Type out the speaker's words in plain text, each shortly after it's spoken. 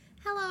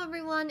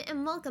everyone,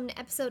 and welcome to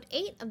episode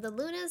 8 of the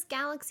Luna's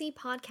Galaxy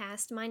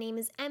podcast. My name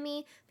is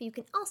Emmy, but you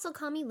can also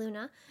call me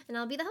Luna, and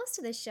I'll be the host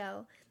of this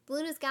show. The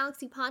Luna's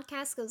Galaxy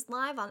podcast goes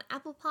live on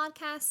Apple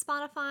Podcasts,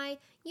 Spotify,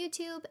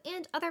 YouTube,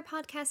 and other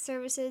podcast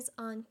services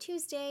on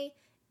Tuesday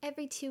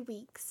every 2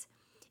 weeks.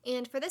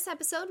 And for this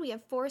episode, we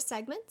have 4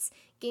 segments: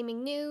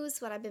 gaming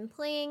news, what I've been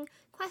playing,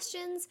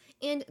 questions,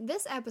 and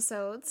this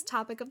episode's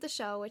topic of the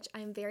show, which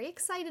I'm very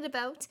excited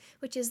about,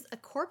 which is a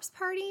Corpse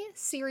Party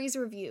series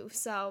review.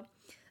 So,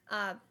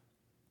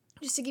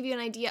 just to give you an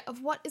idea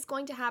of what is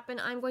going to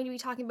happen, I'm going to be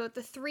talking about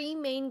the 3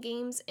 main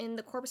games in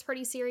the Corpse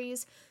Party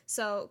series.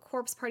 So,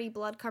 Corpse Party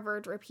Blood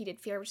Covered Repeated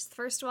Fear, which is the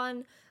first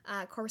one,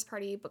 Corpse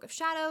Party Book of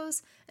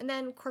Shadows, and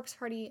then Corpse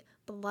Party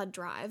Blood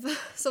Drive.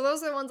 So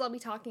those are the ones I'll be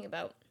talking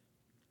about.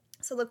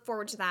 So look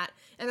forward to that.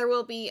 And there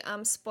will be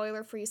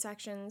spoiler-free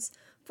sections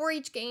for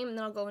each game, and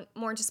then I'll go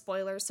more into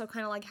spoilers, so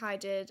kind of like how I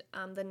did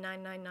the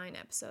 999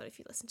 episode, if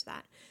you listen to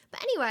that.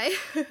 But anyway,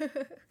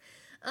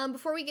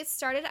 before we get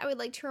started, I would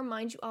like to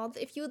remind you all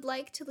that if you would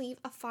like to leave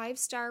a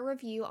 5-star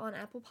review on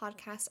Apple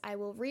Podcasts, I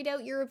will read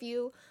out your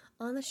review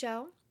on the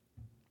show.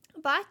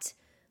 But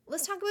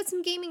let's talk about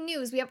some gaming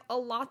news. We have a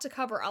lot to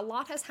cover. A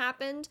lot has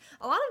happened.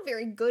 A lot of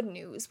very good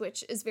news,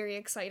 which is very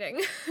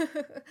exciting.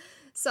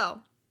 So,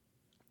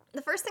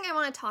 the first thing I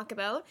want to talk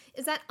about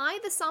is that I,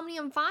 the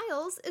Somnium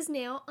Files is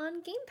now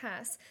on Game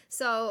Pass.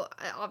 So,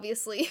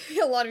 obviously,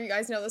 a lot of you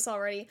guys know this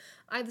already.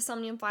 I, the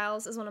Somnium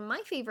Files is one of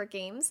my favorite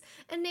games,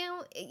 and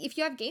now, if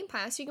you have Game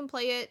Pass, you can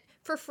play it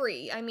for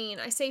free. I mean,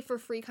 I say for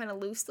free kind of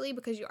loosely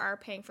because you are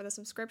paying for the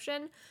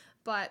subscription,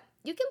 but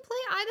you can play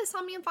I, the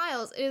Somnium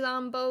Files. It is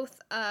on both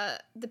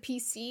the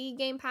PC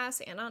Game Pass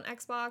and on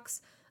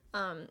Xbox,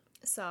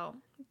 so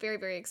very,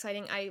 very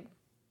exciting.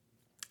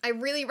 I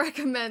really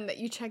recommend that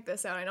you check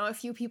this out. I know a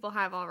few people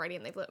have already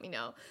and they've let me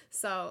know.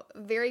 So,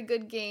 very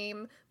good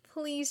game.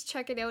 Please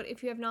check it out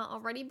if you have not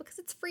already because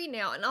it's free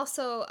now. And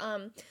also,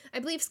 I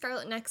believe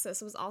Scarlet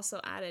Nexus was also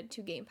added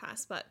to Game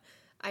Pass, but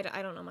I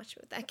don't know much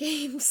about that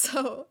game,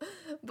 so,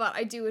 but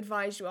I do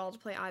advise you all to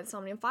play I, the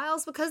Somnium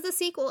Files because the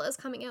sequel is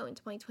coming out in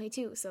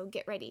 2022, so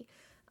get ready.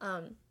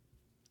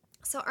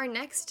 So our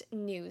next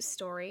news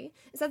story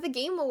is that the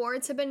Game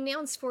Awards have been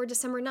announced for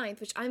December 9th,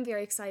 which I'm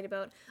very excited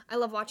about. I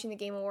love watching the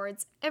Game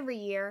Awards every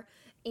year,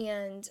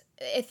 and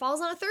it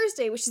falls on a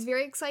Thursday, which is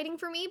very exciting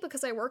for me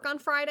because I work on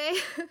Friday.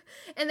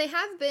 And they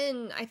have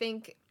been, I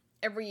think,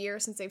 every year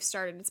since they've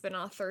started, it's been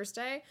on a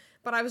Thursday.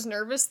 But I was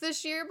nervous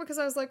this year because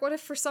I was like, what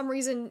if for some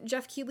reason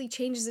Jeff Keighley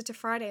changes it to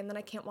Friday and then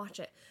I can't watch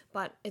it?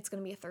 But it's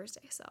going to be a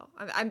Thursday, so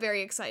I'm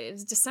very excited.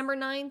 It's December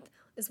 9th.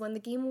 Is when the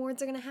Game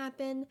Awards are going to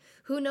happen.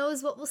 Who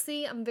knows what we'll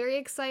see? I'm very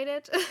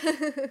excited.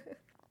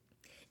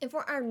 And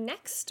for our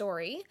next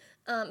story,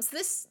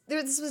 this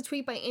was a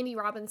tweet by Andy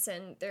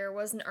Robinson. There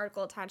was an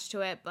article attached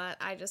to it, but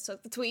I just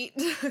took the tweet.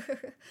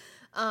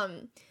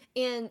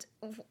 And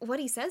what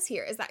he says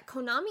here is that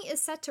Konami is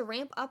set to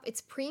ramp up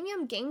its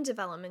premium game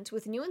development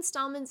with new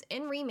installments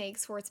and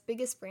remakes for its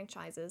biggest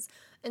franchises.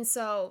 And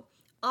so,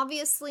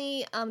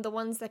 obviously, the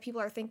ones that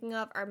people are thinking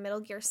of are Metal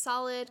Gear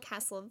Solid,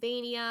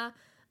 Castlevania,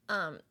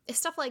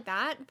 stuff like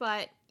that,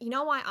 but you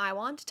know why I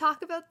want to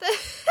talk about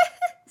this?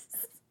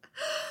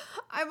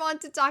 I want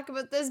to talk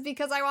about this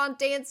because I want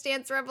Dance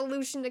Dance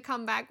Revolution to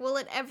come back. Will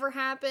it ever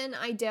happen?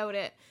 I doubt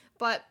it.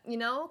 But, you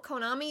know,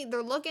 Konami,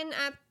 they're looking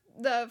at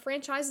the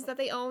franchises that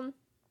they own,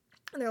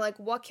 and they're like,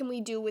 what can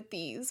we do with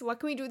these? What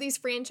can we do with these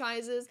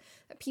franchises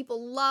that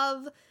people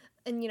love?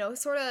 And, you know,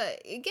 sort of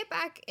get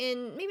back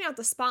in, maybe not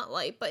the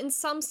spotlight, but in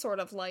some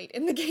sort of light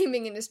in the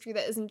gaming industry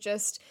that isn't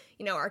just,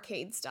 you know,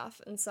 arcade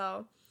stuff. And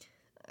so,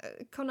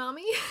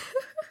 Konami?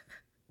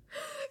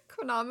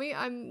 Konami,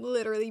 I'm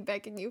literally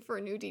begging you for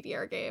a new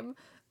DDR game.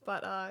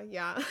 But,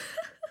 yeah.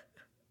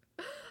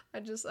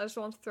 I just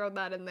want to throw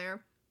that in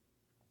there.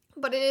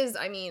 But it is,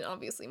 I mean,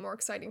 obviously more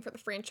exciting for the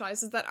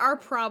franchises that are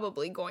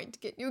probably going to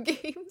get new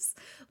games.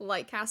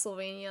 Like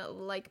Castlevania,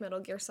 like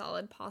Metal Gear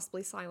Solid,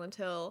 possibly Silent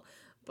Hill.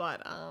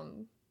 But,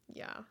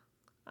 yeah.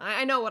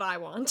 I know what I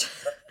want.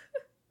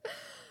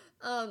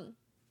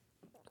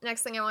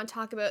 Next thing I want to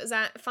talk about is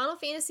that Final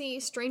Fantasy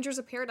Strangers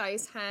of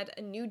Paradise had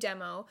a new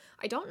demo.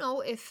 I don't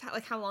know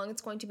how long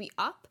it's going to be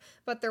up,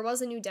 but there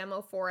was a new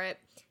demo for it,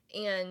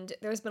 and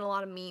there's been a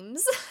lot of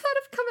memes that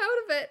have come out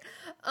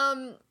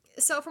of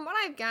it. So from what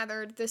I've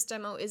gathered, this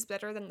demo is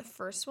better than the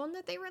first one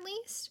that they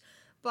released,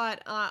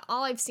 but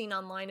all I've seen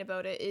online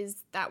about it is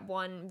that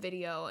one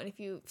video, and if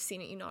you've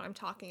seen it, you know what I'm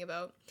talking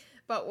about,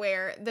 but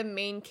where the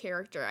main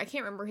character, I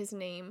can't remember his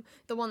name,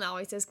 the one that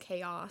always says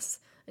Chaos,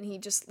 and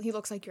he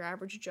looks like your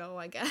average Joe,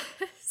 I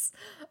guess.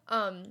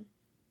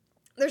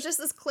 There's just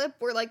this clip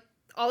where, like,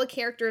 all the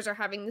characters are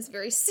having this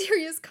very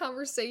serious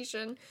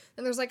conversation,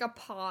 and there's, like, a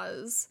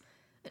pause.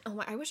 And, oh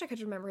my, I wish I could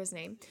remember his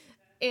name.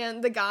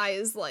 And the guy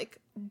is, like,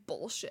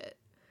 bullshit.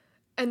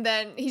 And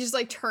then he just,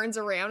 like, turns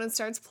around and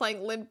starts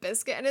playing Limp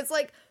Bizkit, and it's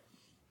like,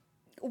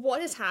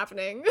 what is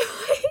happening?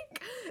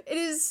 Like, it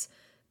is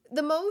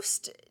the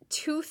most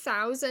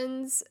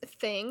 2000s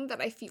thing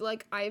that I feel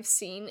like I've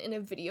seen in a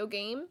video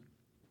game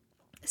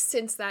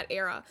since that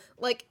era.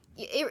 Like,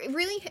 it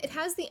really, it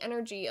has the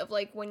energy of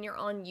like when you're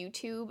on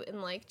YouTube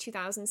in like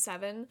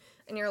 2007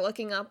 and you're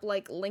looking up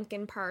like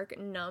Linkin Park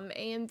Numb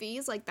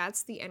AMVs, like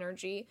that's the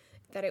energy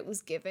that it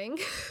was giving.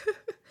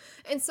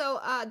 And so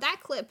that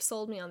clip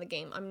sold me on the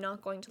game, I'm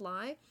not going to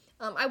lie.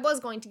 I was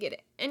going to get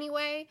it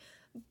anyway,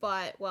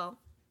 but well,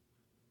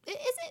 is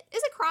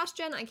it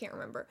cross-gen? I can't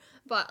remember,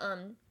 but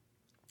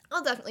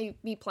I'll definitely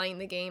be playing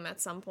the game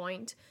at some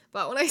point.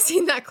 But when I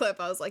seen that clip,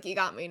 I was like, you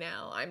got me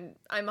now. I'm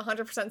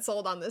 100%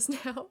 sold on this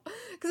now.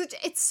 Because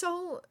it's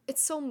so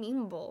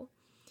memeable.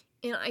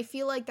 And I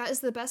feel like that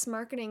is the best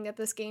marketing that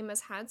this game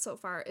has had so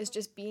far, is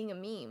just being a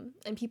meme.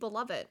 And people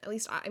love it. At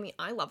least,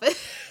 I love it.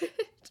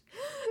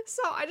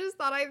 So I just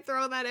thought I'd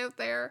throw that out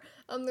there.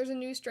 There's a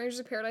new Strangers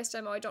of Paradise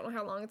demo. I don't know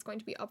how long it's going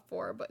to be up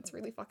for, but it's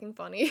really fucking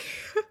funny.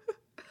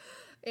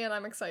 And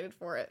I'm excited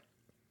for it.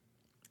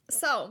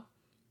 So,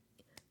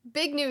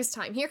 big news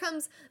time. Here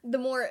comes the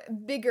more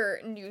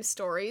bigger news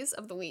stories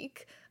of the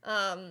week.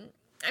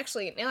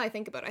 Actually, now that I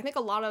think about it, I think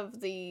a lot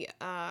of the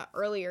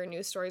earlier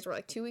news stories were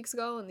like 2 weeks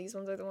ago, and these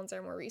ones are the ones that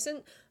are more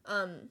recent.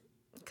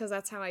 Because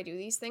that's how I do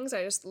these things.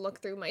 I just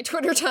look through my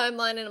Twitter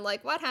timeline and I'm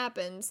like, what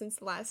happened since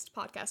the last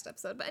podcast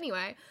episode? But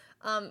anyway,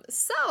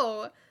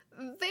 so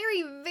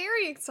very,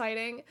 very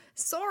exciting.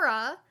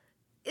 Sora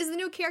is the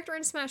new character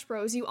in Smash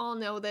Bros. You all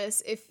know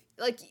this.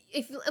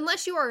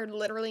 Unless you are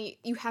literally,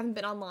 you haven't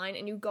been online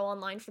and you go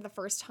online for the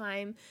first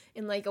time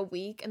in like a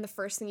week and the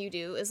first thing you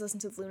do is listen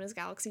to the Luna's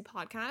Galaxy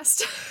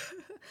podcast,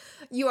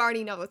 you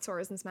already know that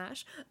Sora's in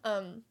Smash.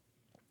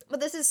 But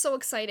this is so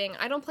exciting.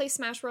 I don't play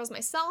Smash Bros.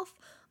 Myself,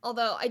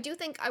 although I do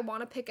think I want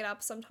to pick it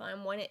up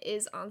sometime when it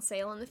is on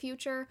sale in the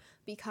future,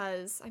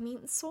 because,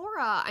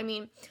 Sora, I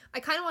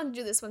kind of wanted to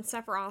do this when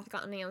Sephiroth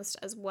got announced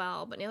as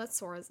well, but now that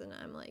Sora's in it,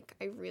 I'm like,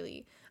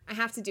 I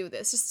have to do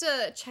this just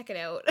to check it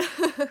out.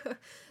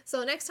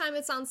 So next time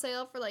it's on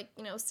sale for like,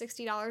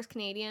 $60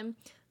 Canadian,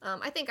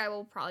 I think I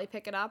will probably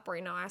pick it up or,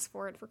 ask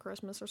for it for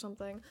Christmas or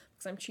something,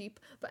 because I'm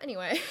cheap. But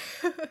anyway,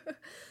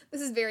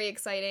 this is very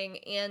exciting,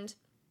 and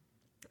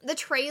the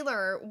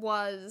trailer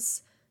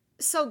was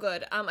so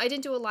good. I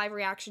didn't do a live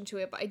reaction to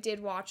it, but I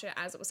did watch it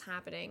as it was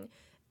happening.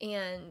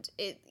 And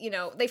it,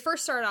 they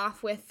first started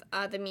off with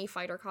the Mii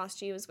fighter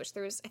costumes, which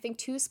there's, I think,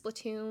 2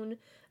 Splatoon, and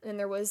then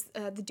there was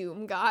the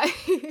Doom guy.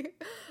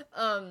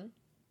 And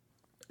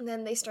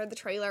then they started the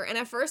trailer, and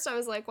at first I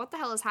was like, what the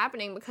hell is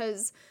happening?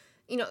 Because,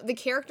 the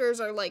characters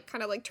are, like,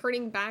 kind of, like,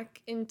 turning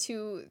back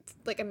into,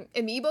 like,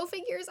 amiibo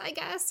figures, I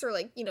guess, or,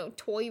 like,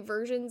 toy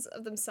versions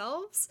of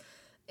themselves.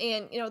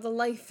 And, the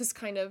life is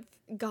kind of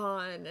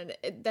gone,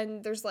 and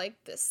then there's,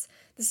 like, this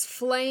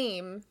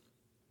flame,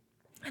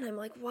 and I'm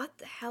like, what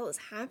the hell is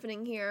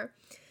happening here?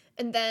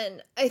 And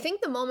then I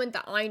think the moment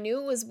that I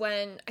knew was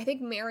when I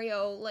think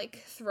Mario,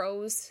 like,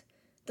 throws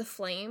the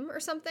flame or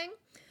something,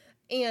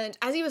 and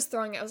as he was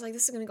throwing it, I was like,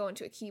 this is gonna go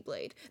into a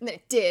Keyblade, and then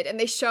it did, and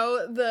they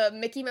show the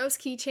Mickey Mouse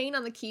keychain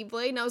on the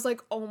Keyblade, and I was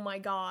like, oh my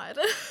god.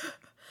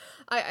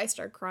 I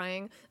start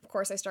crying. Of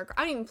course I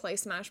don't even play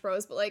Smash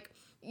Bros, but, like,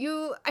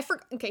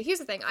 okay, here's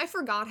the thing. I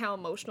forgot how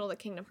emotional the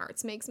Kingdom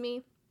Hearts makes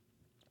me.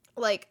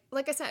 Like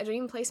I said, I don't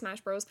even play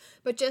Smash Bros,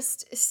 but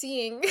just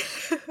seeing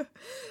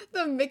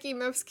the Mickey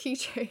Mouse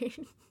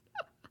keychain,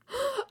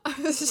 I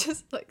was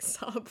just, like,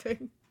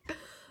 sobbing.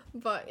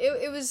 But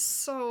it was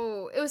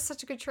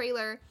such a good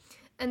trailer.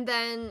 And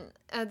then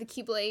the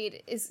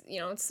Keyblade is,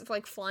 it's,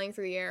 like, flying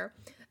through the air.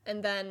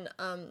 And then,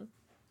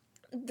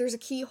 there's a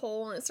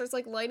keyhole and it starts,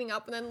 like, lighting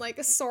up, and then,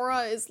 like,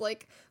 Sora is,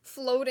 like,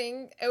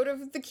 floating out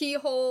of the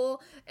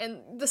keyhole,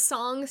 and the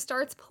song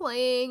starts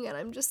playing, and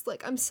I'm just,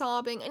 like, I'm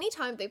sobbing.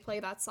 Anytime they play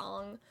that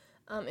song,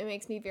 it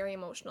makes me very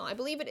emotional. I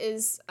believe it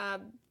is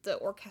the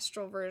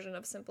orchestral version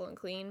of Simple and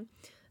Clean.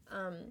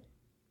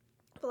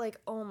 But, like,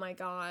 oh my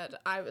god,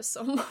 I was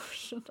so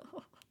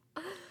emotional.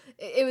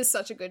 It was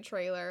such a good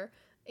trailer.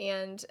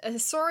 And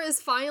Sora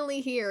is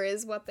finally here,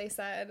 is what they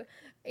said.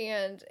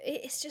 And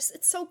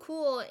it's so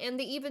cool. And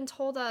they even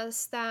told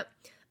us that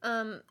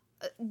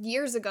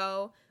years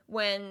ago,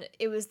 when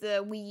it was I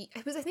think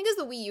it was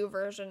the Wii U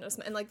version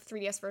and, like, the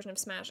 3DS version of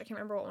Smash. I can't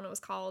remember what one it was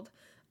called.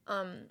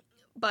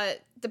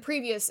 But the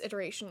previous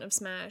iteration of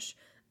Smash,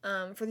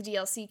 for the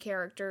DLC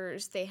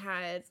characters, they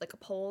had, like, a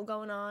poll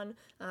going on,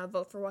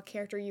 vote for what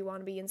character you want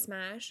to be in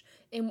Smash,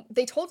 and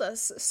they told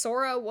us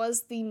Sora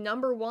was the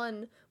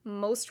 #1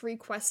 most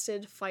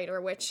requested fighter,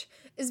 which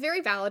is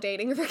very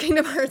validating for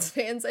Kingdom Hearts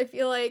fans, I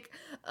feel like.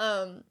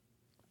 And,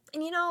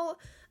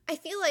 I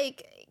feel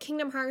like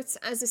Kingdom Hearts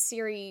as a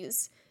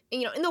series,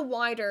 in the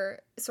wider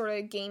sort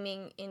of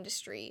gaming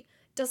industry,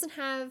 doesn't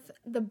have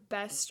the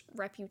best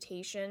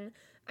reputation.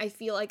 I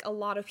feel like a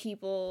lot of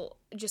people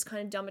just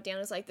kind of dumb it down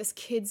as, like, this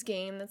kid's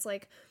game that's,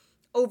 like,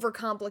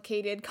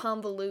 overcomplicated,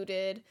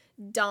 convoluted,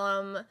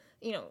 dumb,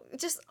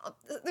 just,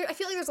 I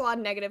feel like there's a lot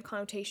of negative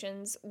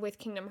connotations with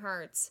Kingdom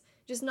Hearts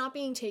just not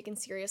being taken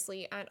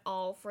seriously at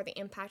all for the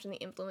impact and the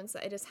influence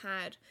that it has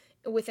had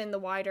within the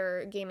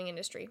wider gaming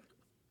industry.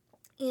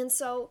 And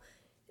so,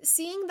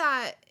 seeing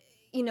that,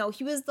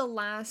 he was the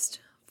last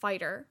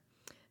fighter,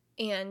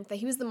 and that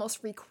he was the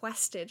most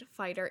requested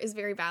fighter is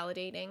very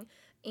validating.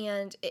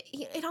 And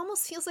it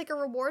almost feels like a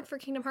reward for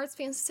Kingdom Hearts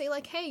fans to say,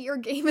 like, hey, your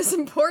game is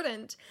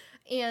important.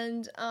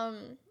 And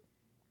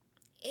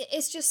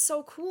it's just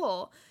so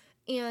cool.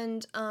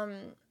 And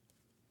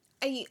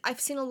I've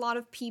seen a lot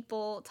of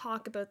people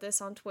talk about this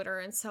on Twitter,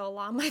 and so a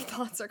lot of my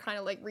thoughts are kind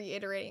of like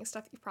reiterating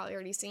stuff you've probably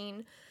already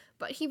seen.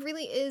 But he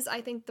really is,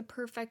 I think, the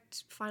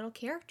perfect final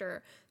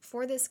character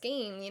for this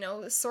game. You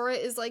know, Sora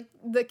is like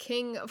the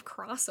king of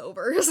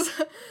crossovers.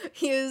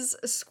 He is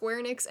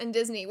Square Enix and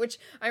Disney, which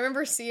I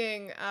remember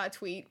seeing a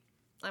tweet.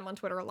 I'm on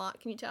Twitter a lot,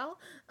 can you tell?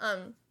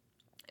 I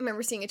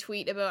remember seeing a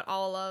tweet about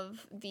all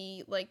of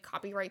the, like,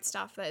 copyright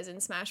stuff that is in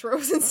Smash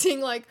Bros. And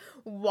seeing, like,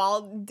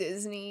 Walt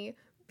Disney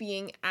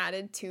being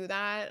added to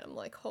that. I'm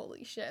like,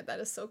 holy shit, that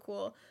is so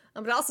cool.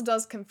 But it also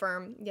does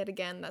confirm, yet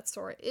again, that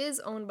Sora is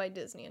owned by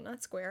Disney and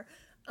not Square.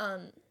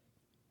 But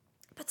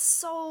it's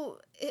so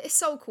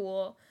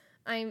cool.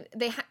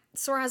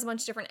 Sora has a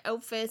bunch of different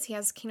outfits. He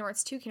has Kingdom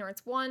Hearts 2, Kingdom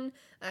Hearts 1,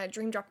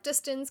 Dream Drop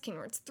Distance,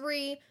 Kingdom Hearts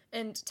 3,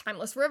 and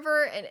Timeless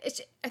River, and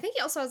I think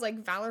he also has,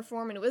 like, Valor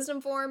form and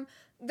Wisdom form.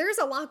 There's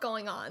a lot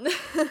going on.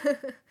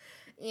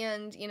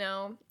 And, you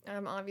know,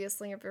 I'm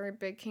obviously a very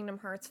big Kingdom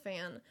Hearts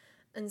fan,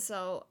 and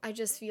so I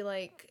just feel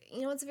like,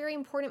 you know, it's a very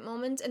important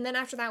moment. And then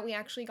after that, we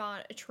actually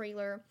got a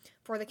trailer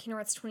for the Kingdom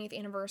Hearts 20th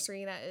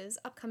anniversary that is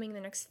upcoming in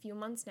the next few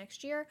months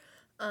next year.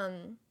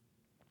 And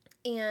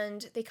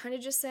they kind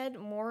of just said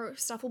more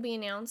stuff will be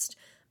announced.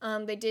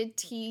 They did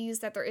tease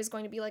that there is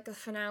going to be, like, a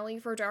finale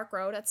for Dark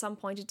Road at some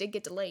point. It did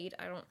get delayed.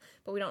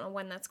 But we don't know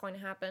when that's going to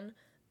happen.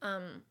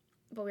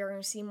 But we are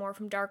going to see more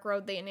from Dark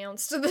Road. They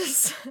announced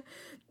this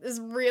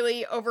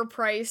really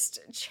overpriced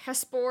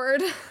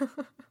chessboard.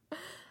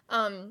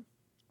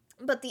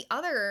 But the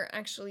other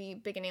actually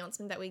big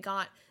announcement that we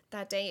got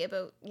that day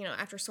about, you know,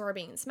 after Sora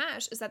being in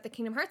Smash, is that the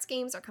Kingdom Hearts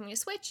games are coming to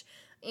Switch.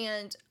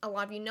 And a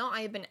lot of you know I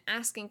have been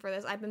asking for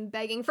this. I've been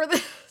begging for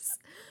this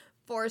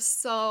for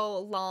so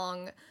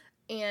long.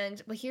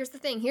 But here's the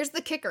thing. Here's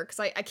the kicker,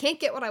 because I can't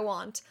get what I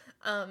want.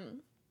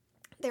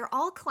 They're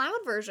all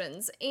cloud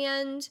versions.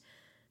 And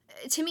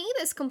to me,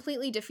 this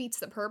completely defeats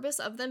the purpose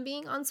of them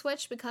being on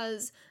Switch,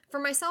 because for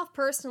myself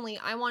personally,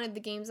 I wanted the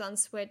games on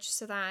Switch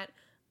so that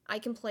I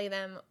can play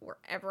them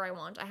wherever I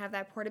want. I have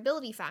that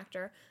portability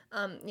factor.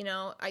 You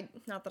know,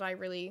 not that I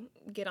really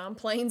get on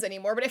planes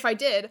anymore, but if I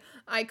did,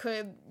 I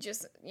could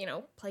just, you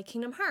know, play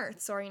Kingdom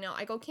Hearts, or, you know,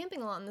 I go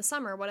camping a lot in the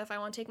summer. What if I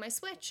want to take my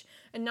Switch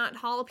and not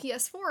haul a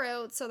PS4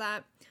 out so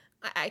that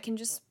I can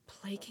just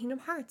play Kingdom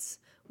Hearts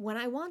when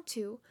I want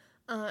to?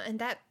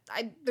 And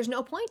there's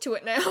no point to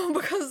it now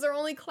because they're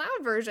only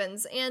cloud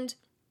versions. And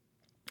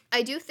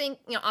I do think,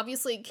 you know,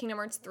 obviously Kingdom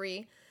Hearts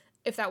 3,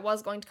 if that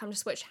was going to come to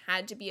Switch,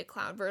 had to be a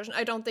cloud version.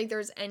 I don't think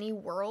there's any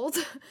world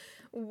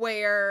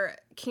where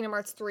Kingdom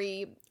Hearts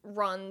 3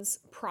 runs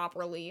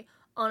properly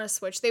on a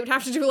Switch. They would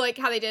have to do, like,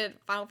 how they did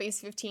Final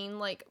Fantasy 15,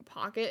 like,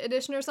 Pocket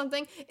Edition or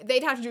something.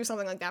 They'd have to do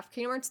something like that for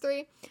Kingdom Hearts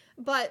 3.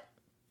 But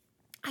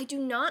I do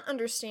not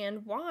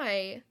understand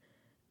why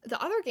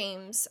the other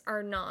games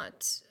are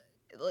not,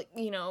 like,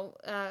 you know,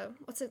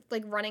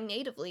 running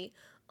natively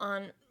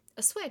on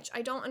a Switch.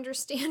 I don't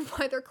understand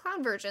why they're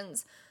cloud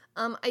versions.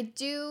 I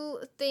do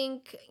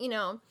think, you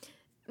know,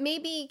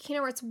 maybe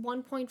Kingdom Hearts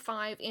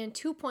 1.5 and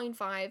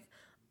 2.5,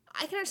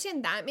 I can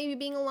understand that maybe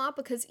being a lot,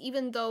 because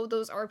even though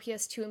those are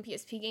PS2 and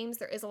PSP games,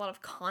 there is a lot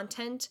of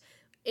content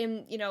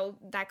in, you know,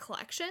 that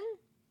collection.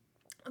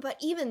 But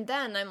even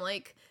then, I'm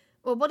like,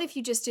 well, what if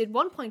you just did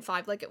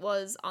 1.5 like it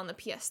was on the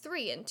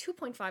PS3 and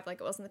 2.5 like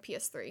it was on the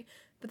PS3?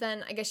 But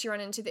then I guess you run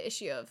into the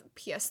issue of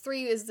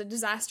PS3 is the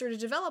disaster to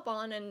develop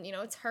on, and, you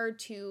know, it's hard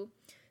to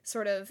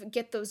sort of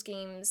get those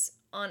games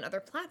on other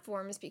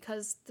platforms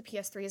because the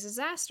PS3 is a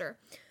disaster.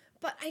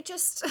 But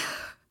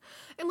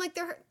I'm like,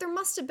 there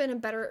must have been a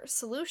better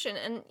solution.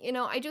 And, you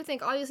know, I do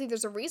think obviously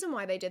there's a reason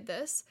why they did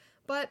this,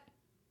 but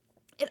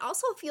it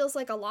also feels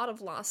like a lot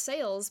of lost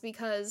sales,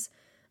 because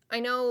I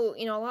know,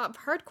 you know, a lot of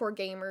hardcore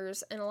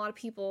gamers and a lot of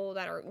people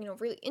that are, you know,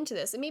 really into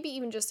this, and maybe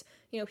even just,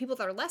 you know, people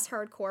that are less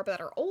hardcore but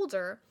that are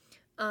older,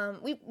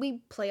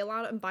 we play a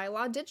lot and buy a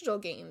lot of digital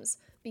games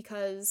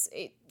because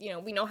it, you know,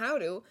 we know how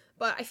to.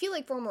 But I feel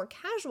like for a more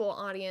casual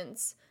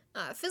audience,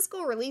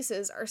 physical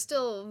releases are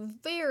still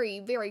very,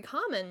 very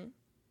common.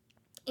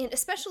 And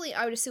especially,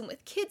 I would assume,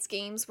 with kids'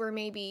 games, where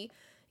maybe,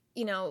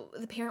 you know,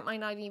 the parent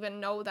might not even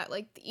know that,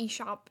 like, the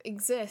eShop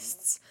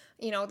exists.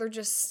 You know, they're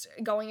just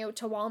going out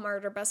to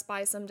Walmart or Best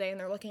Buy someday and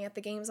they're looking at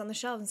the games on the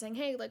shelf and saying,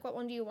 hey, like, what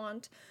one do you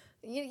want?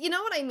 You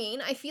know what I mean?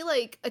 I feel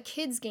like a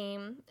kid's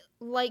game,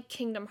 like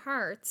Kingdom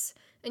Hearts,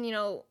 and, you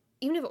know,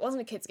 even if it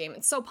wasn't a kid's game,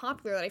 it's so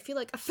popular that I feel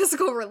like a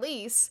physical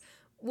release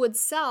would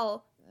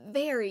sell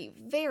very,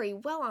 very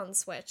well on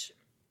Switch.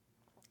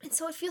 And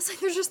so it feels like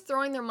they're just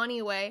throwing their money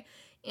away.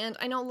 And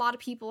I know a lot of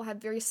people have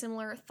very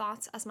similar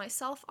thoughts as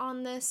myself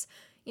on this.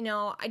 You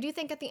know, I do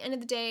think at the end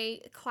of the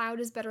day, cloud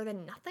is better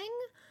than nothing,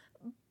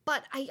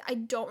 but I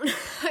don't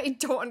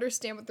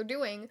understand what they're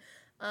doing.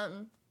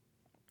 I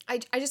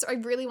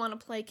really want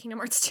to play Kingdom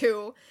Hearts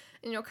 2,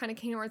 and, you know, kind of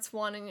Kingdom Hearts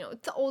 1, and, you know,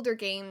 the older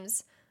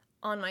games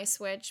on my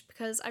Switch,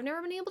 because I've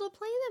never been able to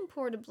play them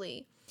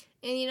portably.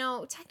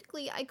 And,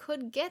 technically I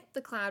could get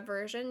the cloud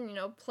version,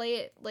 play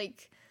it,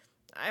 like,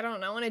 I don't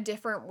know, in a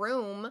different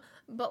room,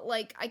 but,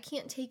 like, I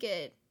can't take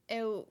it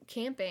out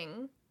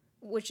camping,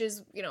 which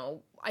is,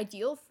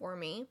 ideal for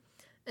me.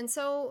 And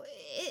so,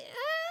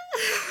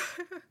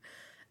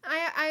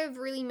 I have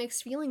really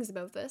mixed feelings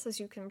about this, as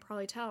you can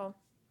probably tell.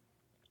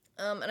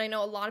 And I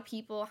know a lot of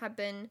people have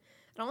been,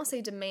 I don't want to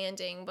say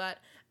demanding, but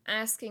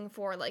asking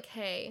for, like,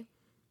 hey,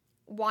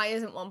 why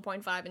isn't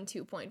 1.5 and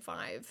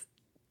 2.5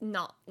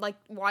 not, like,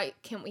 why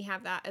can't we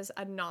have that as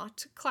a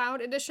not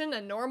cloud edition, a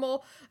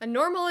normal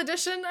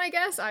edition, I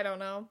guess? I don't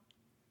know.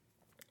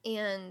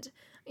 And,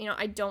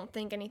 I don't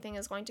think anything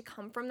is going to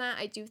come from that.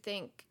 I do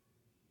think,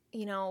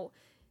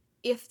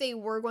 if they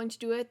were going to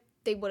do it,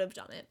 they would have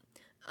done it.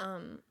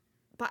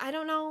 But I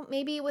don't know,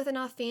 maybe with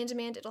enough fan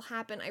demand it'll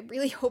happen. I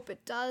really hope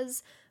it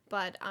does,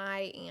 but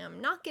I am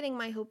not getting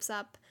my hopes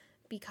up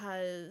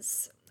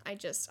because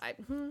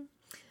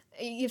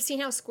you've seen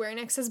how Square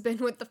Enix has been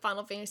with the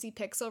Final Fantasy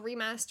Pixel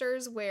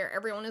remasters, where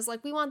everyone is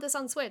like, we want this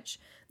on Switch.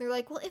 They're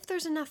like, well, if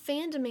there's enough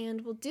fan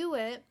demand, we'll do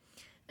it.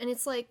 And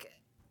it's like,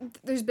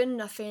 there's been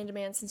enough fan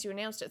demand since you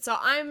announced it. So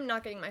I'm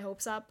not getting my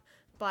hopes up,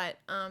 but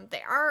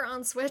they are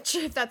on Switch.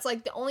 If that's,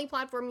 like, the only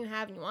platform you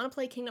have and you want to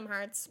play Kingdom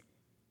Hearts,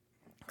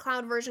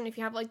 cloud version, if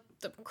you have, like,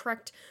 the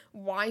correct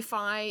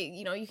Wi-Fi,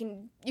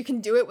 you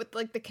can do it with,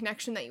 like, the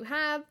connection that you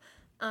have.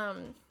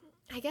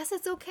 I guess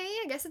it's okay.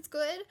 I guess it's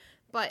good.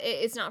 But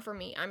it's not for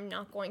me. I'm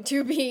not going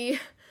to be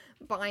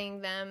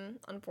buying them,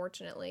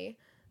 unfortunately.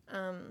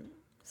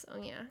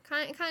 So yeah,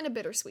 kind of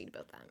bittersweet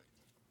about that.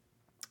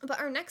 But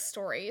our next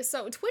story,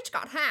 so Twitch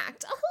got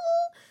hacked.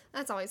 Oh,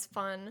 that's always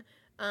fun.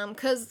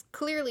 Because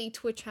clearly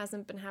Twitch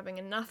hasn't been having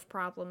enough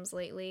problems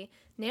lately.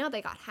 Now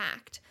they got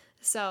hacked.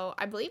 So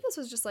I believe this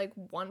was just, like,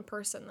 one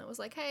person that was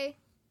like, hey,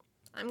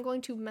 I'm going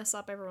to mess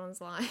up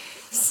everyone's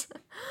lives.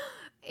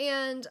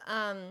 And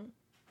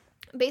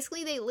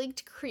basically they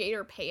leaked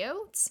creator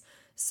payouts.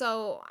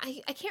 So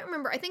I can't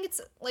remember. I think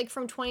it's, like,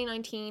 from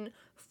 2019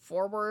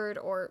 forward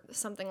or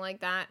something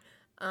like that.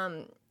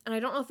 And I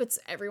don't know if it's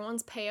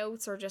everyone's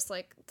payouts or just,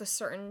 like, the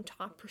certain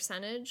top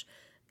percentage.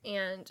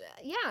 And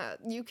yeah,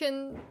 you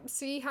can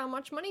see how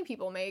much money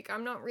people make.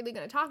 I'm not really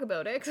going to talk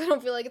about it because I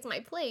don't feel like it's my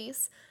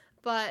place.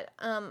 But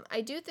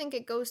I do think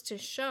it goes to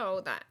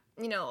show that,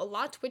 a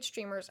lot of Twitch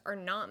streamers are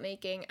not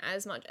making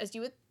as much as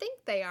you would think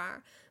they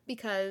are.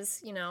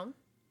 Because,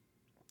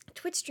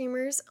 Twitch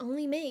streamers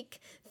only make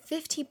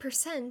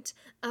 50%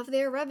 of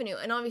their revenue.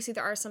 And obviously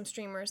there are some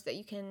streamers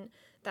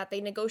that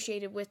they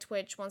negotiated with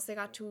Twitch once they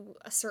got to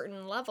a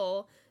certain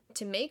level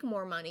to make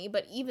more money.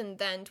 But even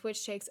then,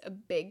 Twitch takes a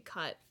big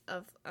cut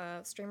of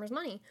streamers'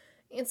 money.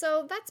 And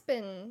so that's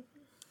been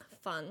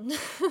fun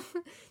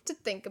to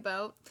think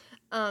about.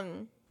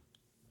 And,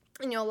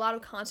 a lot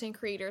of content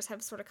creators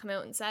have sort of come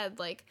out and said,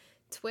 like,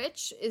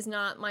 Twitch is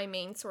not my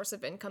main source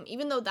of income,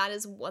 even though that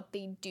is what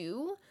they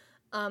do.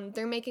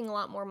 They're making a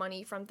lot more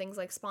money from things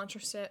like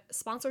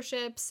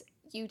sponsorships,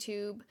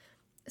 YouTube,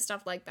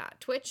 stuff like that.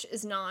 Twitch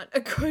is not a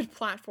good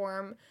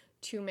platform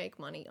to make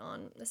money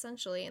on,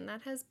 essentially, and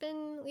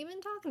we've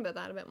been talking about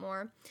that a bit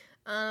more.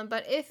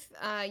 But if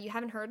you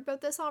haven't heard about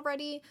this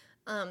already,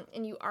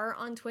 and you are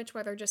on Twitch,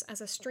 whether just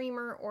as a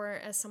streamer or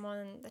as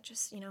someone that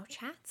just,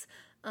 chats,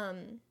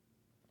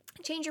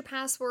 change your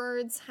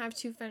passwords, have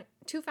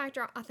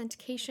two-factor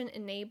authentication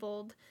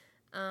enabled.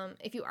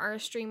 If you are a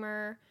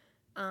streamer,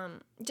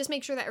 just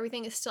make sure that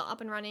everything is still up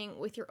and running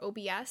with your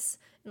OBS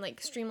and, like,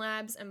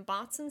 Streamlabs and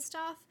bots and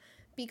stuff,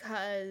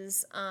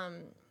 because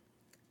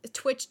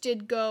Twitch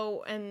did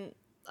go and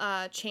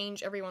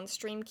change everyone's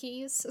stream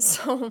keys,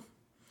 so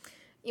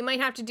you might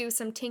have to do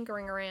some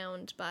tinkering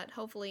around, but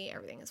hopefully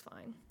everything is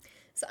fine.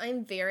 So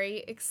I'm very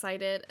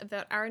excited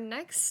about our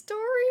next story,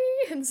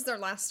 and this is our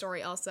last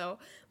story also,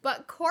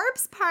 but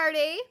Corpse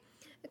Party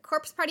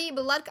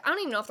Blood, I don't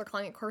even know if they're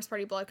calling it Corpse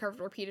Party Blood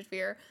Covered Repeated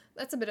Fear.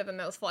 That's a bit of a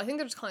mouthful. I think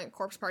they're just calling it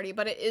Corpse Party,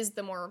 but it's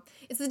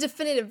the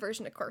definitive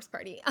version of Corpse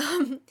Party.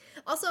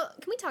 Also,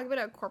 can we talk about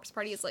how Corpse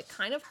Party is, like,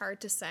 kind of hard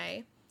to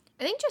say?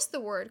 I think just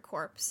the word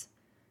corpse,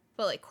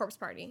 but, like, Corpse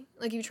Party.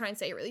 Like, if you try and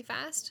say it really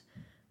fast.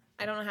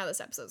 I don't know how this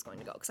episode is going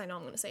to go, because I know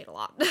I'm going to say it a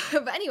lot.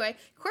 But anyway,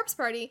 Corpse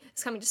Party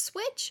is coming to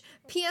Switch,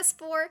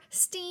 PS4,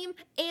 Steam,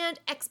 and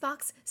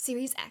Xbox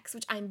Series X,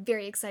 which I'm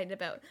very excited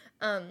about.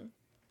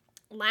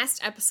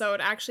 Last episode,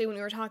 actually, when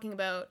we were talking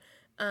about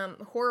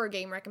horror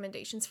game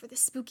recommendations for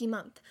this spooky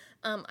month,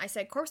 I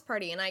said Corpse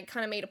Party, and I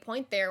kind of made a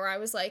point there where I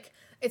was like,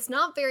 it's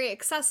not very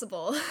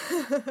accessible,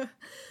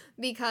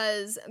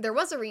 because there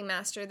was a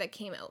remaster that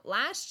came out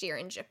last year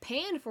in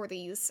Japan for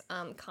these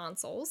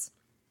consoles,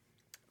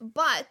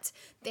 but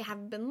they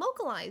haven't been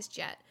localized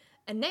yet.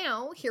 And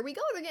now, here we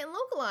go, they're getting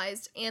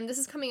localized, and this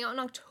is coming out on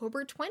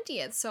October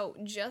 20th, so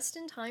just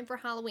in time for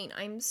Halloween.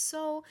 I'm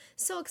so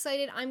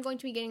excited. I'm going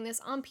to be getting this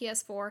on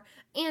PS4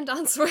 and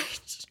on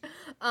Switch.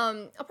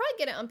 I'll probably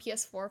get it on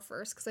PS4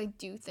 first, because I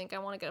do think I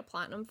want to get a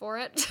Platinum for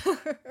it.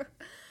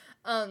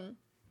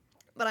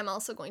 But I'm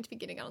also going to be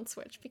getting it on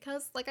Switch,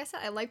 because, like I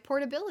said, I like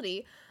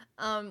portability.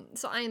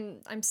 So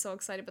I'm so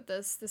excited about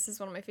this. This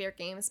is one of my favorite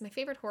games. It's my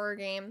favorite horror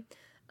game.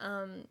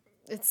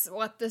 it's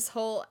what this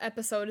whole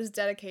episode is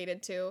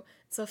dedicated to.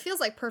 So it feels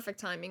like perfect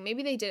timing.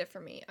 Maybe they did it for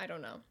me. I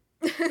don't know.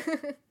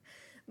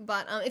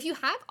 But if you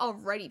have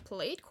already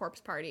played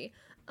Corpse Party,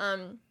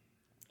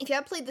 if you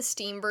have played the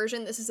Steam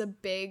version, this is a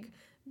big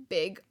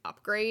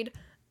upgrade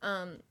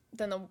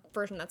than the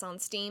version that's on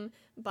Steam.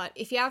 But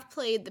if you have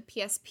played the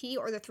PSP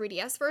or the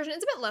 3DS version,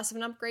 it's a bit less of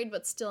an upgrade,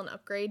 but still an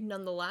upgrade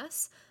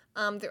nonetheless.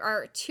 There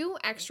are 2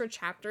 extra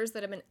chapters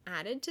that have been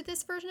added to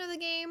this version of the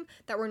game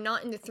that were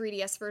not in the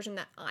 3DS version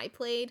that I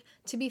played.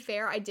 To be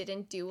fair, I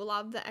didn't do a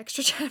lot of the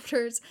extra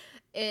chapters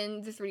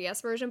in the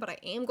 3DS version, but I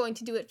am going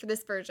to do it for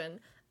this version.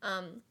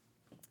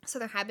 So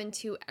there have been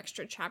 2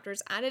 extra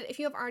chapters added. If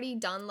you have already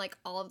done like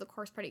all of the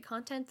Corpse Party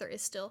content, there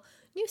is still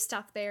new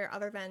stuff there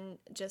other than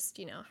just,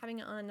 having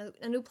it on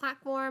a new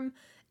platform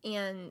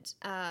and,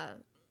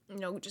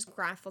 just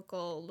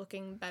graphical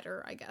looking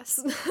better, I guess.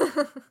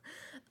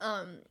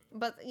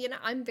 But,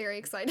 I'm very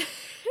excited.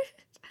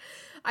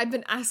 I've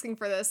been asking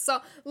for this. So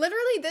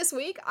literally this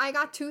week, I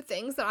got 2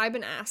 things that I've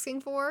been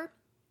asking for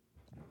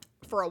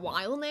a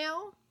while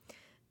now.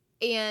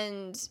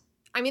 And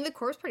the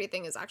Corpse Party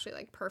thing is actually,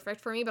 like,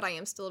 perfect for me, but I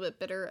am still a bit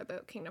bitter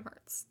about Kingdom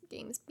Hearts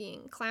games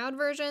being cloud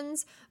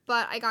versions,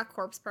 but I got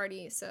Corpse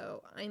Party,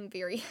 so I'm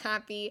very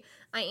happy.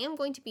 I am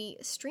going to be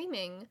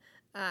streaming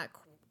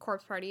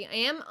Corpse Party. I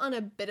am on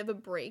a bit of a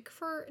break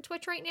for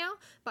Twitch right now,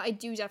 but I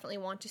do definitely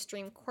want to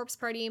stream Corpse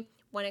Party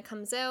when it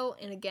comes out,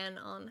 and again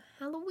on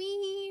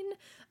Halloween.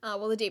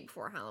 The day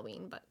before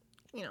Halloween, but,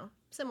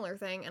 similar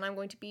thing, and I'm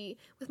going to be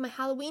with my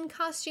Halloween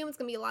costume. It's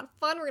going to be a lot of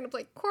fun. We're going to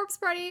play Corpse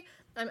Party.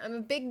 I'm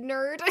a big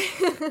nerd,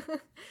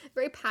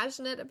 very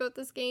passionate about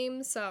this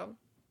game, so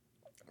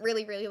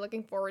really, really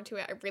looking forward to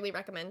it. I really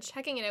recommend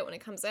checking it out when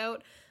it comes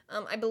out.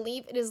 I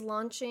believe it is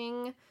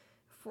launching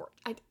for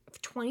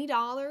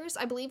 $20.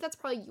 I believe that's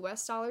probably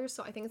US dollars,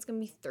 so I think it's going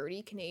to be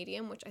 30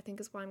 Canadian, which I think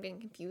is why I'm getting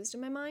confused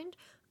in my mind.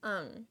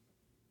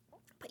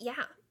 But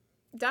yeah,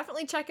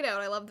 definitely check it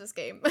out. I love this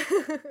game.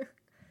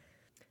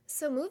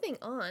 So moving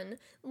on,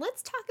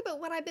 let's talk about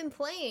what I've been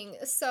playing.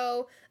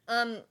 So,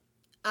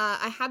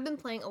 I have been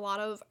playing a lot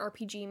of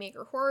RPG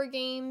Maker horror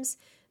games,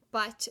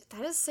 but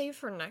that is saved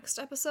for next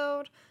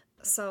episode,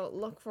 so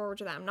look forward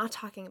to that. I'm not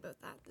talking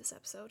about that this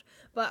episode,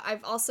 but I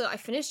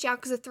finished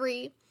Yakuza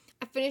 3.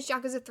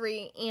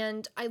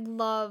 And I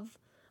love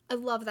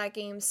that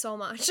game so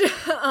much.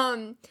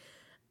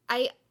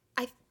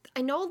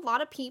 I know a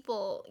lot of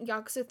people,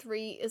 Yakuza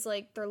 3 is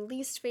like their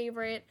least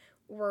favorite,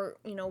 or,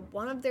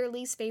 one of their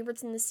least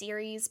favorites in the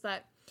series,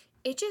 but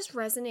it just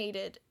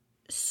resonated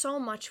so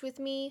much with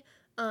me.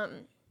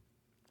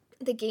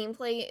 The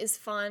gameplay is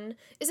fun.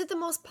 Is it the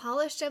most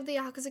polished of the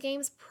Yakuza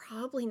games?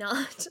 Probably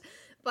not,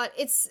 but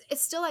it's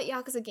still that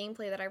Yakuza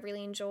gameplay that I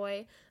really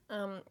enjoy.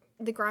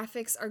 The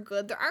graphics are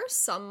good. There are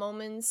some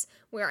moments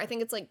where I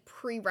think it's like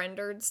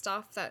pre-rendered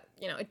stuff that,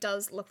 it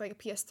does look like a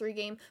PS3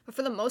 game, but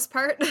for the most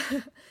part,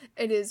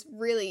 it is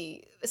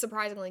really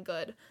surprisingly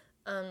good.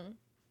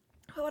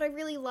 But what I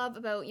really love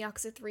about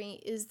Yakuza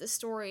 3 is the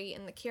story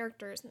and the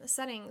characters and the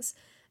settings,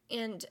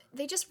 and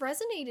they just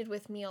resonated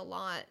with me a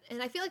lot.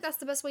 And I feel like that's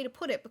the best way to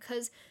put it,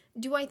 because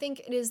do I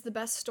think it is the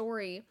best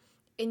story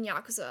in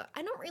Yakuza?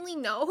 I don't really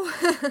know,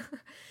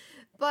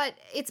 but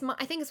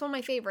I think it's one of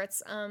my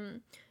favorites.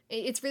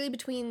 It's really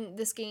between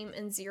this game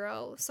and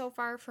Zero so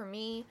far for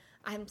me.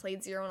 I haven't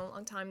played Zero in a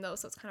long time though,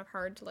 so it's kind of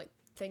hard to like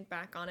think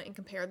back on it and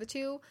compare the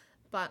two.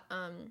 But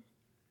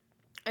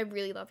I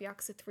really love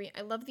Yakuza 3.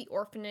 I love the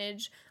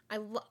orphanage. I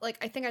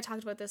think I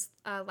talked about this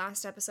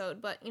last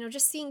episode, but,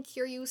 just seeing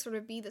Kiryu sort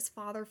of be this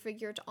father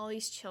figure to all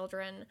these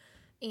children,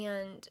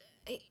 and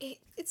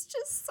it's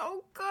just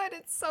so good.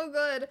 It's so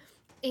good.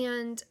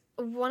 And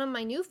one of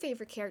my new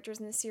favorite characters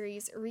in the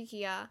series,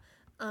 Rikiya,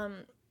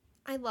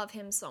 I love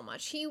him so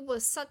much. He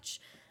was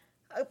such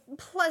a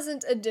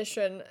pleasant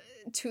addition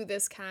to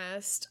this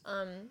cast.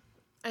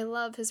 I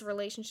love his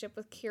relationship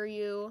with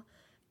Kiryu,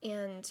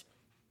 and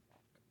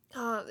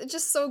it's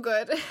just so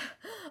good.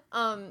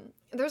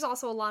 There's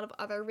also a lot of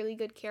other really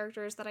good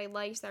characters that I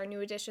liked that are new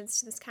additions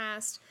to this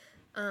cast.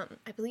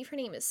 I believe her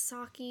name is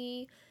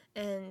Saki,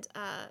 and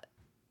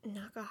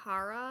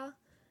Nakahara,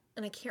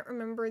 and I can't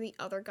remember the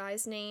other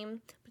guy's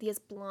name, but he has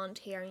blonde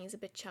hair and he's a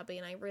bit chubby,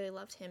 and I really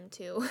loved him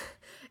too.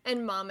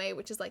 And Mame,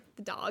 which is like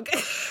the dog.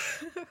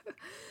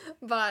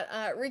 But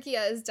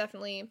Rikiya is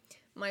definitely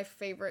my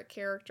favorite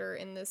character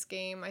in this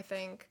game, I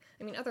think.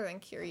 Other than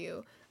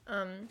Kiryu.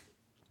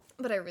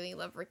 But I really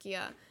love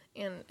Rikiya,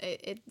 and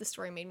the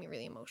story made me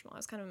really emotional. I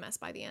was kind of a mess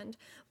by the end,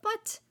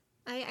 but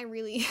I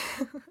really,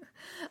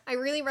 I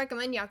really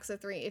recommend Yakuza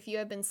 3 if you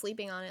have been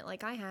sleeping on it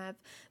like I have,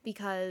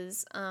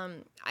 because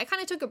I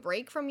kind of took a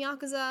break from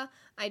Yakuza.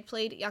 I'd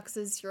played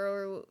Yakuza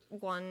 0,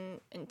 1,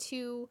 and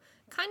 2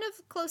 kind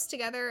of close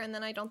together, and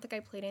then I don't think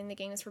I played any of the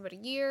games for about a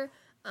year,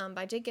 but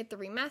I did get the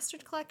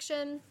remastered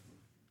collection,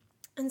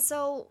 and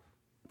so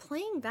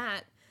playing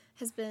that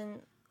has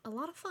been a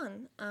lot of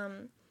fun.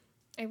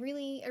 I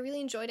really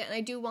enjoyed it, and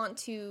I do want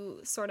to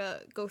sort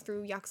of go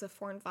through Yakuza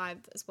 4 and 5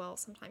 as well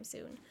sometime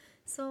soon.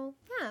 So,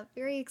 yeah,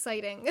 very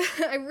exciting.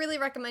 I really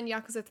recommend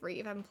Yakuza 3 if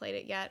you haven't played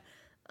it yet.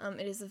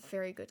 It is a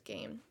very good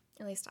game.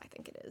 At least I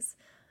think it is.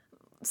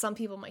 Some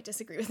people might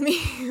disagree with me,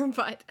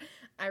 but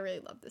I really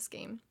love this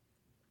game.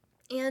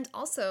 And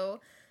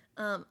also,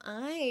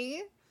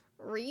 I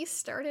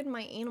restarted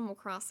my Animal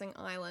Crossing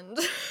island.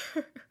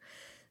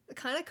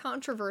 Kind of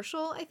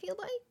controversial, I feel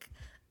like.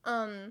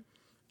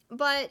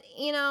 But,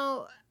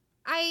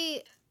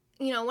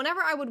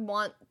 whenever I would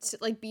want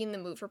to, be in the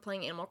mood for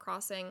playing Animal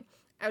Crossing,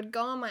 I would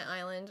go on my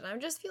island, and I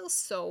would just feel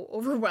so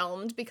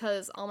overwhelmed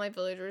because all my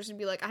villagers would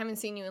be like, I haven't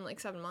seen you in,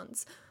 7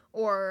 months.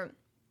 Or,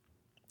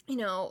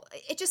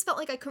 it just felt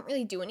like I couldn't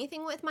really do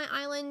anything with my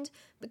island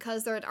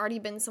because there had already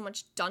been so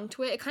much done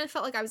to it. It kind of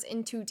felt like I was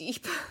in too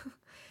deep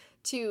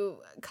to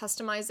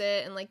customize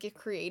it and, get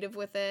creative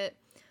with it.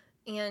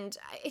 And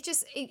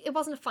it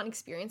wasn't a fun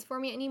experience for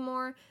me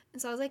anymore.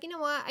 And so I was like, you know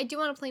what? I do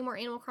want to play more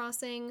Animal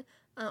Crossing.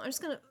 I'm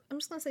just gonna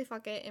say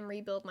fuck it and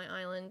rebuild my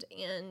island.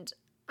 And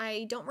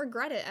I don't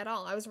regret it at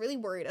all. I was really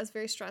worried. I was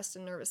very stressed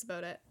and nervous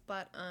about it.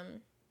 But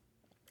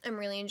I'm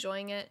really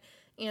enjoying it.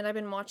 And I've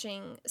been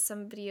watching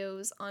some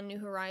videos on New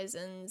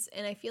Horizons.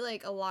 And I feel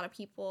like a lot of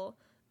people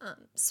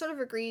sort of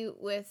agree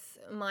with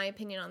my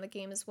opinion on the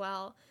game as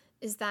well.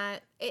 Is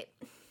that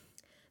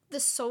the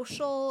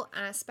social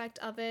aspect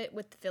of it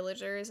with the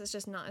villagers is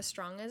just not as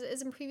strong as it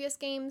is in previous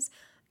games,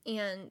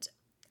 and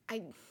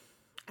I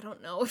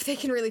don't know if they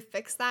can really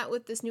fix that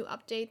with this new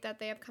update that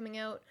they have coming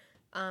out,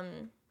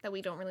 that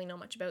we don't really know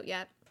much about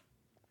yet.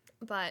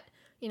 But,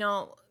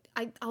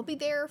 I'll be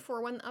there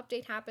for when the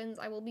update happens.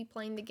 I will be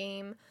playing the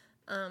game,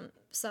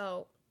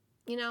 so,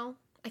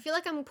 I feel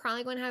like I'm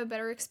probably going to have a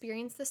better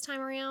experience this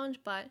time around,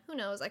 but who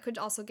knows, I could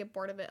also get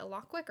bored of it a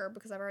lot quicker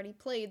because I've already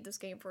played this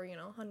game for,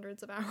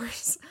 hundreds of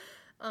hours.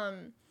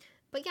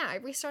 But yeah, I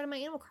restarted my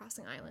Animal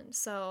Crossing island,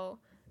 so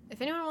if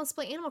anyone wants to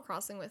play Animal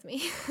Crossing with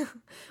me,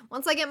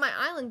 once I get my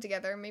island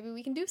together, maybe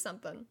we can do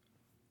something.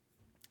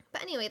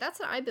 But anyway, that's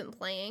what I've been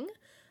playing.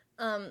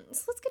 So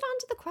let's get on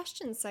to the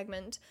questions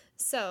segment.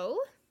 So,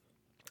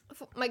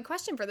 my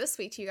question for this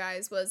week to you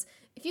guys was,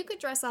 if you could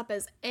dress up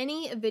as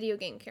any video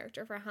game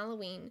character for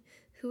Halloween,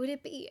 who would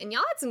it be? And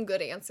y'all had some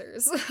good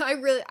answers. I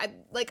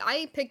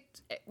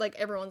picked,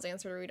 everyone's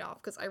answer to read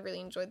off, because I really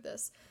enjoyed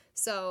this.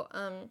 So,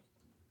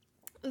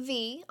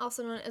 V,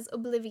 also known as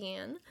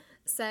Oblivion,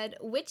 said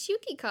Witch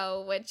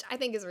Yukiko, which I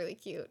think is really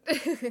cute.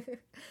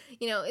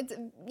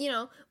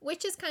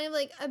 Witch is kind of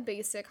like a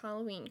basic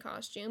Halloween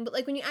costume, but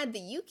when you add the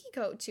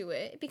Yukiko to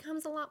it, it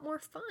becomes a lot more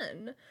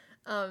fun.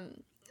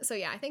 So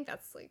yeah, I think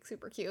that's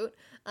super cute.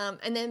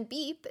 And then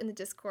Beep in the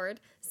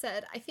Discord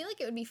said, I feel like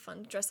it would be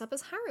fun to dress up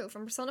as Haru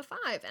from Persona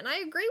 5, and I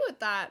agree with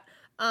that.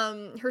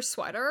 Her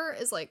sweater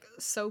is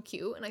so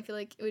cute, and I feel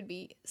like it would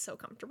be so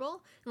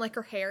comfortable, and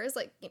her hair is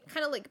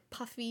kind of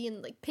puffy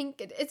and pink.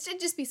 It'd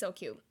just be so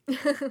cute.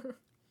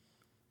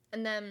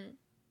 And then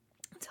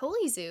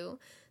Tolizu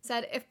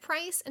said, if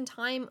price and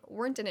time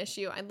weren't an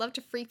issue, I'd love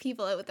to freak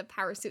people out with the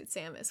Power Suit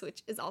Samus,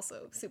 which is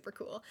also super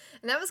cool.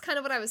 And that was kind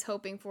of what I was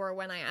hoping for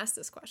when I asked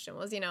this question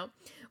was,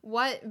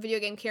 what video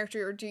game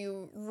character do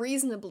you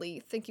reasonably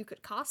think you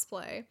could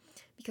cosplay?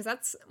 Because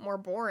that's more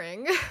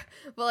boring.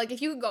 But if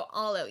you could go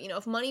all out,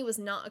 if money was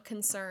not a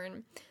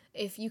concern,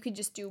 if you could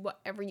just do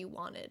whatever you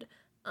wanted,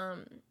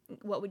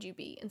 what would you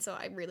be? And so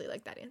I really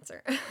like that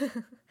answer.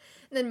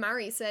 And then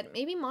Mari said,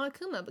 maybe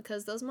Monokuma,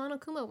 because those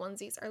Monokuma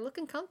onesies are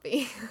looking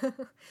comfy.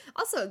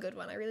 Also a good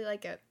one. I really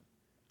like it.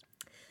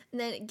 And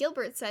then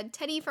Gilbert said,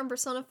 Teddy from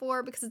Persona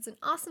 4, because it's an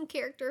awesome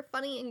character,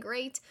 funny and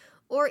great.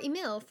 Or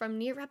Emil from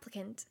Nier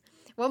Replicant.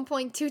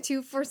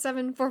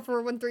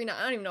 1.22474413.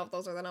 I don't even know if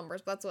those are the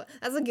numbers, but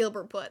that's what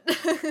Gilbert put.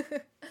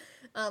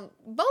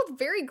 Both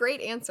very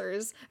great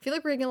answers. I feel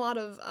like we're getting a lot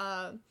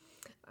of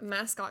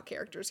mascot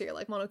characters here,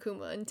 like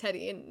Monokuma and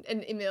Teddy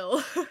and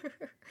Emil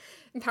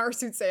and Power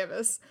Suit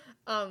Samus.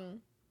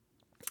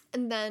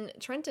 And then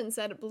Trenton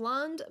said,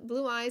 blonde,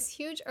 blue eyes,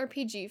 huge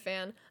RPG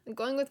fan. I'm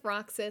going with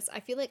Roxas. I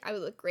feel like I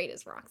would look great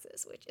as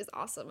Roxas, which is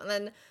awesome. And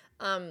then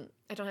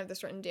I don't have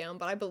this written down,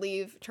 but I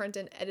believe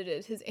Trenton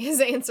edited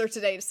his answer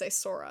today to say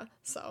Sora.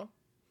 So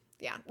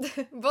yeah,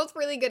 both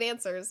really good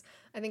answers.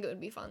 I think it would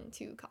be fun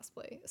to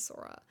cosplay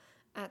Sora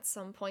at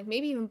some point,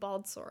 maybe even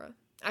bald Sora.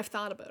 I've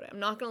thought about it. I'm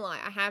not gonna lie,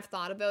 I have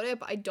thought about it,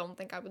 but I don't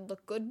think I would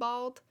look good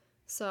bald.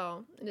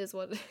 So it is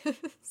what it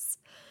is.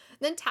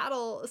 Then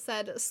Tattle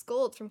said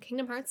Scold from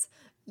Kingdom Hearts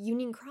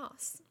Union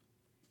Cross,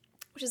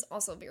 which is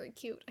also very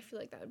cute. I feel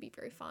like that would be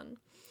very fun.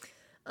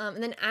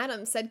 And then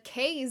Adam said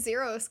K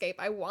Zero Escape.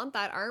 I want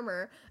that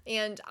armor.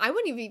 And I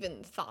wouldn't have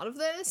even thought of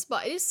this,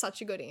 but it is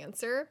such a good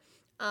answer.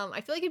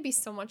 I feel like it'd be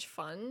so much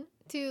fun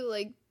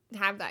to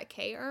have that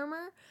K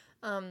armor.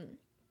 And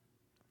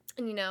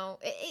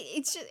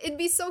it'd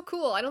be so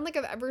cool. I don't think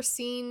I've ever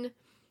seen,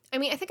 I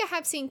think I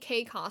have seen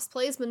K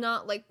cosplays, but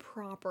not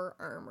proper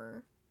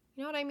armor.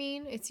 You know what I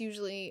mean? It's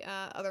usually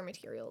other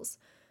materials.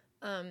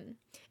 And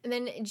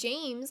then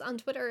James on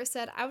Twitter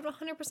said, I would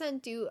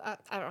 100% do, I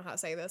don't know how to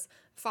say this,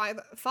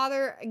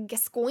 Father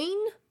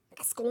Gascoigne?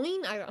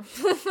 I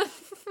don't know.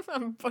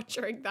 I'm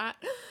butchering that.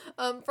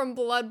 From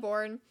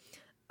Bloodborne.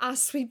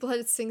 Sweet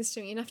blood sings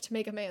to me enough to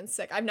make a man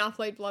sick. I've not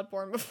played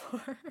Bloodborne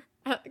before.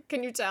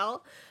 Can you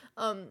tell?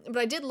 But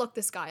I did look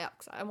this guy up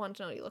because I wanted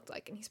to know what he looked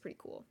like, and he's pretty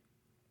cool.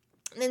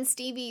 And then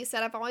Stevie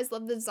said, I've always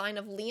loved the design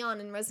of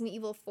Leon in Resident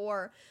Evil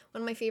 4,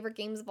 one of my favorite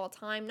games of all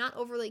time. Not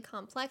overly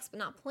complex, but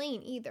not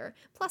plain either.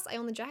 Plus, I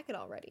own the jacket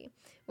already,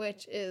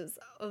 which is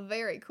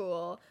very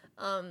cool.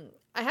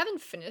 I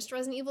haven't finished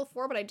Resident Evil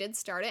 4, but I did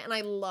start it, and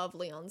I love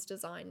Leon's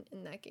design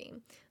in that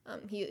game.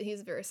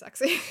 He's very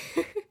sexy.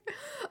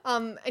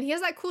 And he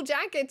has that cool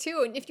jacket,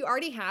 too, and if you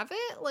already have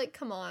it, like,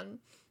 come on.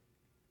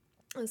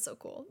 It's so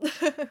cool.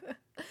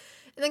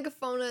 And then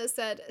Gafona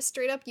said,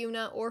 straight up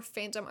Yuna or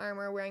Phantom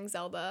Armor wearing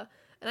Zelda.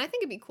 And I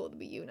think it'd be cool to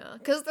be Yuna.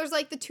 Because there's,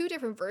 like, the two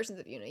different versions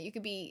of Yuna. You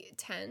could be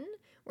 10,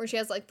 where she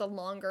has, like, the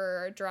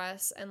longer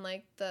dress and,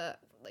 like, the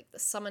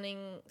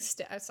summoning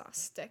stick. It's not a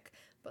stick,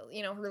 but,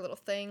 you know, her little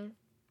thing.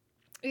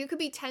 Or you could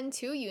be 10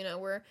 too, Yuna,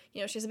 where,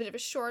 you know, she has a bit of a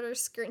shorter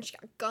skirt and she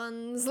got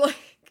guns.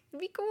 Like, it'd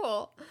be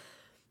cool.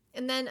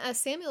 And then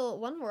Samuel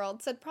One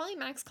World said, probably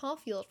Max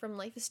Caulfield from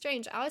Life is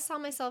Strange. I always saw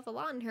myself a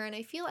lot in her, and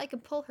I feel I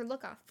could pull her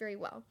look off very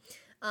well.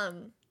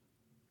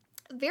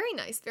 Very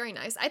nice, very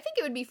nice. I think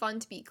it would be fun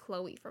to be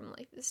Chloe from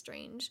Life is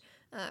Strange,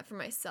 for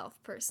myself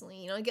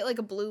personally. You know, get like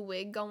a blue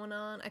wig going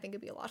on. I think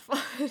it'd be a lot of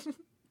fun.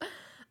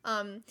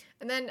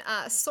 And then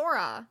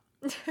Sora.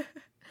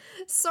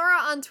 Sora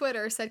on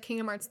Twitter said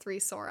Kingdom Hearts 3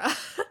 Sora,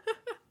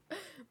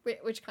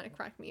 which kind of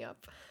cracked me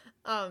up.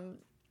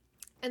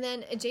 And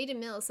then Jaden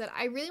Mills said,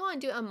 I really want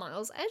to do a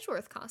Miles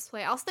Edgeworth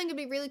cosplay. I also think it'd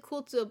be really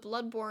cool to do a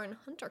Bloodborne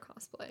Hunter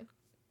cosplay.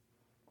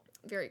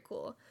 Very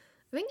cool.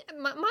 I think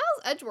Miles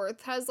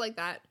Edgeworth has like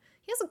that.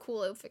 He has a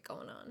cool outfit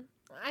going on.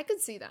 I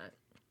could see that.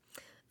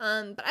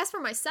 But as for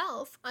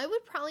myself, I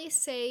would probably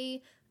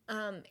say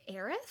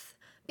Aerith,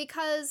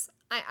 because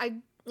I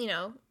you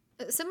know,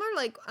 similar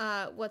like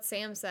what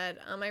Sam said,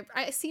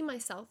 I see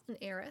myself in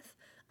Aerith.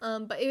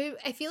 But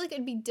I feel like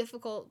it'd be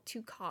difficult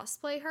to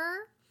cosplay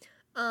her.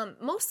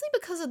 Mostly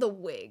because of the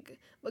wig,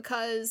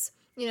 because,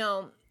 you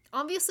know,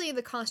 obviously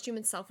the costume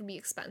itself would be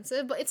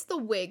expensive, but it's the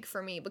wig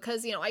for me,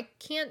 because, you know, I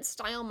can't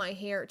style my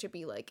hair to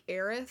be like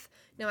Aerith,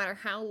 no matter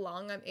how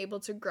long I'm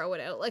able to grow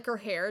it out. Like, her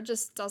hair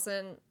just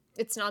doesn't,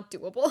 it's not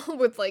doable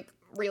with, like,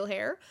 real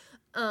hair.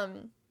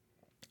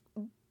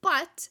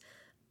 But,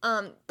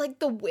 like,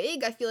 the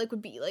wig, I feel like,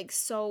 would be, like,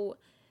 so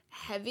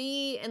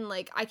heavy, and,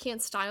 like, I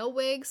can't style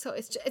wigs, so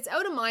it's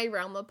out of my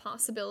realm of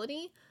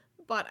possibility,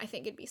 but I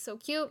think it'd be so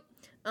cute.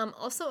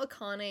 Also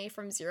Akane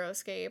from Zero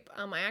Escape.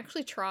 I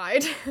actually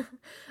tried.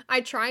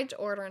 I tried to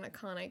order an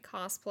Akane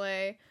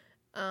cosplay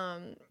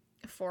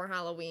for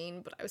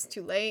Halloween, but I was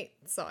too late,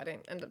 so I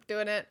didn't end up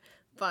doing it.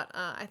 But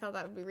I thought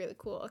that would be really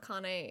cool.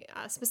 Akane,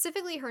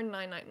 specifically her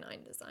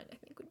 999 design, I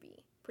think would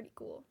be pretty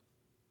cool.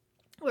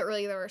 But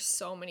really, there are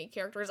so many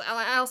characters.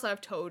 I also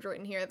have Toad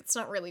written here. That's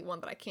not really one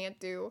that I can't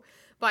do.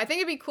 But I think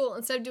it'd be cool,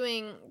 instead of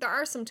doing, there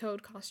are some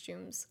Toad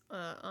costumes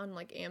on,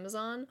 like,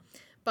 Amazon.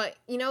 But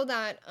you know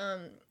that,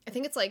 I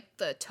think it's like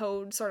the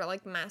Toad sort of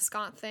like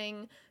mascot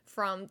thing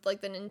from like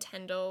the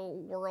Nintendo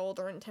World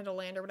or Nintendo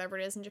Land or whatever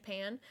it is in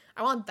Japan.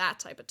 I want that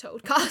type of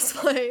Toad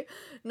cosplay.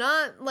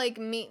 Not like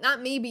me,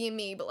 not me being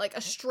me, but like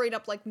a straight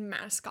up like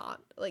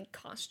mascot like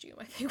costume.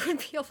 I think would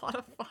be a lot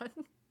of fun.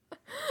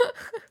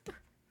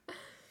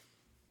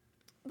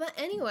 But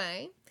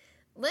anyway,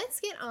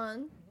 let's get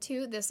on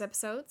to this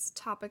episode's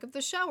topic of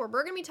the show, where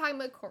we're going to be talking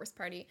about Corpse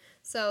Party.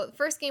 So the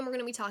first game we're going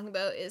to be talking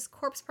about is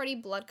Corpse Party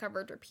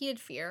Blood-Covered Repeated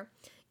Fear,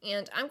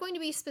 and I'm going to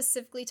be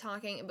specifically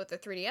talking about the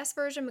 3DS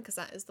version because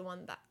that is the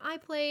one that I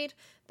played,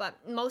 but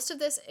most of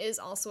this is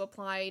also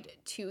applied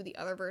to the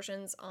other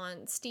versions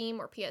on Steam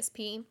or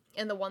PSP,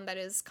 and the one that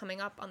is coming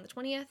up on the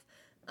 20th.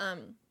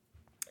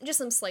 Just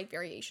some slight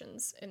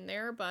variations in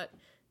there, but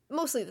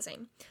mostly the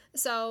same.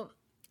 So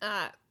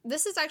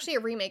this is actually a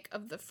remake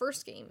of the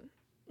first game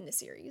in the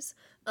series.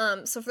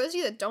 So for those of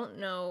you that don't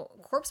know,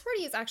 Corpse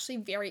Party is actually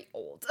very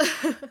old.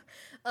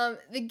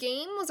 The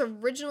game was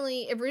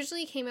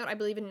originally came out, I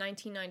believe, in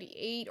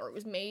 1998, or it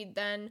was made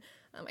then.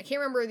 I can't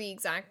remember the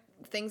exact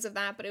things of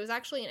that, but it was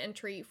actually an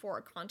entry for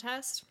a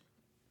contest,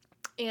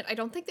 and I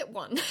don't think it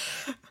won.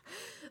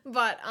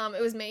 But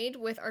it was made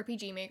with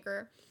RPG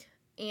Maker,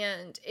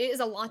 and it is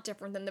a lot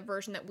different than the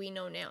version that we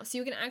know now. So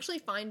you can actually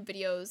find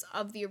videos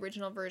of the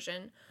original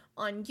version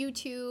on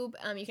YouTube.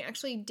 You can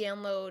actually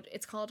download,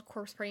 it's called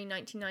Corpse Party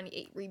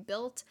 1998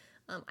 Rebuilt.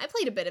 I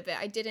played a bit of it.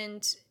 I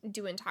didn't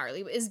do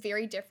entirely. It is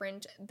very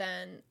different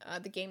than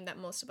the game that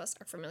most of us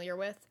are familiar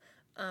with.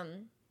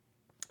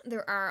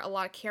 There are a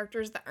lot of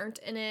characters that aren't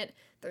in it.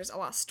 There's a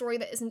lot of story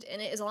that isn't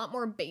in it. It's a lot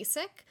more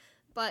basic,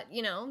 but,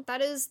 you know,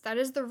 that is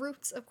the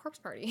roots of Corpse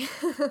Party.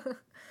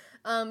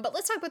 But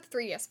let's talk about the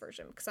 3DS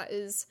version, because that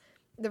is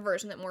the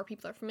version that more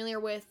people are familiar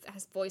with. It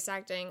has voice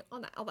acting,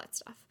 all that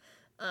stuff.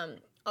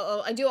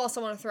 I do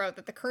also want to throw out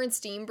that the current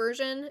Steam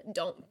version,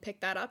 don't pick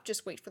that up,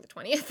 just wait for the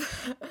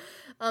 20th.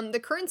 The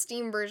current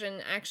Steam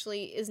version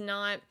actually is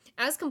not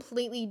as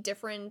completely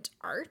different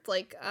art,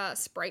 like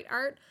sprite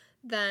art,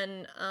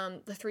 than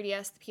the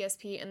 3DS, the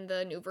PSP, and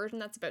the new version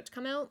that's about to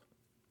come out.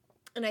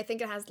 And I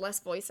think it has less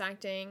voice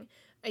acting.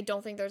 I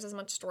don't think there's as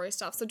much story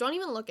stuff, so don't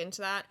even look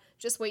into that.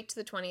 Just wait to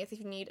the 20th if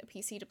you need a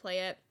PC to play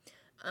it.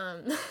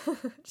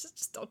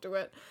 Just don't do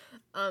it.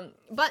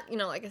 But, you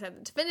know, like I said,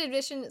 the Definitive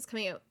Edition is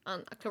coming out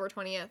on October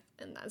 20th,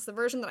 and that's the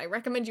version that I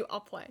recommend you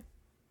all play.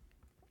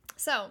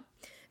 So,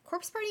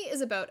 Corpse Party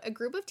is about a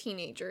group of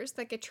teenagers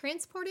that get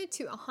transported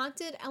to a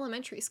haunted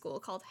elementary school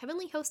called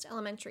Heavenly Host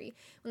Elementary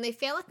when they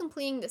fail at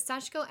completing the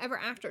Sachiko Ever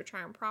After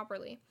charm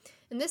properly.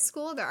 In this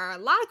school, there are a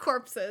lot of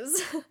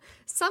corpses,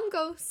 some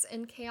ghosts,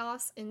 and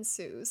chaos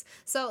ensues.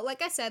 So,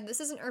 like I said, this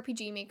is an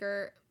RPG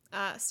Maker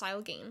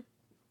style game.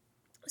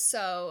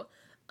 So,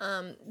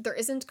 there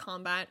isn't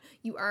combat.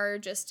 You are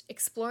just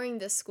exploring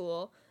this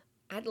school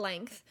at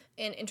length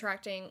and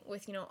interacting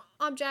with, you know,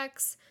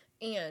 objects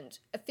and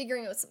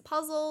figuring out some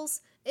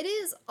puzzles. It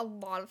is a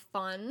lot of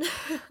fun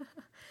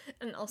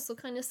and also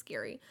kind of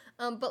scary.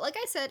 But like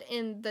I said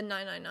in the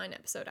 999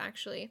 episode,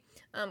 actually,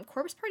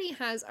 Corpse Party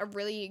has a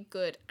really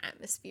good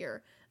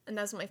atmosphere, and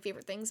that's one of my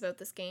favorite things about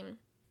this game.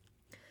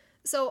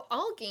 So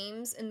all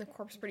games in the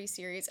Corpse Party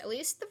series, at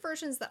least the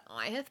versions that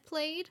I have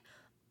played,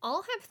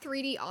 all have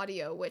 3D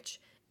audio, which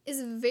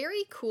is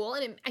very cool,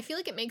 and I feel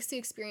like it makes the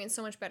experience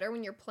so much better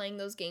when you're playing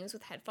those games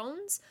with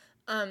headphones.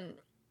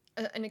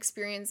 An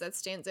experience that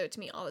stands out to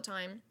me all the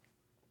time.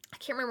 I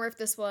can't remember if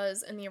this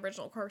was in the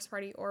original Corpse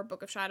Party or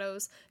Book of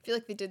Shadows. I feel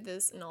like they did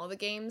this in all the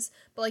games,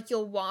 but like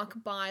you'll walk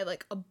by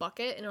like a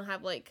bucket and it'll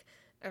have like,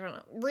 I don't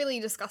know, really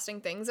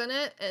disgusting things in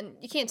it, and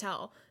you can't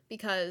tell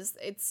because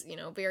it's, you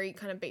know, very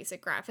kind of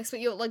basic graphics, but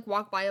you'll like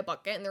walk by a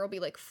bucket and there will be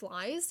like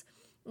flies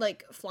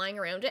like flying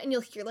around it, and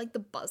you'll hear like the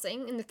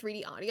buzzing in the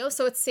 3D audio,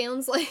 so it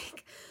sounds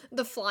like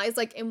the flies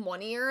like in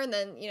one ear and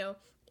then, you know,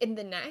 in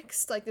the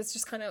next, like it's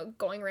just kind of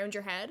going around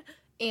your head.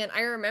 And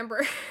I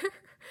remember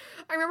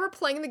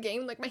playing the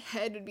game, like my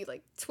head would be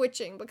like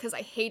twitching because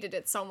I hated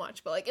it so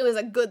much, but like it was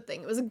a good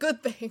thing. It was a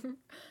good thing.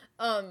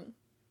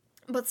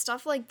 But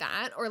stuff like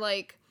that, or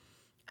like,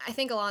 I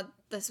think a lot,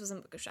 this was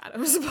in Book of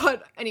Shadows,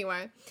 but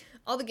anyway,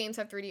 all the games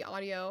have 3D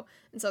audio,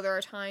 and so there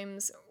are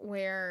times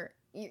where,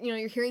 you know,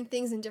 you're hearing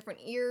things in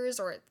different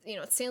ears, or, you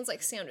know, it sounds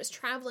like sound is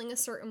traveling a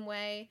certain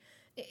way.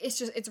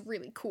 It's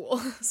really cool.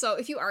 So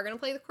if you are going to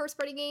play the Corpse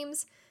Party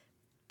games,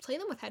 play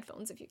them with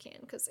headphones if you can,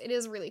 because it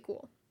is really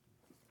cool.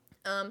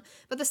 But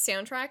the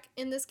soundtrack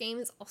in this game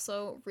is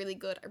also really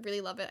good. I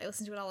really love it. I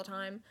listen to it all the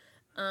time.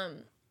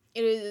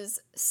 It is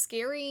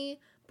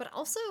scary, but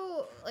also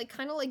like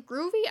kind of like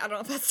groovy. I don't know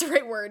if that's the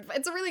right word, but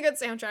it's a really good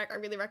soundtrack. I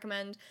really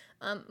recommend.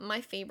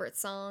 My favorite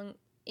song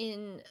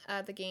in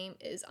the game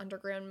is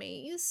Underground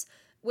Maze,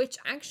 which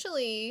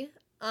actually,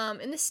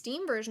 in the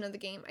Steam version of the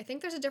game, I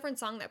think there's a different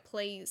song that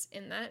plays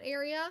in that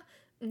area.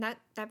 And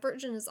that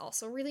version is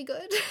also really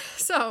good.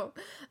 So,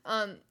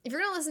 if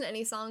you're gonna listen to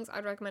any songs,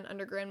 I'd recommend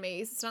Underground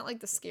Maze. It's not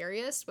like the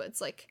scariest, but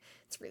it's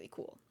really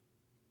cool.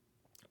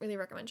 Really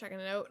recommend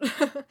checking it out.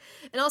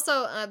 And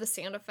also, the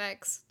sound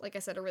effects, like I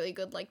said, are really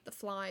good. Like the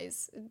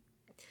flies,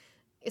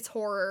 it's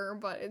horror,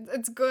 but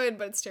it's good,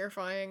 but it's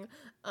terrifying.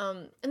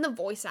 And the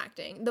voice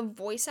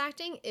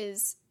acting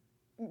is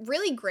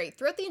really great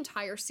throughout the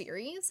entire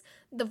series.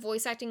 The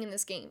voice acting in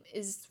this game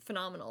is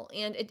phenomenal,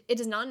 and it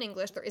is not in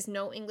English. There is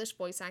no English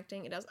voice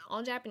acting. It is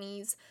all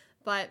Japanese,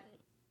 but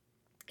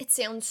it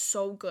sounds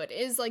so good. It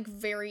is like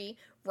very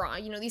raw.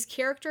 You know, these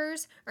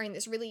characters are in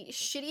this really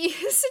shitty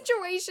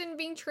situation,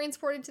 being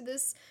transported to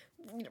this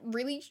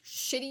really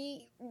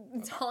shitty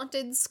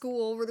haunted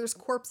school where there's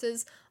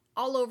corpses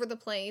all over the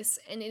place,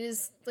 and it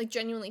is like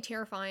genuinely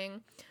terrifying.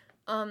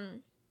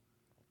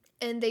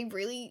 And they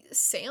really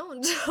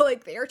sound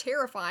like they're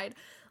terrified.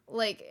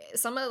 Like,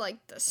 some of, like,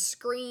 the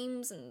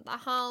screams and the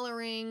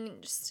hollering,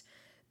 just,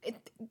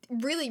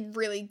 really,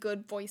 really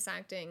good voice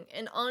acting.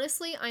 And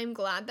honestly, I'm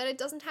glad that it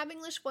doesn't have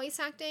English voice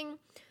acting,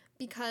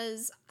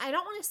 because I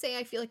don't want to say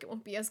I feel like it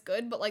won't be as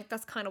good, but, like,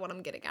 that's kind of what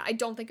I'm getting at. I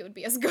don't think it would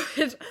be as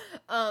good.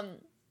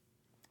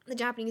 The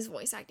Japanese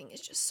voice acting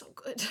is just so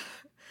good.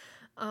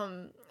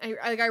 I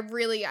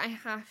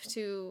have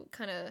to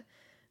kind of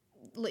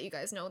let you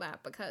guys know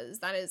that, because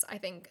that is, I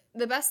think,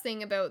 the best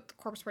thing about the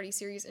Corpse Party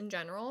series in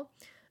general.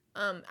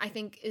 I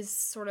think is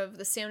sort of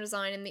the sound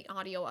design and the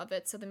audio of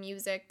it. So the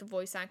music, the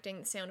voice acting,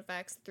 the sound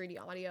effects, the 3D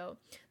audio,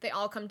 they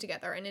all come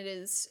together, and it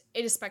is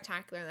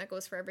spectacular, and that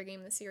goes for every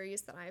game in the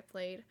series that I've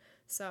played.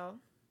 So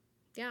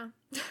yeah.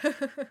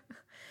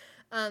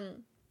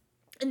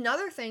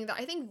 Another thing that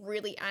I think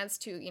really adds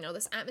to, you know,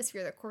 this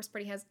atmosphere that Corpse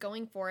Party has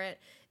going for it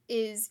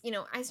is, you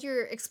know, as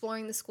you're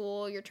exploring the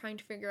school, you're trying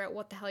to figure out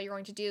what the hell you're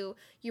going to do,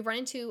 you run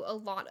into a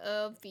lot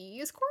of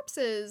these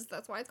corpses.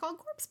 That's why it's called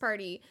Corpse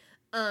Party.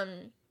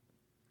 And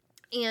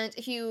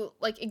if you,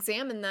 like,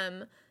 examine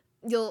them,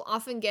 you'll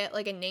often get,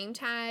 like, a name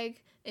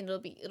tag, and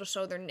it'll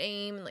show their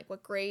name and, like,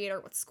 what grade or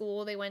what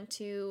school they went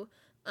to.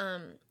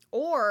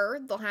 Or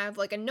they'll have,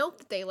 like, a note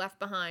that they left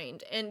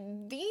behind.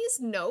 And these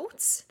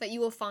notes that you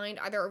will find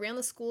either around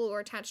the school or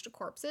attached to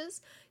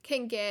corpses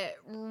can get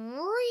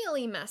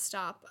really messed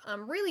up,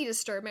 really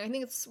disturbing. I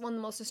think it's one of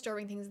the most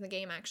disturbing things in the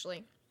game,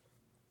 actually.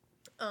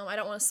 I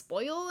don't want to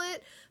spoil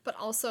it, but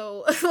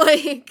also,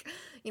 like,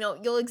 you know,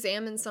 you'll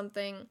examine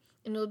something,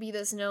 and it'll be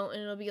this note,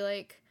 and it'll be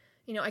like,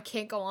 you know, I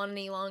can't go on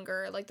any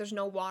longer. Like, there's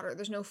no water,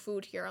 there's no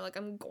food here. Like,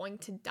 I'm going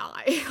to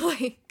die.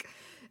 Like,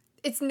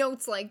 it's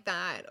notes like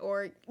that,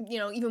 or, you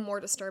know, even more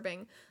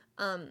disturbing.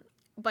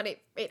 But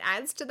it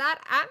adds to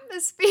that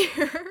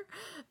atmosphere.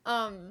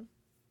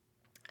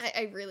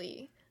 I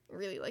really,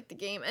 really like the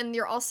game. And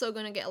you're also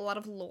going to get a lot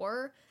of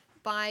lore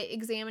by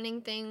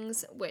examining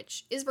things,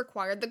 which is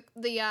required.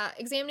 The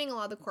examining a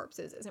lot of the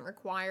corpses isn't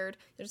required.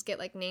 You'll just get,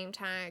 like, name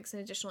tags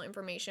and additional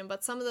information.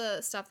 But some of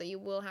the stuff that you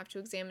will have to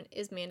examine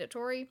is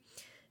mandatory.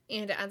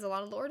 And it adds a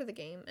lot of lore to the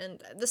game.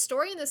 And the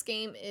story in this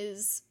game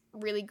is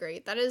really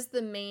great. That is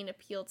the main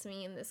appeal to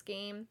me in this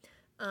game.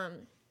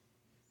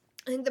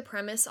 I think the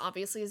premise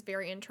obviously is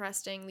very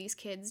interesting. These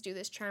kids do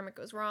this charm, it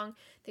goes wrong.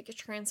 They get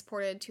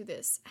transported to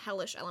this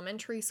hellish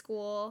elementary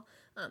school.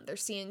 They're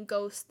seeing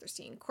ghosts, they're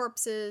seeing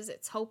corpses.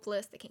 It's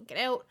hopeless, they can't get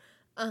out.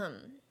 I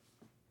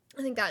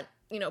think that,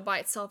 you know, by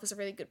itself is a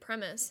really good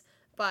premise.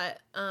 But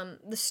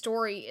the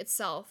story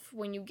itself,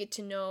 when you get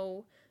to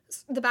know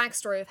the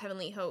backstory of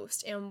Heavenly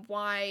Host and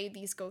why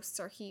these ghosts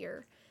are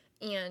here,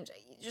 and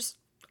just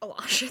a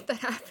lot of shit that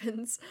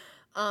happens,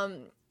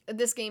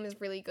 this game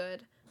is really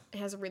good. It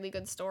has a really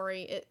good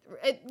story. It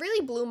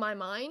really blew my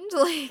mind.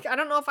 Like, I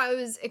don't know if I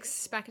was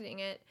expecting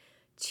it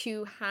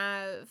to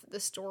have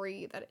the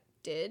story that it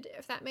did,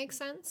 if that makes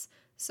sense.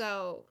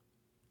 So,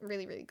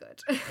 really, really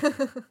good.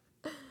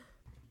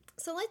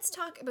 So let's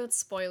talk about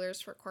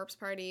spoilers for Corpse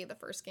Party, the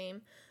first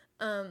game.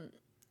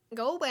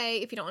 Go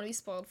away if you don't want to be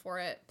spoiled for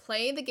it.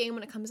 Play the game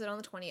when it comes out on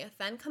the 20th.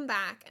 Then come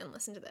back and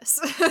listen to this.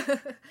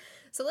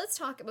 So let's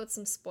talk about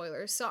some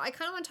spoilers. So I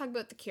kind of want to talk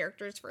about the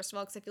characters first of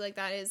all, because I feel like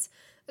that is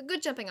a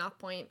good jumping off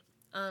point.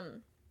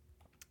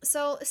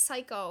 So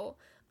Psycho,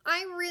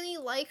 I really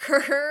like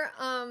her.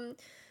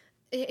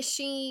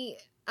 She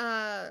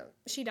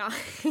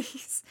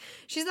dies.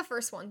 She's the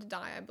first one to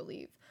die, I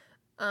believe.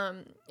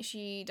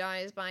 She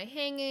dies by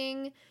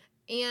hanging,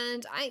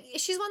 and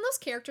she's one of those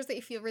characters that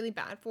you feel really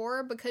bad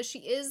for, because she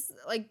is,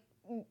 like,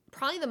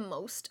 probably the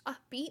most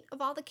upbeat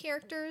of all the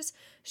characters.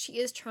 She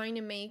is trying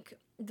to make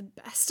the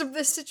best of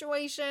this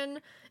situation,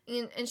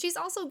 and she's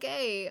also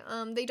gay.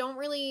 They don't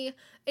really,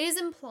 it is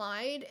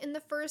implied in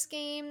the first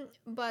game,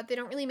 but they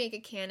don't really make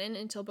it canon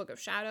until Book of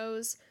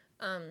Shadows.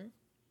 But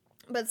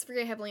it's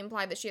very heavily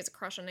implied that she has a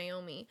crush on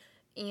Naomi,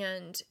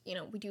 and, you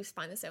know, we do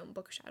find this out in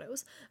Book of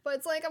Shadows, but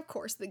it's like, of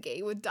course the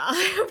gay would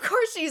die. Of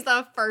course she's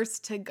the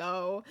first to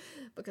go,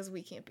 because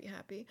we can't be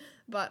happy.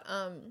 But,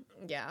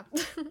 yeah,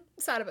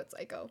 sad about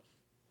Psycho.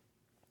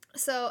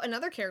 So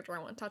another character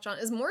I want to touch on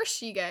is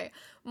Morishige.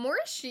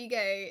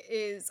 Morishige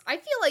is, I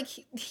feel like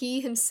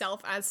he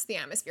himself adds to the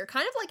atmosphere.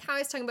 Kind of like how I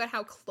was talking about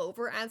how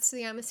Clover adds to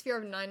the atmosphere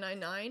of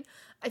 999.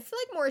 I feel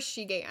like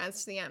Morishige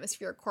adds to the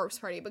atmosphere of Corpse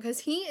Party, because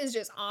he is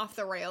just off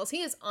the rails.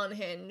 He is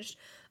unhinged.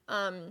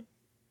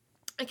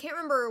 I can't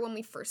remember when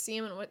we first see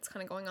him and what's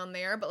kind of going on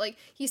there, but, like,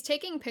 he's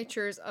taking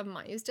pictures of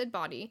Mayu's dead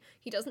body.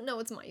 He doesn't know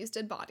it's Mayu's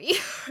dead body.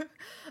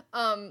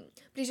 But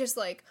he's just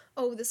like,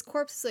 oh, this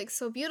corpse is, like,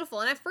 so beautiful.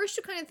 And at first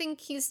you kind of think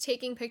he's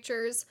taking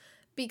pictures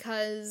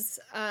because,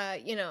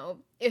 you know,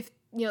 if,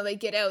 you know, they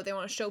get out, they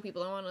want to show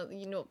people, they want to,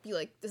 you know, be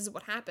like, this is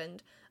what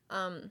happened.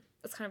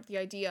 That's kind of the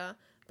idea.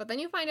 But then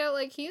you find out,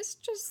 like, he's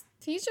just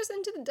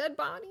into the dead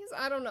bodies.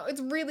 I don't know. It's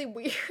really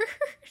weird.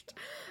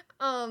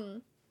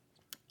 And,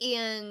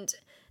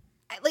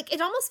 like,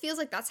 it almost feels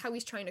like that's how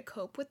he's trying to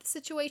cope with the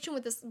situation,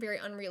 with this very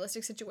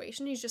unrealistic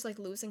situation. He's just, like,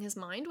 losing his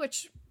mind,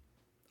 which,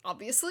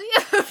 obviously.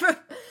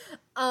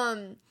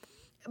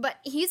 But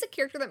he's a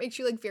character that makes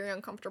you, like, very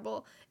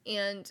uncomfortable.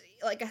 And,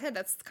 like I said,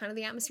 that's kind of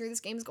the atmosphere this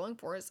game is going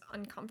for, is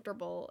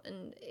uncomfortable.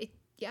 And,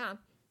 yeah.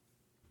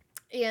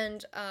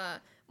 And,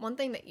 one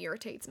thing that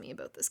irritates me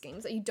about this game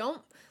is that you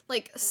don't,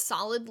 like,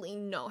 solidly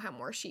know how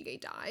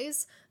Morishige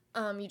dies.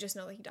 You just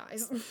know that he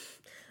dies.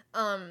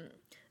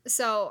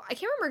 So I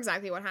can't remember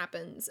exactly what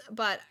happens,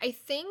 but I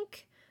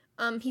think,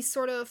 he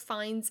sort of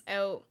finds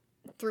out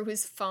through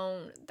his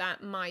phone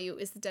that Mayu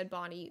is the dead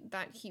body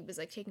that he was,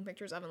 like, taking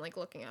pictures of and, like,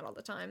 looking at all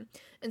the time.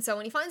 And so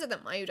when he finds out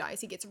that Mayu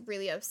dies, he gets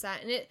really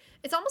upset, and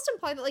it's almost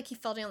implied that, like, he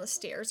fell down the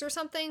stairs or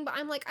something, but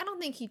I'm like, I don't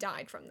think he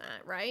died from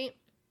that, right?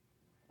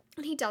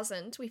 And he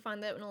doesn't. We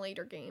find that in a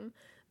later game.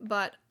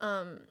 But,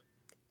 yeah,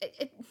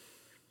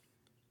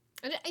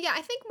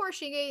 I think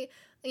Morishige,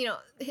 you know,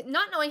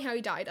 not knowing how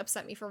he died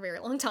upset me for a very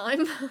long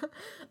time.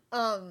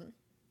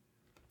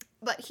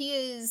 But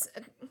he's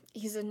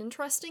an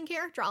interesting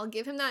character. I'll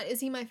give him that. Is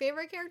he my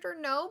favorite character?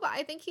 No, but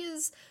I think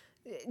he's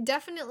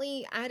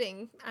definitely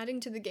adding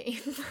to the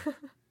game.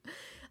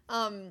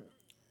 Mayu,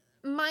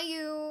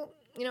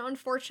 you know,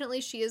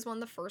 unfortunately, she is one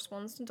of the first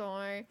ones to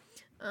die.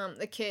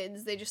 The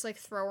kids, they just, like,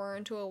 throw her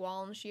into a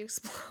wall and she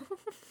explodes.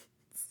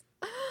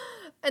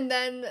 And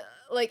then,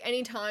 like,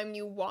 anytime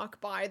you walk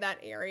by that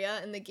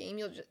area in the game,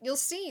 you'll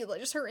see, like,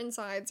 just her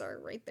insides are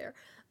right there.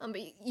 But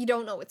you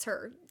don't know it's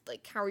her.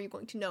 Like, how are you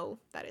going to know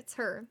that it's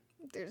her?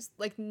 There's,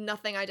 like,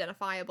 nothing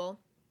identifiable.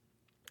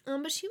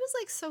 But she was,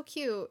 like, so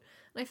cute.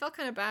 And I felt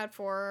kind of bad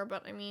for her,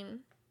 but, I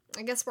mean,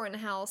 I guess we're in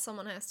hell.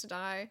 Someone has to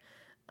die.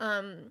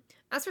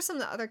 As for some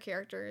of the other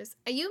characters,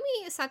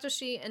 Ayumi,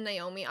 Satoshi, and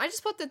Naomi, I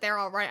just put that they're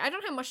alright. I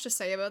don't have much to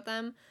say about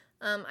them.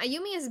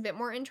 Ayumi is a bit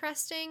more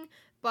interesting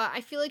but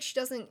I feel like she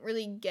doesn't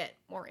really get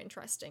more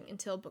interesting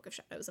until Book of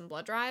Shadows and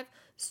Blood Drive.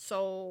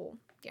 So,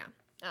 yeah,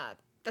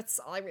 that's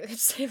all I really have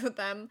to say about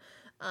them.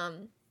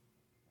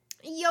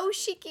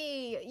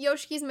 Yoshiki!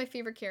 Yoshiki's my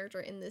favorite character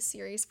in this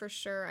series, for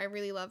sure. I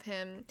really love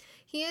him.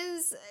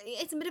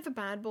 It's a bit of a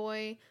bad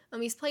boy.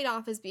 He's played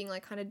off as being,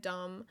 like, kind of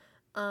dumb.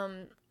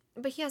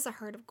 But he has a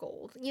heart of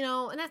gold, you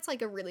know, and that's,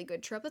 like, a really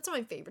good trope. That's one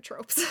of my favorite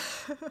tropes.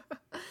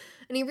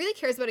 And he really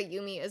cares about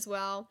Ayumi as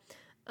well.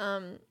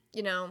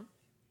 You know,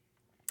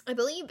 I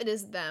believe it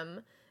is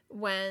them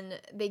when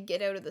they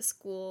get out of the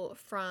school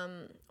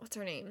from, what's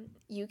her name?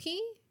 Yuki?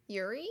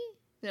 Yuri?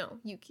 No,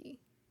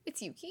 Yuki.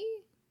 It's Yuki?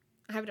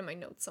 I have it in my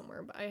notes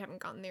somewhere, but I haven't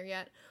gotten there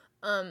yet.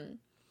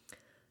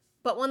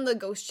 But one of the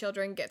ghost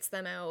children gets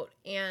them out,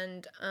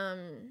 and,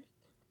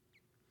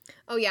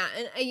 oh yeah,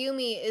 and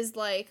Ayumi is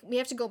like, we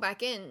have to go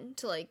back in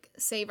to, like,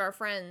 save our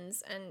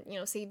friends and, you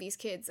know, save these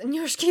kids. And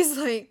Yoshiki's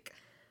like,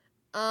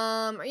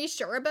 are you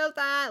sure about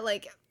that?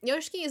 Like,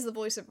 Yoshiki is the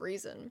voice of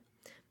reason.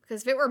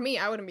 Because if it were me,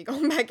 I wouldn't be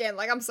going back in.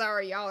 Like, I'm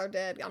sorry, y'all are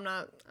dead. I'm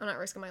not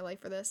risking my life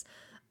for this.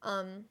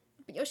 But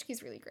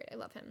Yoshiki's really great. I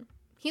love him.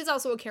 He's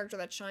also a character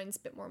that shines a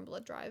bit more in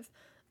Blood Drive.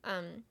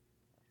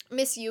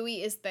 Miss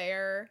Yui is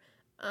there.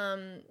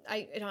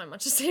 I don't have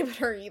much to say about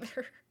her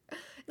either.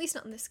 At least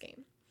not in this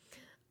game.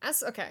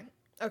 Okay,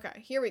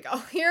 here we go.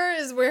 Here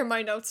is where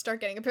my notes start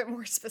getting a bit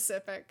more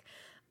specific.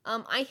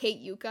 I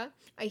hate Yuka.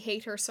 I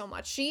hate her so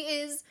much. She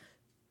is...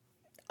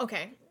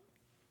 Okay.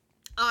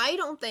 I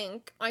don't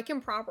think I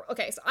can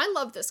Okay, so I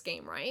love this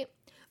game, right?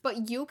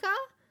 But Yuka,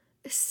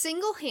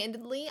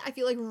 single-handedly, I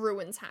feel like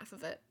ruins half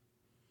of it.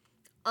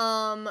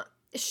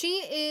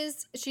 She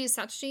is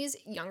Sachi's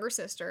younger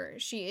sister.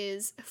 She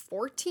is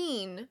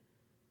 14.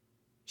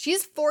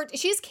 She's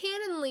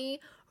canonly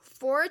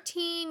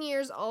 14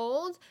 years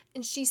old,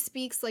 and she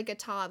speaks like a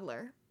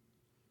toddler.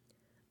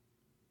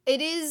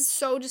 It is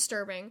so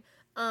disturbing.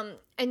 And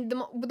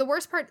the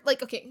worst part,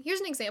 like, okay, here's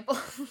an example.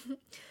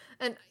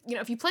 And, you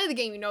know, if you play the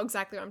game, you know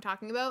exactly what I'm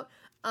talking about.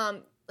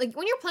 Like,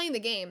 when you're playing the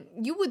game,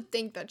 you would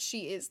think that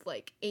she is,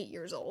 like, 8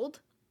 years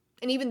old.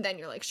 And even then,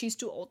 you're like, she's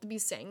too old to be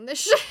saying this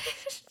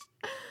shit.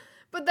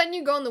 But then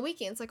you go on the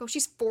wiki, and it's like, oh,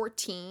 she's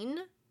 14?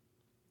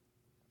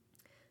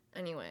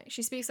 Anyway,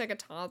 she speaks like a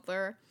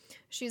toddler.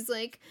 She's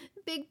like,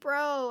 big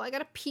bro, I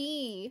gotta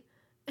pee.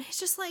 And it's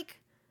just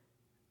like,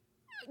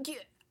 do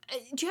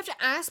you have to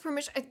ask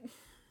permission?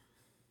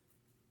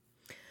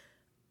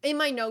 In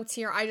my notes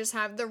here, I just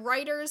have the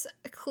writers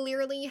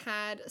clearly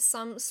had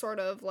some sort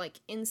of,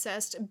 like,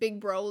 incest, big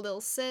bro,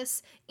 lil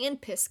sis,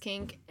 and piss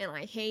kink, and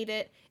I hate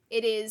it.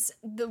 It is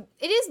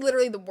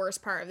literally the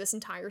worst part of this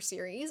entire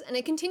series, and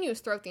it continues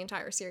throughout the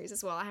entire series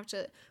as well. I have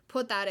to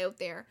put that out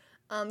there.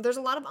 There's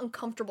a lot of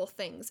uncomfortable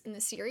things in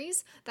the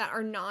series that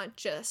are not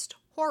just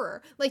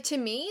horror. Like, to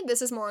me,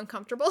 this is more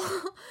uncomfortable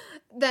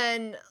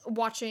than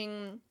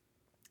watching,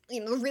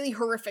 you know, really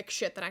horrific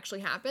shit that actually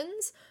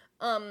happens.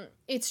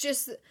 It's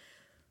just...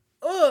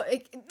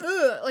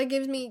 like,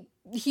 gives me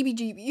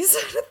heebie-jeebies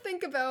to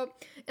think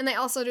about. And they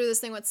also do this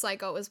thing with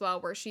Psycho as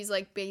well, where she's,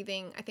 like,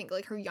 bathing, I think,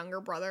 like, her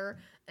younger brother,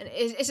 and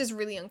it's just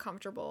really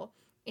uncomfortable.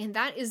 And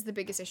that is the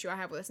biggest issue I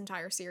have with this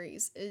entire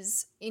series,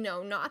 is, you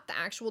know, not the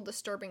actual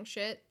disturbing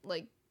shit,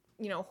 like,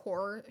 you know,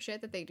 horror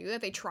shit that they do,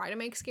 that they try to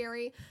make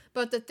scary,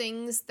 but the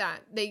things that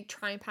they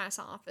try and pass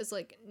off as,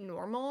 like,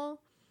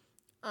 normal.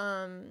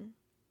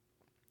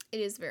 It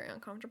is very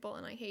uncomfortable,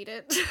 and I hate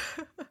it.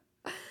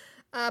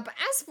 But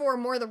as for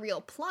more the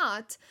real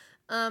plot,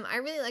 I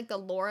really like the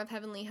lore of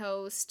Heavenly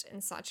Host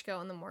and Sachiko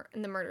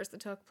and the murders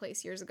that took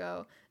place years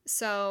ago.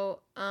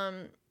 So,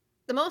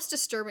 the most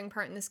disturbing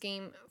part in this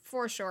game,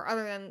 for sure,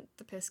 other than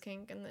the piss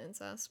kink and the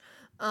incest,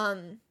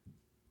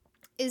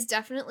 is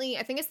definitely,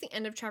 I think it's the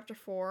end of Chapter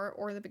 4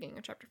 or the beginning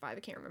of Chapter 5, I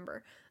can't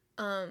remember.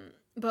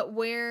 But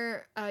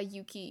where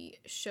Yuki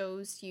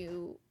shows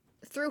you,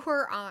 through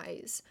her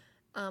eyes,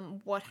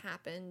 what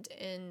happened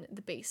in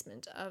the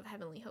basement of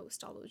Heavenly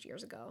Host all those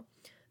years ago.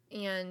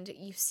 And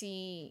you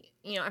see,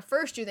 you know, at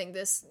first you think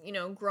this, you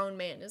know, grown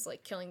man is,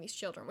 like, killing these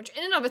children, which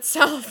in and of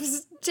itself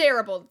is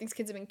terrible that these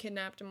kids have been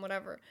kidnapped and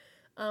whatever.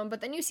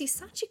 But then you see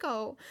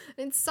Sachiko,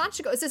 and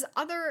Sachiko is this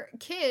other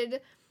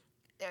kid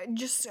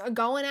just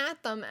going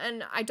at them,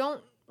 and I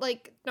don't,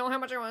 like, know how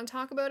much I want to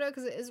talk about it,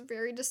 because it is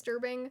very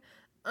disturbing.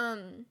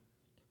 But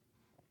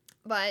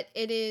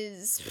it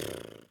is...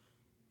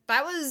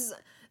 That was...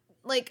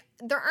 Like,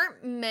 there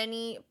aren't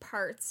many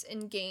parts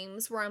in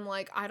games where I'm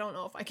like, I don't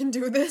know if I can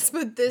do this,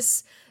 but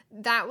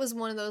that was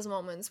one of those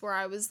moments where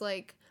I was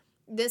like,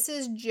 this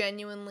is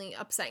genuinely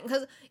upsetting.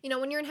 Because, you know,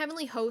 when you're in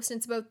Heavenly Host and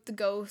it's about the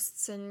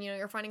ghosts and, you know,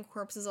 you're finding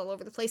corpses all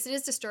over the place, it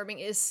is disturbing,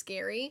 it is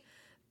scary.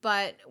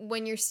 But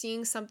when you're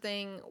seeing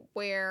something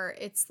where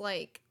it's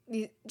like,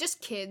 just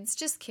kids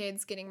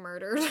getting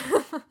murdered,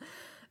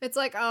 it's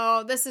like,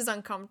 oh, this is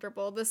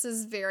uncomfortable. This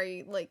is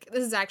very, like,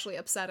 this is actually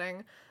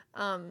upsetting.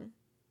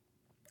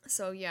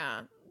 So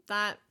yeah,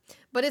 but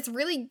it's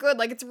really good,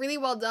 like, it's really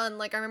well done.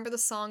 Like, I remember the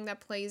song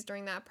that plays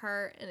during that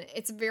part, and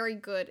it's very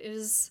good. It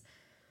is,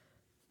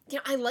 you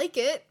know, I like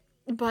it,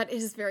 but it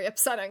is very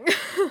upsetting.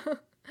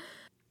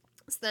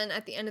 So then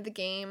at the end of the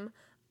game,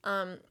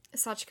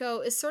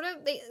 Sachiko they sort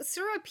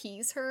of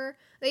appease her.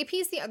 They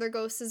appease the other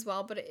ghosts as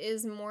well, but it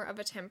is more of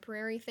a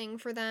temporary thing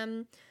for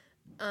them.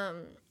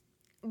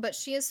 But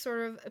she is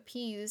sort of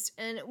appeased,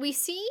 and we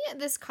see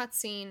this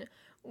cutscene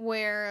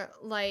where,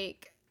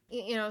 like,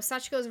 you know,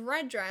 Sachiko's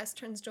red dress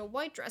turns to a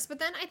white dress, but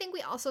then I think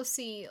we also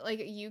see, like,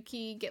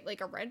 Yuki get,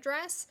 like, a red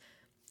dress.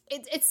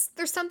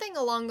 There's something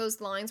along those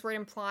lines where it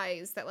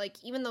implies that,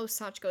 like, even though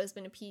Sachiko has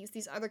been appeased,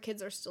 these other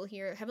kids are still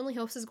here. Heavenly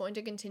Host is going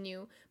to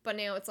continue, but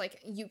now it's like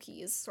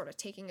Yuki is sort of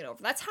taking it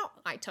over. That's how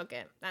I took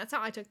it. That's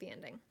how I took the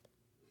ending.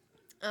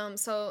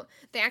 So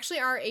they actually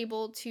are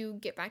able to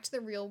get back to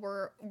the real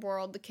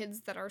world. The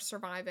kids that are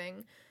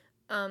surviving,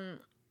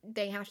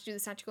 they have to do the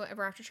Sachiko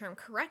Ever After charm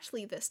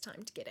correctly this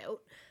time to get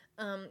out.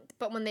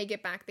 But when they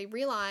get back, they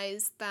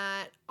realize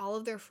that all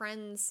of their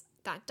friends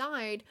that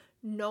died,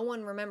 no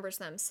one remembers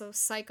them. So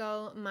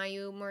Saiko,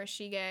 Mayu,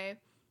 Morishige,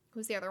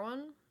 who's the other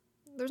one?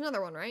 There's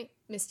another one, right?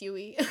 Miss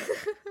Yui.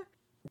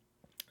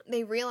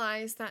 They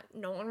realize that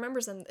no one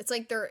remembers them. It's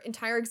like their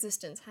entire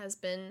existence has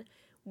been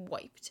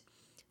wiped.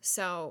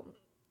 So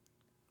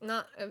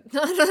not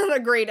a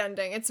great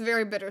ending. It's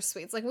very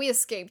bittersweet. It's like we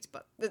escaped,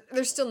 but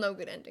there's still no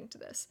good ending to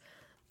this.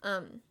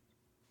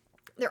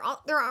 There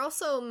are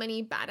also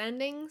many bad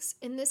endings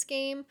in this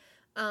game.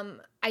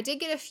 I did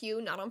get a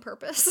few, not on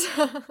purpose.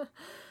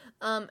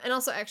 And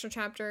also extra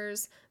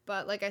chapters,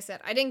 but like I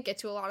said, I didn't get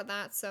to a lot of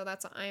that, so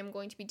that's what I am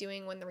going to be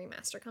doing when the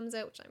remaster comes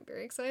out, which I'm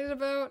very excited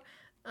about.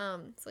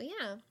 So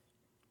yeah.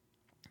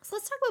 So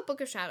let's talk about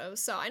Book of Shadows.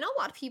 So I know a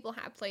lot of people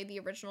have played the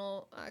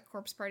original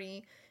Corpse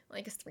Party,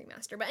 like it's the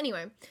remaster, but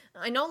anyway,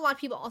 I know a lot of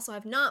people also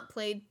have not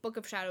played Book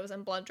of Shadows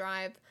and Blood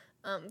Drive.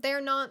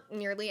 They're not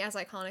nearly as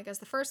iconic as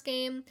the first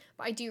game,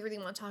 but I do really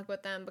want to talk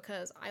about them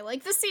because I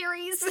like the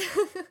series,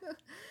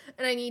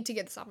 and I need to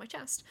get this off my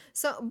chest.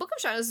 So Book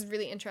of Shadows is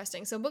really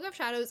interesting. So Book of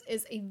Shadows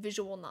is a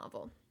visual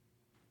novel,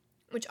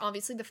 which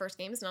obviously the first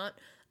game is not.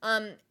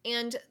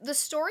 And the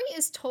story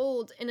is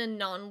told in a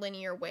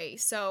non-linear way.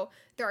 So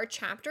there are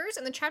chapters,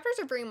 and the chapters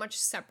are very much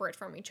separate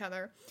from each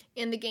other.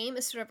 And the game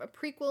is sort of a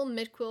prequel,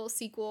 midquel,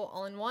 sequel,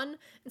 all in one.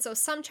 And so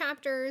some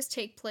chapters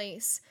take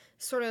place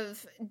sort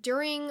of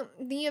during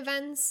the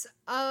events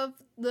of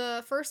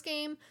the first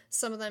game.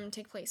 Some of them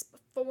take place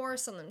before,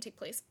 some of them take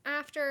place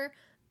after.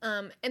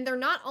 And they're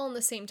not all in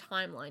the same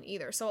timeline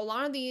either. So a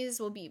lot of these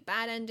will be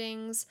bad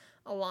endings.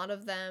 A lot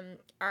of them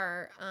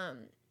are,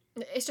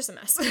 it's just a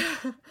mess,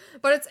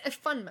 but it's a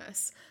fun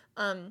mess.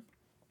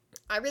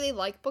 I really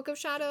like Book of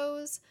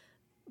Shadows,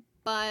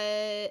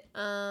 but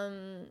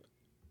I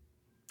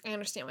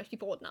understand why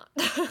people would not.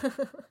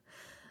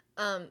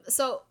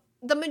 So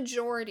the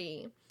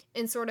majority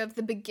in sort of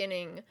the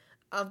beginning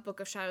of Book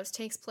of Shadows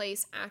takes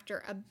place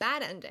after a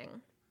bad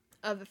ending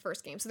of the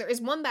first game. So there is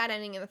one bad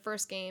ending in the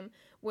first game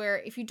where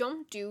if you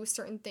don't do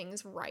certain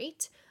things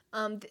right,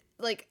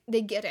 like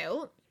they get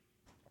out,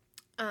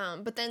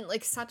 but then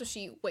like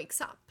Satoshi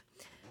wakes up.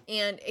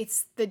 And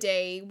it's the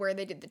day where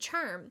they did the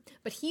charm,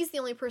 but he's the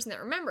only person that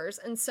remembers.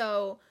 And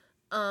so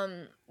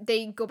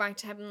they go back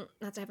to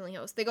Heavenly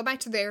Host. They go back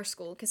to their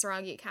school,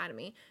 Kisaragi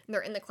Academy, and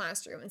they're in the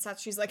classroom. And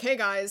Satoshi's like, hey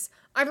guys,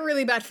 I have a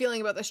really bad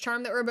feeling about this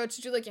charm that we're about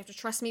to do. Like, you have to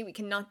trust me. We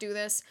cannot do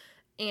this.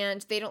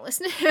 And they don't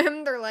listen to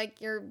him. They're like,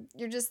 you're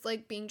just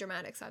like being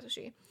dramatic,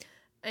 Satoshi.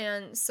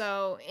 And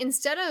so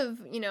instead of,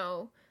 you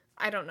know,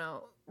 I don't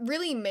know,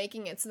 really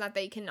making it so that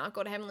they cannot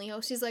go to Heavenly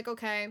Host, she's like,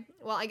 okay,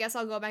 well, I guess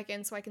I'll go back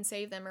in so I can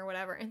save them or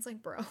whatever. And it's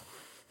like, bro.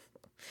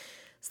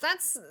 So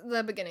that's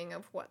the beginning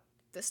of what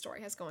this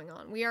story has going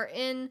on. We are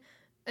in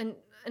an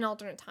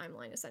alternate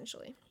timeline,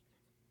 essentially.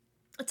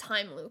 A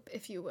time loop,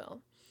 if you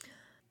will.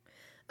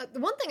 The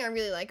one thing I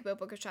really like about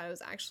Book of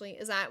Shadows, actually,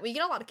 is that we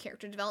get a lot of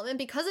character development.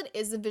 Because it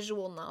is a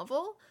visual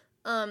novel,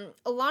 a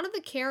lot of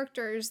the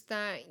characters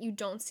that you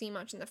don't see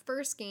much in the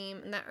first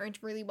game and that aren't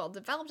really well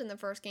developed in the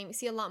first game, you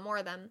see a lot more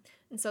of them.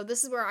 And so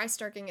this is where I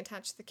start getting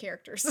attached to the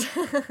characters.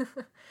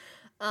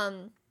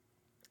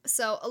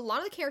 So a lot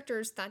of the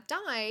characters that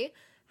die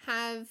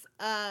have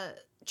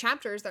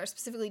chapters that are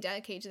specifically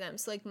dedicated to them.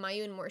 So like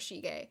Mayu and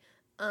Morishige,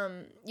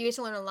 you get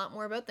to learn a lot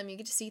more about them. You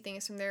get to see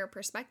things from their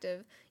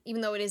perspective,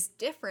 even though it is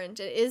different.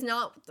 It is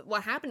not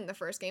what happened in the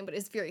first game, but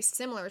it's very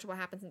similar to what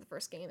happens in the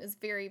first game. It's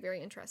very,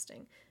 very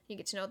interesting. You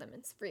get to know them.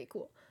 It's pretty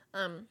cool. So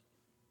I'm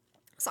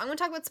going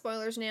to talk about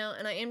spoilers now,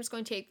 and I am just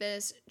going to take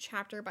this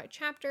chapter by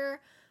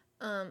chapter,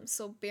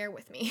 so bear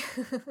with me.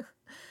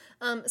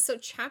 So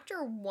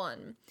chapter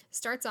 1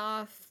 starts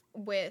off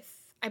with,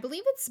 I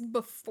believe it's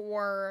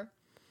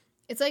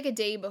like a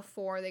day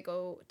before they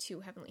go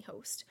to Heavenly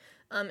Host.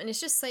 And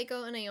it's just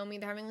Saiko and Naomi.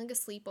 They're having like a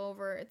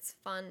sleepover. It's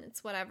fun.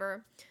 It's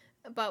whatever.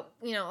 But,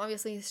 you know,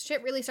 obviously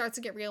shit really starts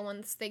to get real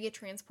once they get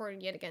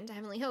transported yet again to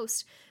Heavenly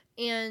Host.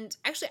 And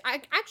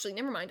actually,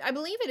 never mind. I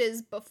believe it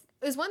is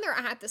when they're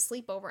at the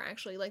sleepover,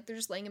 actually. Like, they're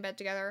just laying in bed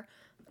together.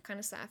 Kind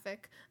of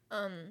sapphic.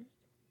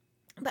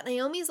 But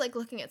Naomi's, like,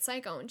 looking at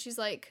Saiko, and she's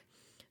like,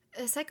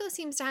 Saiko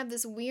seems to have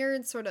this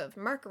weird sort of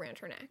mark around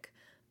her neck.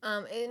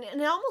 And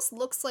it almost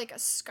looks like a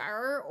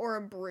scar or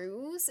a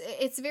bruise.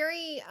 It's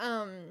very,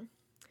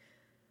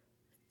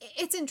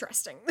 it's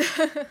interesting.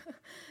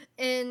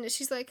 And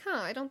she's like,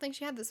 I don't think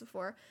she had this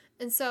before.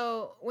 And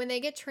so when they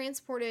get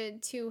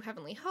transported to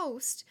Heavenly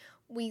Host,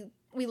 we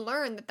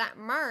learn that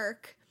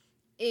mark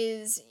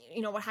is,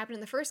 what happened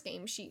in the first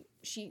game. She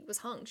was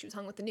hung. She was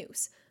hung with the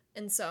noose.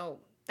 And so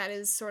that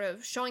is sort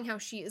of showing how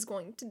she is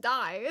going to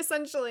die,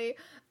 essentially.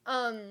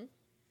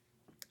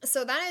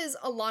 So that is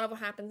a lot of what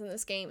happens in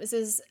this game. This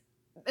is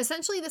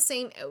essentially the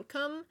same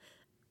outcome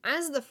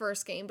as the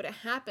first game, but it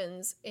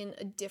happens in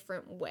a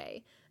different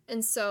way.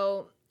 And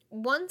so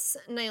once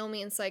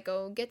Naomi and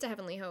Psycho get to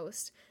Heavenly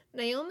Host,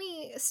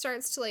 Naomi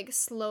starts to like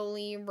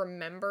slowly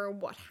remember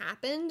what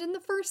happened in the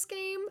first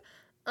game.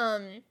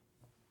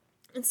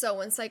 And so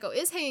when Psycho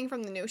is hanging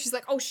from the noose, she's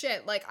like, oh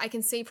shit, like I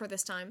can save her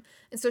this time.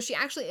 And so she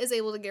actually is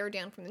able to get her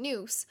down from the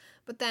noose.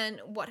 But then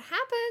what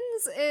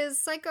happens is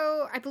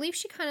Psycho, I believe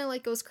she kind of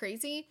like goes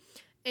crazy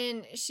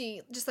and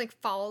she just like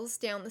falls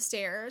down the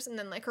stairs and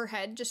then like her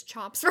head just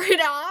chops right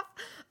off.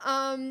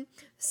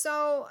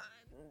 So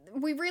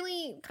we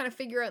really kind of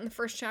figure out in the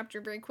first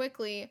chapter very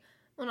quickly,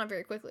 well, not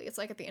very quickly, it's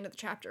like at the end of the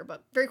chapter,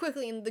 but very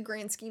quickly in the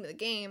grand scheme of the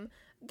game,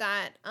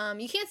 that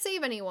you can't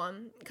save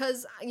anyone.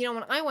 Because,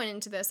 when I went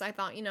into this, I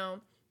thought,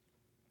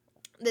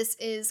 this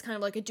is kind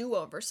of like a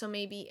do-over, so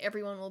maybe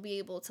everyone will be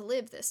able to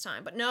live this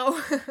time. But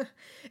no,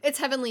 it's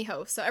Heavenly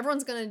Host, so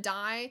everyone's gonna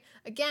die.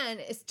 Again,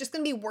 it's just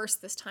gonna be worse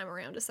this time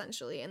around,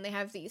 essentially. And they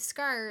have these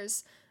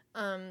scars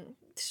to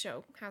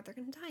show how they're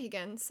gonna die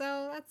again.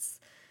 So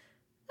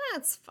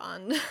that's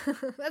fun.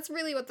 That's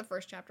really what the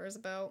first chapter is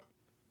about.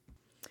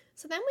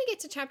 So then we get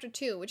to chapter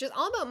 2, which is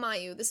all about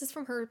Mayu. This is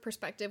from her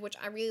perspective, which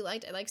I really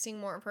liked. I like seeing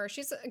more of her.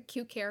 She's a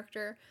cute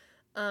character.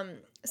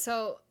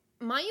 So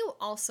Mayu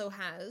also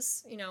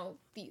has,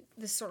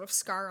 this sort of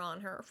scar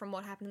on her from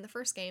what happened in the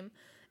first game.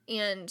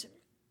 And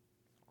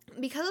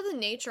because of the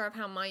nature of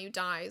how Mayu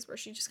dies, where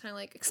she just kind of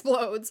like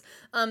explodes,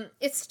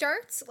 it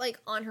starts like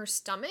on her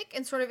stomach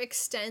and sort of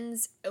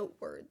extends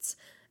outwards.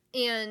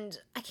 And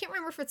I can't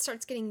remember if it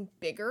starts getting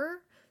bigger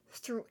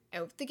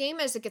throughout the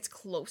game as it gets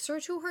closer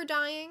to her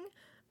dying.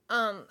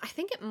 I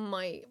think it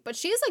might, but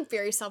she is like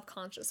very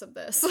self-conscious of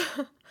this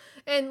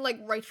and like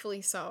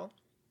rightfully so.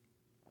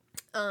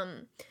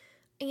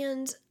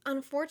 And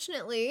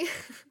unfortunately,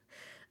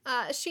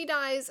 she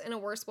dies in a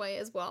worse way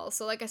as well.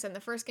 So like I said, in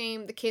the first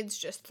game, the kids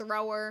just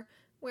throw her,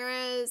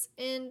 whereas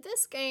in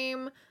this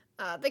game,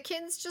 the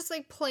kids just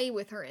like play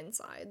with her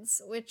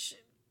insides, which,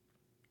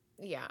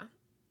 yeah,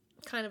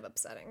 kind of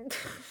upsetting.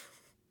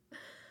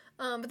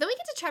 But then we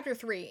get to chapter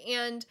 3,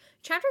 and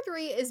chapter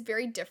 3 is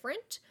very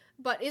different,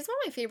 but it's one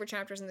of my favorite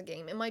chapters in the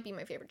game. It might be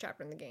my favorite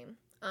chapter in the game.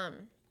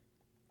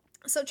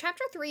 So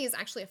chapter 3 is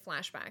actually a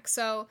flashback.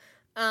 So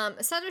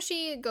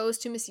Satoshi goes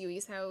to Miss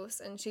Yui's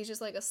house, and she's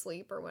just like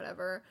asleep or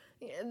whatever.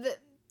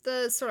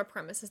 The sort of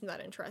premise isn't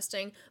that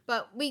interesting,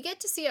 but we get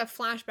to see a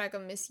flashback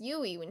of Miss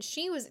Yui when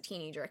she was a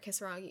teenager at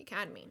Kisaragi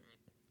Academy.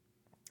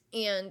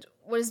 And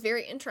what is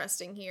very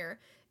interesting here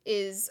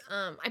is,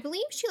 I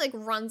believe she, like,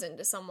 runs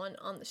into someone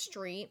on the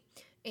street,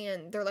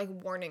 and they're, like,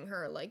 warning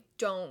her, like,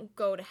 don't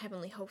go to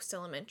Heavenly Host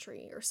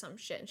Elementary or some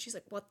shit, and she's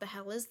like, what the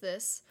hell is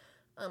this?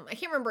 I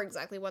can't remember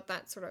exactly what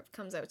that sort of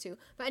comes out to,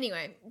 but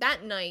anyway,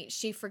 that night,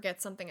 she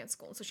forgets something at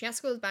school, so she has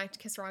to go back to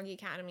Kisaragi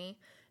Academy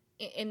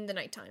in the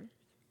nighttime.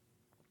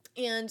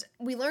 And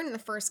we learn in the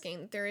first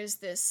game that there is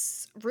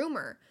this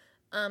rumor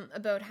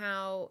about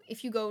how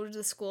if you go to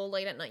the school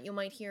late at night, you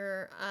might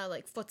hear,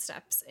 like,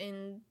 footsteps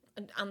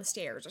on the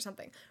stairs or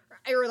something,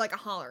 or like a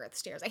holler at the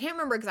stairs. I can't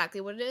remember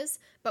exactly what it is,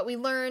 but we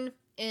learn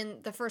in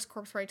the first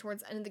corpse party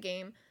towards the end of the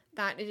game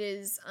that it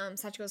is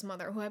Sachiko's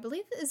mother, who I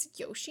believe is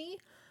Yoshi,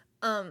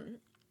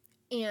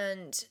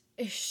 and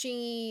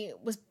she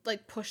was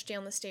like pushed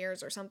down the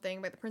stairs or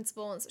something by the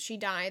principal, and so she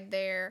died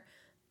there.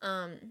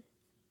 And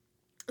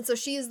so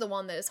she is the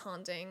one that is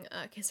haunting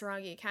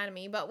Kisaragi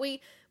Academy, but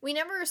we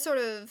never sort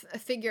of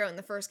figure out in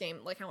the first game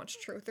like how much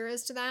truth there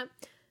is to that.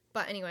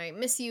 But anyway,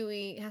 Miss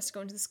Yui has to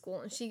go into the school,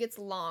 and she gets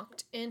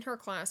locked in her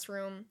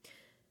classroom.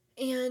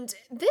 And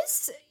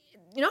this,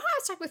 how I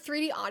was talking about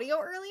 3D audio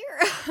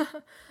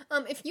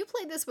earlier? If you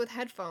played this with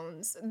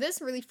headphones,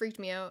 this really freaked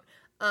me out.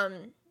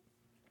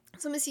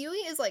 So Miss Yui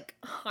is, like,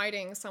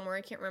 hiding somewhere,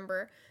 I can't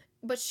remember,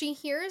 but she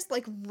hears,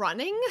 like,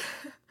 running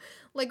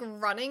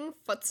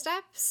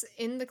footsteps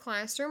in the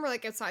classroom, or,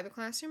 like, outside the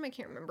classroom, I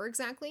can't remember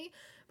exactly,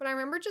 but I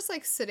remember just,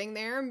 like, sitting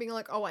there and being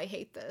like, oh, I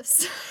hate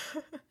this.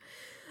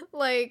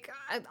 Like,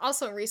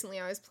 also recently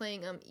I was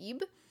playing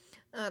Ib,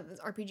 this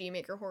RPG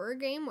Maker horror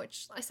game,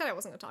 which I said I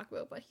wasn't going to talk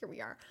about, but here we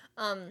are.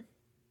 I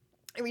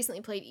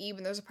recently played Ib,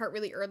 and there's a part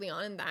really early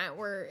on in that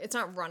where it's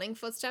not running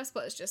footsteps,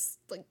 but it's just,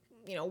 like,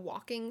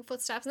 walking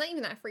footsteps, and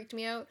even that freaked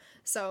me out.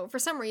 So for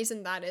some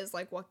reason, that is,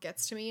 like, what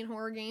gets to me in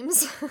horror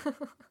games.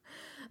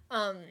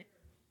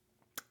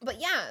 But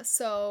yeah,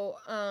 so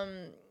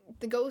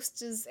the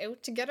ghost is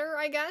out to get her,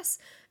 I guess.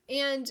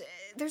 And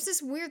there's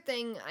this weird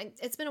thing,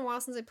 it's been a while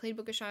since I played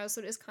Book of Shadows,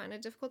 so it is kind of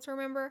difficult to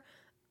remember,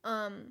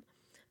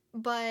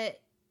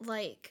 but,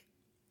 like,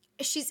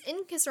 she's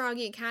in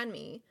Kisaragi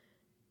Academy,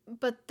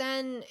 but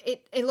then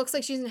it looks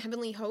like she's in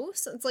Heavenly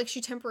Host. It's like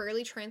she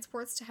temporarily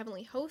transports to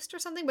Heavenly Host or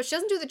something, but she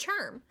doesn't do the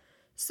charm.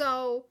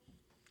 So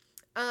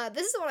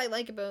this is what I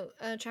like about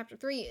chapter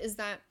 3, is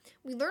that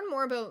we learn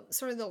more about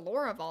sort of the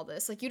lore of all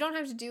this. Like, you don't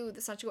have to do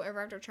the Sachiko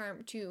Ever After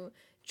charm to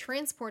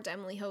transport to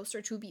Heavenly Host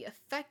or to be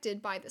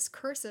affected by this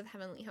curse of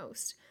Heavenly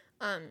Host.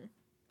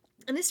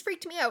 And this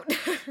freaked me out.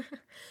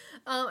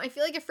 I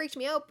feel like it freaked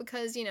me out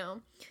because, you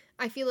know,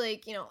 I feel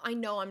like, you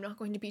know I'm not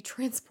going to be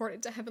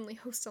transported to Heavenly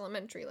Host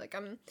Elementary. Like,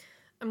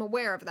 I'm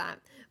aware of that.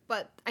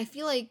 But I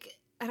feel like,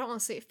 I don't want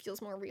to say it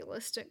feels more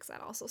realistic, because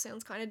that also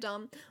sounds kind of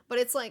dumb, but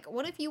it's like,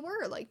 what if you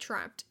were, like,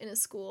 trapped in a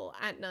school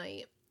at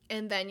night,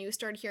 and then you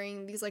started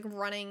hearing these, like,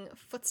 running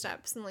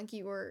footsteps, and, like,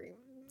 you were,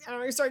 I don't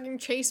know, you started getting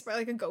chased by,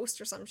 like, a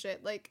ghost or some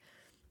shit. Like,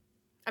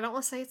 I don't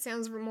want to say it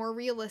sounds more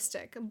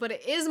realistic, but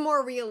it is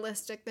more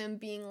realistic than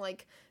being,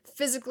 like,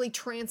 physically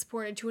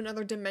transported to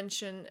another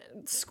dimension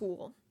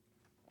school.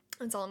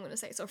 That's all I'm going to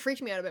say. So it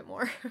freaked me out a bit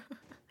more.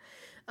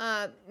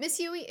 Miss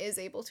Yui is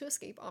able to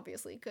escape,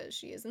 obviously, because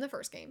she is in the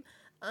first game.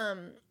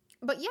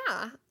 But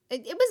yeah,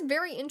 it was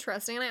very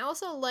interesting. And I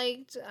also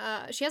liked,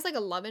 she has, like,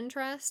 a love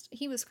interest.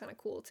 He was kind of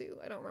cool, too.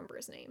 I don't remember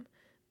his name.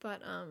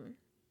 But,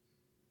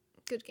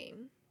 good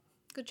game.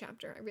 Good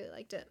chapter. I really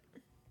liked it.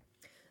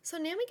 So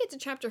now we get to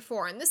chapter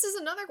 4, and this is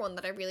another one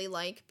that I really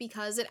like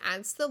because it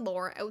adds to the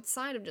lore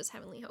outside of just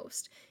Heavenly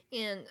Host,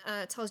 and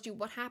tells you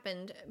what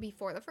happened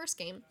before the first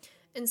game.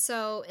 And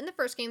so in the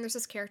first game, there's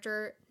this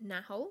character,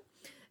 Naho,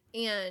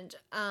 and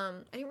I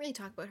didn't really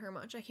talk about her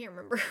much. I can't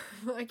remember.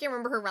 I can't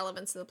remember her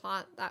relevance to the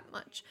plot that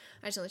much.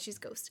 I just know that she's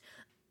Ghost.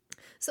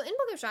 So in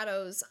Book of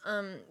Shadows,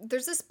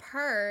 there's this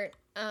part,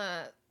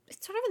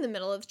 it's sort of in the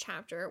middle of the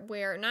chapter,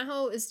 where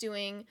Naho is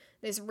doing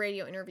this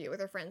radio interview with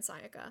her friend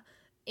Sayaka.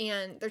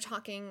 And they're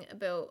talking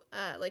about,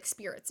 like,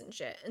 spirits and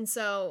shit. And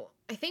so,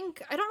 I don't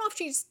know if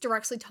she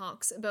directly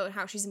talks about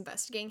how she's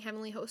investigating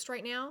Heavenly Host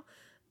right now,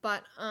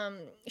 but,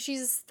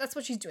 that's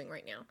what she's doing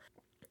right now.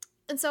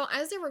 And so,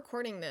 as they're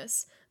recording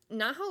this,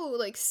 Naho,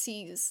 like,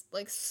 sees,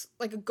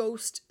 like a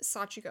ghost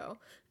Sachiko.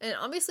 And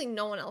obviously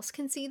no one else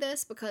can see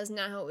this, because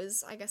Naho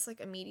is, I guess,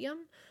 like, a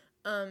medium.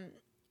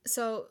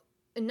 So,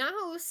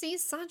 Naho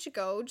sees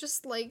Sachiko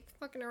just, like,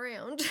 fucking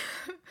around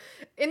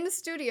in the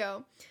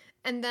studio.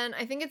 And then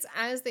I think it's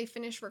as they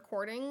finish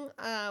recording,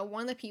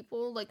 one of the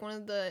people, like one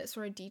of the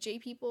sort of DJ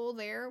people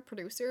there,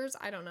 producers,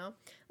 I don't know,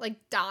 like,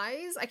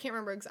 dies. I can't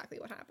remember exactly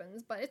what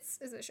happens, but it's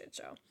a shit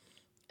show.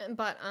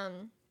 But,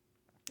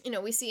 you know,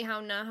 we see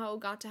how Naho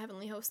got to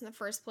Heavenly Host in the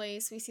first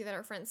place. We see that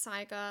our friend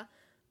Sayaka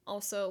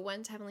also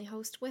went to Heavenly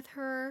Host with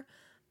her.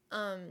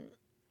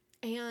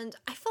 And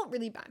I felt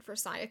really bad for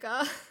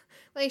Sayaka.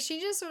 Like, she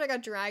just sort of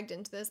got dragged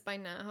into this by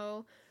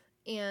Naho.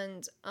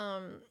 And,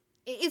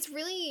 it's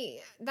really,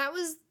 that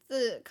was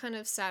the kind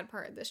of sad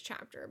part of this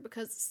chapter,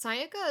 because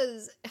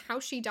Sayaka's, how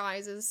she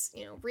dies is,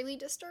 you know, really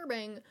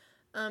disturbing.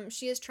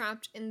 She is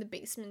trapped in the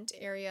basement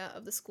area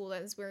of the school.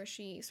 That is where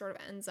she sort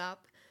of ends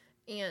up,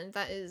 and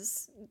that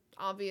is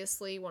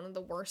obviously one of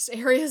the worst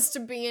areas to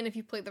be in. If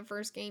you played the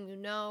first game, you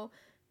know,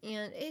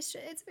 and it's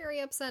very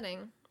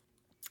upsetting.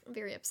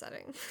 Very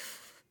upsetting.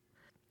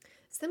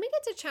 So then we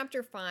get to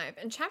chapter 5,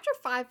 and chapter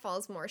 5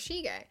 follows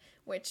Morishige,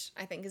 which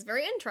I think is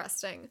very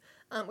interesting.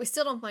 We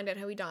still don't find out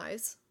how he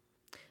dies,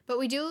 but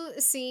we do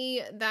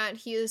see that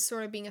he is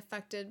sort of being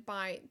affected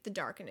by the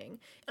darkening.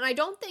 And I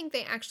don't think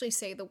they actually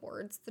say the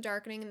words, the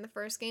darkening, in the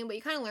first game, but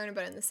you kind of learn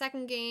about it in the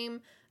second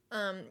game.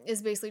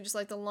 Is basically just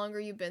like, the longer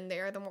you've been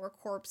there, the more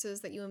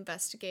corpses that you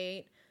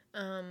investigate,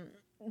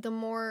 the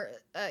more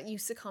you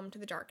succumb to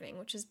the darkening,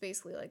 which is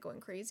basically like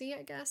going crazy,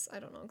 I guess. I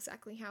don't know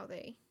exactly how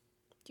they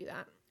do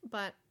that,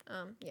 but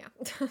yeah.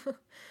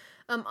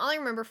 All I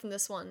remember from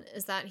this one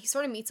is that he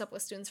sort of meets up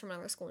with students from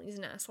another school and he's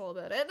an asshole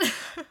about it.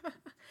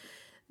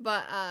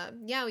 But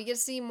yeah, we get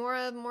to see more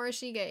of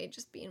Morishige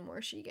just being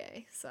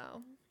Morishige,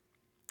 so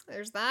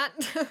there's that.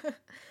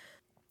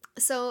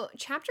 So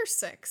chapter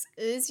 6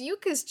 is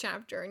Yuka's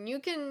chapter, and you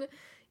can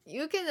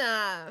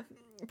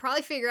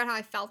probably figure out how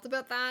I felt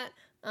about that.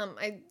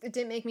 It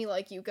didn't make me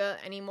like Yuka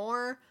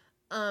anymore.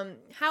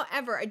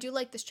 However, I do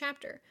like this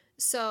chapter.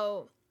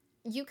 So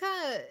Yuka,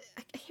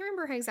 I can't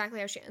remember exactly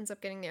how she ends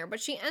up getting there, but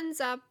she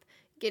ends up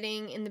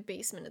getting in the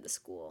basement of the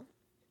school.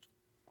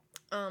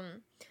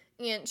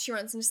 And she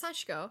runs into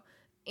Sachiko,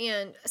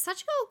 and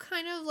Sachiko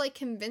kind of, like,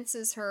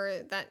 convinces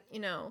her that, you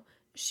know,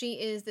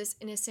 she is this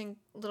innocent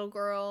little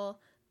girl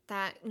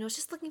that, you know, is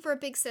just looking for a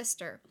big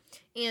sister.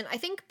 And I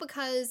think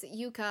because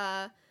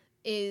Yuka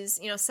is,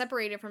 you know,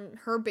 separated from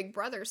her big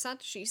brother,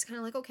 Satoshi, she's kind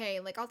of like, okay,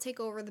 like, I'll take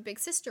over the big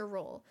sister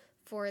role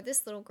for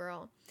this little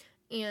girl.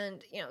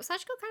 And, you know,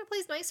 Sachiko kind of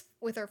plays nice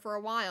with her for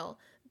a while,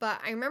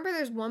 but I remember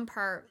there's one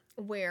part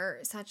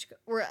where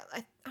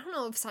I don't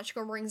know if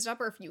Sachiko brings it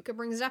up or if Yuka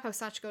brings it up, how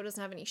Sachiko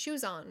doesn't have any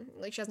shoes on,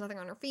 like, she has nothing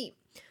on her feet.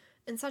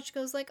 And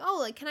Sachiko's like, oh,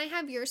 like, can I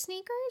have your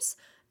sneakers?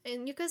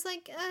 And Yuka's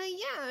like,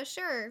 yeah,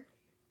 sure.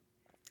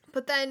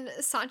 But then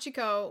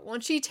Sachiko, when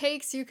she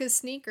takes Yuka's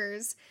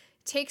sneakers,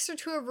 takes her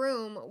to a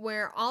room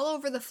where all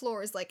over the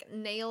floor is, like,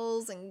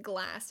 nails and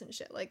glass and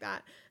shit like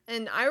that.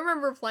 And I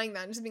remember playing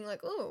that and just being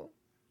like, ooh,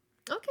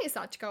 Okay,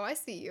 Sachiko, I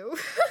see you.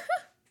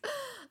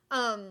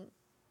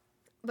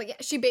 But yeah,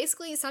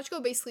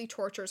 Sachiko basically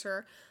tortures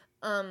her,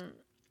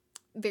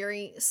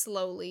 very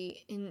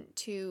slowly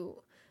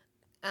into,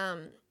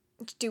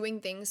 doing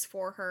things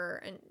for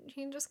her and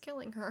just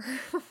killing her.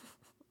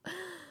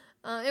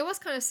 It was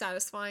kind of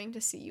satisfying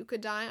to see Yuka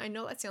die. I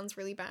know that sounds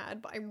really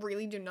bad, but I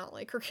really do not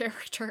like her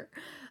character.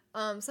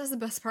 So that's the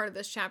best part of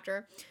this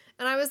chapter.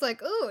 And I was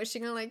like, ooh, is she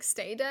gonna, like,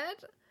 stay dead?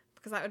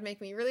 Because that would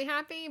make me really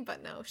happy,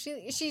 but no.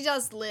 She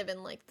does live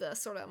in, like, the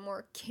sort of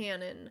more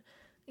canon,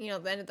 the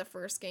end of the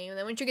first game. And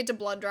then once you get to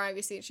Blood Drive,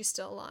 you see that she's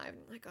still alive.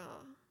 I'm like,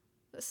 oh,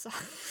 this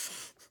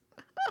sucks.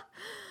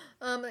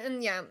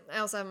 And yeah, I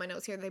also have my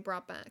notes here. They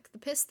brought back the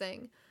piss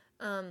thing.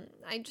 I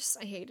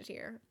hate it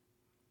here.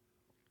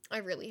 I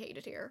really hate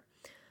it here.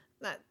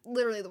 That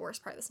literally the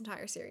worst part of this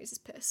entire series is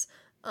piss.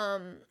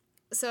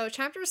 So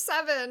chapter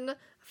 7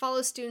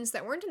 follows students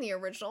that weren't in the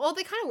original. Well,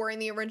 they kind of were in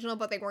the original,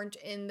 but they weren't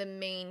in the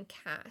main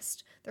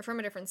cast. They're from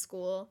a different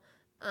school.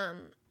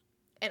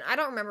 And I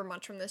don't remember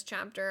much from this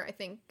chapter, I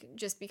think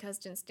just because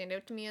it didn't stand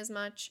out to me as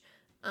much.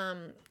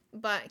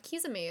 But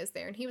Kisame is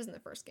there, and he was in the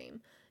first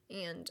game.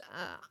 And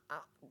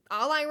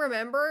all I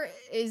remember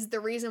is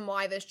the reason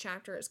why this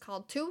chapter is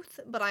called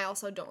Tooth, but I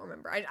also don't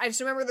remember. I just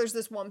remember there's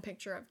this one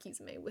picture of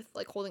Kisame with,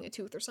 like, holding a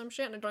tooth or some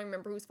shit, and I don't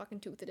remember whose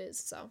fucking tooth it is,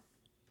 so.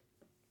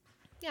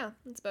 Yeah,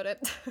 that's about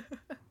it.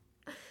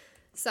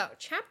 So,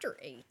 Chapter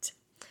 8.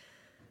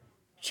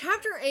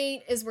 Chapter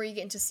 8 is where you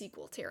get into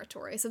sequel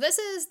territory. So this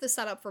is the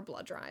setup for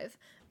Blood Drive.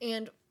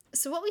 And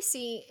so what we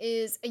see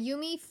is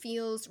Ayumi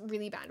feels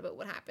really bad about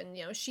what happened.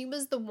 She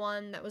was the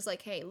one that was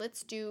like, hey,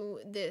 let's do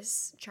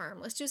this charm.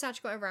 Let's do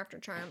Sachiko Ever After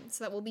charm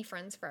so that we'll be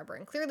friends forever.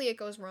 And clearly it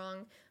goes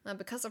wrong.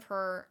 Because of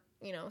her,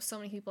 so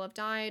many people have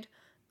died.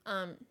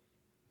 And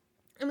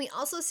we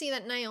also see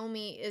that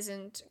Naomi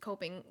isn't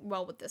coping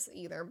well with this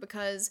either,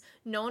 because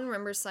no one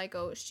remembers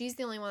Psycho. She's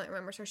the only one that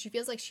remembers her. She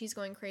feels like she's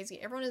going crazy.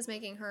 Everyone is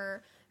making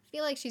her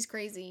feel like she's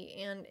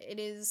crazy, and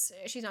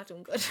she's not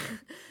doing good.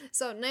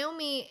 So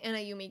Naomi and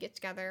Ayumi get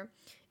together,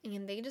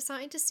 and they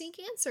decide to seek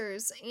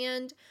answers.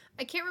 And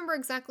I can't remember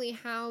exactly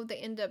how they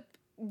end up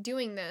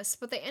doing this,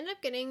 but they end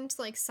up getting to,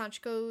 like,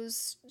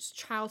 Sachiko's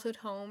childhood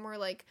home, or,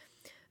 like,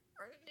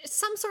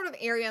 some sort of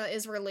area that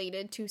is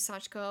related to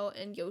Sachiko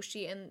and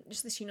Yoshi and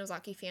just the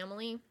Shinozaki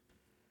family.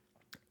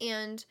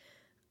 And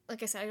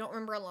like I said, I don't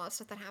remember a lot of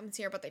stuff that happens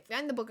here, but they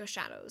find the Book of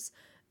Shadows.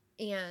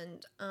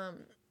 And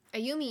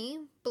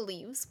Ayumi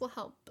believes will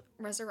help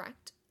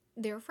resurrect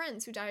their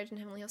friends who died in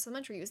Heavenly Hills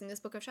Elementary using this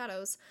Book of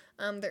Shadows.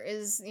 There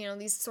is,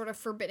 these sort of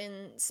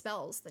forbidden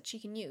spells that she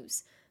can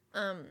use.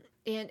 And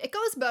it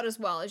goes about as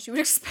well as you would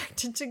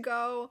expect it to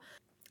go.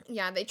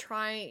 Yeah, they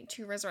try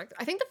to resurrect.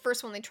 I think the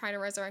first one they try to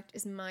resurrect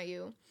is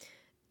Mayu.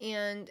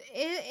 And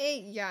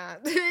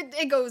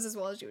it goes as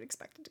well as you would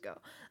expect it to go.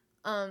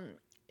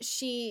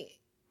 She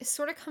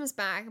sort of comes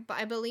back, but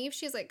I believe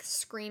she's, like,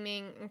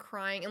 screaming and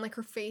crying, and, like,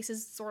 her face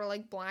is sort of,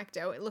 like, blacked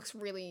out. It looks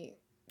really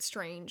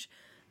strange.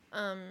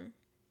 And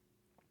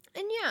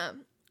yeah,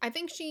 I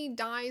think she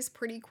dies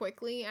pretty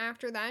quickly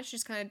after that. She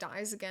just kind of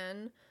dies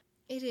again.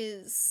 It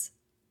is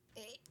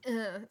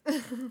it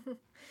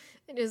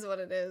is what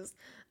it is.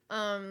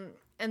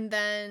 And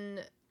then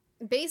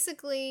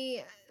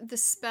basically the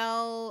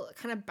spell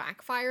kind of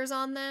backfires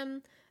on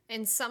them,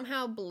 and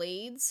somehow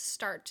blades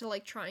start to,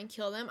 like, try and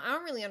kill them. I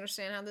don't really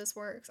understand how this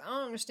works. I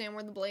don't understand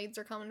where the blades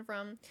are coming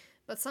from,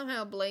 but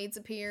somehow blades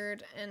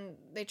appeared and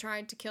they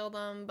tried to kill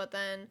them, but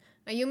then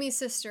Ayumi's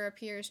sister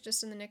appears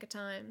just in the nick of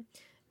time,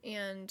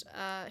 and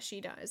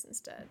she dies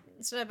instead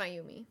of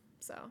Ayumi.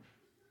 So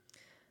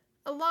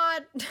a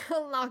lot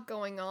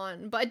going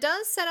on, but it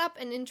does set up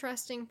an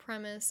interesting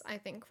premise, I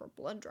think, for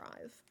Blood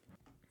Drive.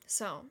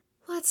 So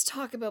let's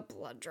talk about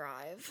Blood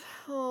Drive.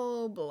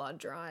 Oh, Blood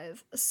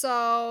Drive.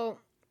 So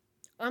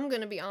I'm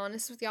gonna be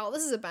honest with y'all,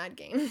 this is a bad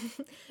game.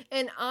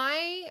 And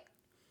I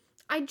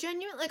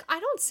genuinely, like, I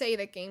don't say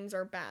that games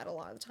are bad a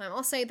lot of the time.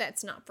 I'll say that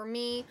it's not for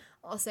me.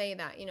 I'll say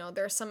that,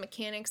 there are some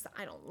mechanics that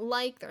I don't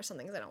like. There are some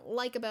things I don't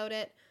like about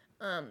it.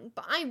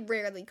 But I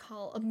rarely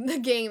call the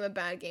game a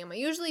bad game. I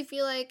usually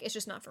feel like it's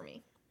just not for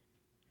me.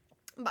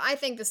 But I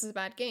think this is a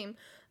bad game.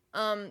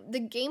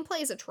 The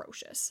gameplay is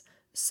atrocious.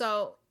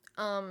 So,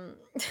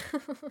 it's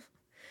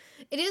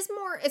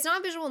not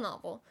a visual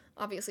novel.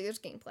 Obviously, there's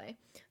gameplay.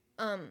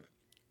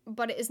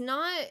 But it is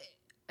not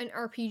an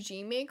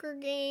RPG Maker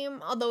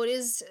game, although it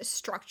is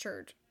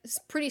structured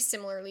pretty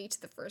similarly to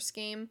the first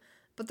game,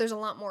 but there's a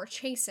lot more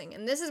chasing,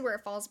 and this is where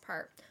it falls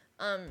apart.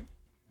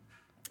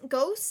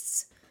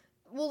 Ghosts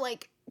will,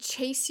 like,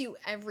 chase you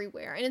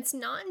everywhere, and it's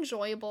not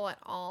enjoyable at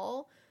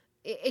all.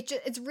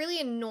 It's really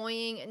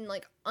annoying and,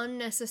 like,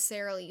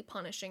 unnecessarily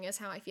punishing is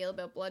how I feel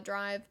about Blood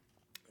Drive.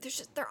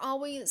 They're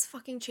always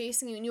fucking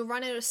chasing you, and you'll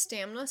run out of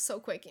stamina so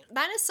quick.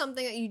 That is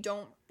something that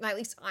at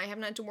least I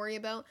haven't had to worry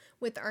about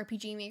with the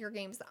RPG Maker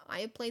games that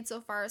I have played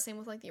so far. Same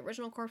with, like, the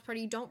original Corpse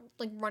Party. You don't,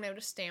 like, run out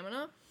of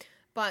stamina,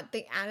 but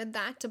they added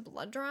that to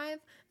Blood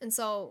Drive, and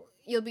so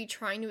you'll be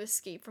trying to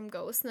escape from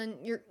ghosts, and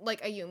then you're,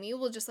 like, Ayumi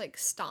will just, like,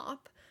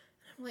 stop.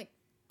 And I'm like,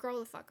 grow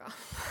the fuck up.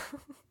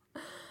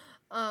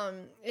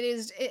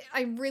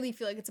 I really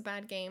feel like it's a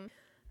bad game.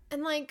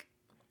 And, like,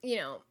 you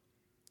know,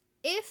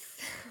 if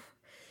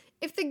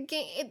the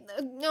game,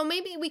 no,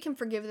 maybe we can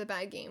forgive the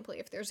bad gameplay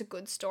if there's a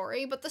good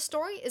story, but the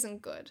story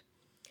isn't good.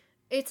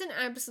 It's an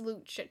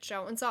absolute shit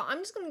show, and so I'm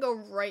just going to go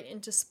right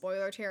into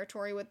spoiler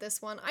territory with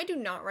this one. I do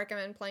not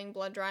recommend playing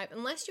Blood Drive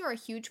unless you're a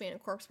huge fan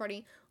of Corpse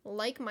Party,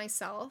 like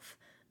myself.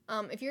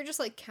 If you're just,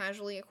 like,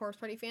 casually a Corpse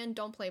Party fan,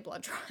 don't play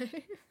Blood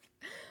Drive.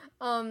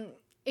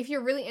 If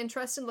you're really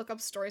interested, look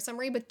up Story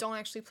Summary, but don't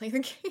actually play the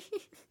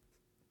game.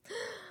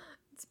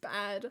 It's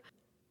bad.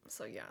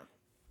 So, yeah.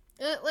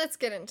 Let's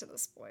get into the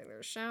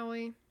spoilers, shall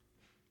we?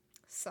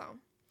 So,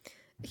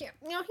 yeah,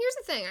 here's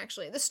the thing,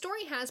 actually. The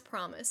story has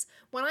promise.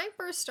 When I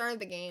first started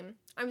the game,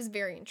 I was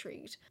very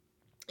intrigued.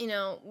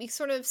 We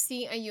sort of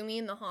see Ayumi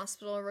in the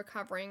hospital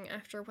recovering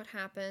after what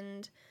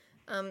happened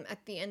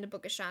at the end of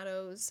Book of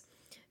Shadows.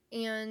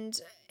 And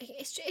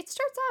it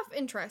starts off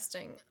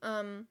interesting.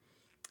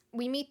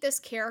 We meet this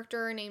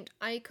character named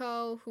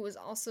Aiko, who is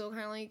also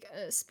kind of like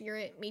a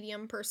spirit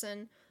medium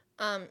person.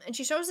 And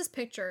she shows this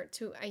picture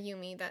to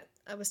Ayumi that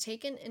was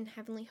taken in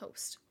Heavenly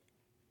Host.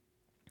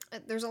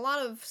 There's a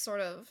lot of sort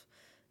of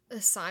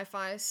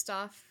sci-fi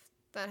stuff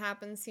that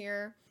happens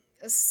here.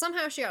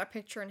 Somehow she got a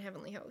picture in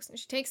Heavenly Host, and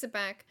she takes it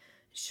back,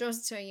 shows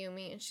it to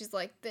Ayumi, and she's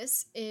like,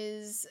 this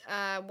is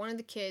one of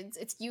the kids.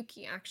 It's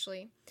Yuki,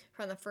 actually,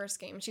 from the first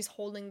game. She's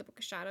holding the Book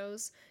of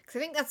Shadows.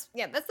 Because I think that's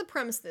the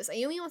premise of this.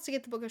 Ayumi wants to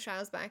get the Book of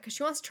Shadows back because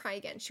she wants to try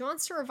again. She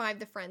wants to revive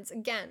the friends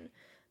again.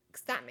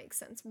 Because that makes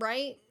sense,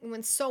 right? It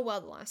went so well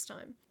the last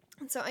time.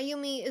 And so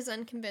Ayumi is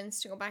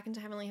unconvinced to go back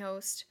into Heavenly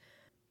Host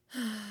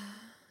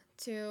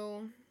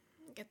to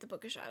get the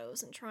Book of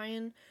Shadows and try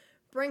and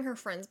bring her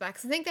friends back.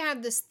 Because I think they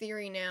have this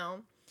theory now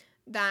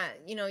that,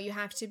 you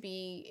have to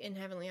be in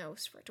Heavenly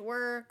Host for it to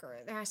work, or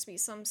there has to be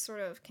some sort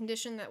of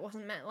condition that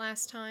wasn't met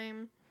last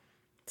time.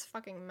 It's a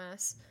fucking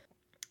mess.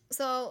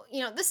 So,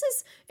 it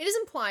is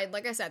implied,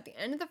 like I said, at the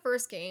end of the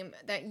first game,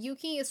 that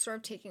Yuki is sort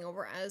of taking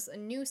over as a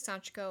new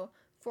Sachiko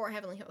for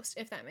Heavenly Host,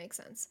 if that makes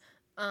sense.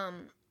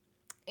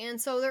 And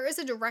so there is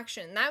a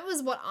direction. That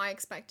was what I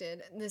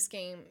expected this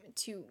game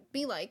to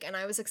be like, and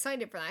I was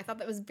excited for that. I thought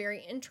that was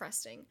very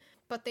interesting.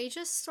 But they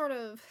just sort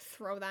of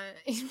throw that...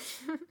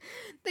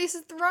 they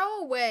throw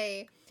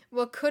away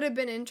what could have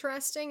been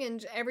interesting,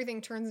 and everything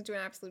turns into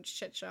an absolute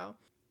shit show.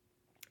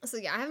 So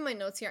yeah, I have my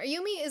notes here.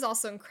 Ayumi is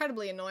also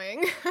incredibly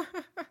annoying.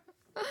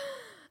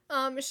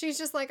 She's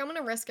just like, I'm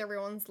gonna risk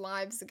everyone's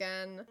lives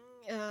again.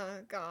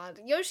 God.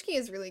 Yoshiki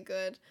is really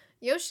good.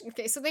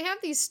 Okay, so they have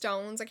these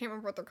stones. I can't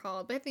remember what they're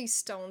called. They have these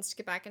stones to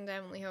get back into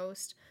Heavenly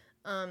Host.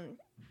 I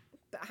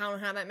don't know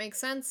how that makes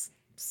sense.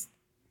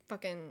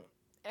 Fucking...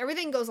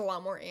 Everything goes a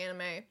lot more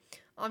anime.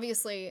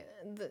 Obviously,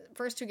 the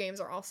first two games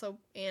are also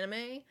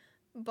anime,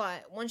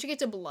 but once you get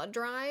to Blood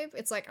Drive,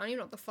 it's like, I don't even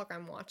know what the fuck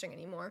I'm watching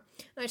anymore.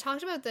 And I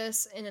talked about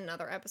this in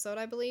another episode,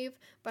 I believe,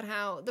 but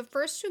how the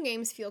first two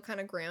games feel kind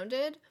of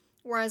grounded,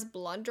 whereas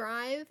Blood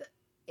Drive,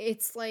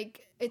 it's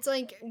like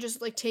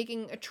just like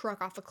taking a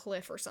truck off a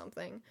cliff or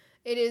something.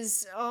 It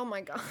is, oh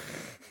my god.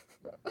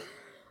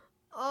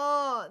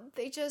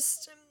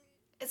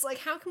 It's like,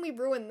 how can we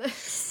ruin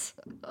this?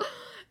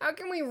 How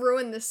can we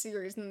ruin this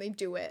series? And they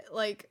do it.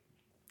 Like,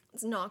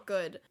 it's not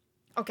good.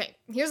 Okay,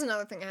 here's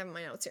another thing I have in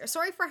my notes here.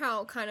 Sorry for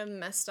how kind of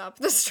messed up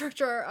the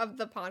structure of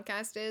the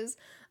podcast is.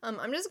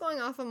 I'm just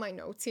going off of my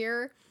notes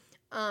here.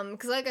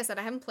 Because like I said,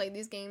 I haven't played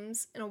these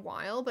games in a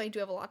while, but I do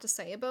have a lot to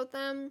say about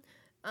them.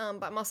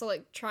 But I'm also,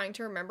 like, trying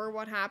to remember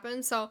what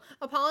happened. So,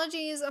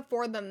 apologies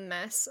for the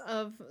mess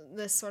of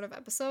this sort of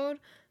episode.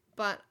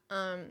 But,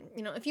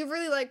 if you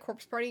really like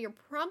Corpse Party, you're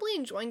probably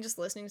enjoying just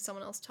listening to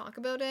someone else talk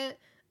about it.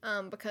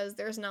 Because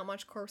there's not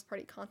much Corpse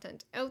Party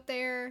content out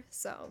there.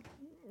 So,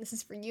 this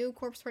is for you,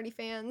 Corpse Party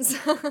fans.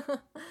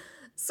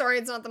 Sorry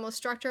it's not the most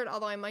structured,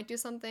 although I might do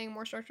something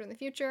more structured in the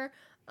future.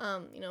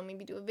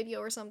 Maybe do a video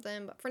or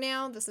something. But for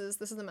now, this is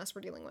the mess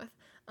we're dealing with.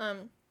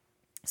 So,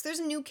 there's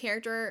a new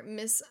character,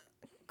 Miss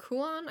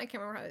Kuon. I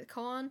can't remember how to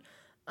Kuon.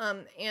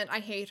 And I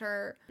hate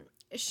her.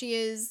 She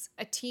is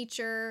a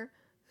teacher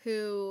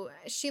who,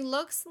 she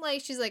looks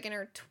like she's, like, in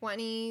her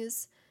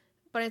 20s,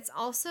 but it's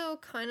also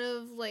kind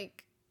of,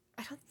 like,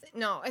 I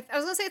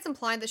was gonna say it's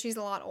implied that she's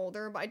a lot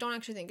older, but I don't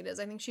actually think it is.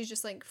 I think she's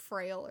just, like,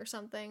 frail or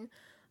something.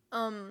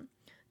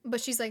 But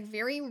she's, like,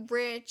 very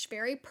rich,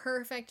 very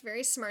perfect,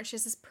 very smart. She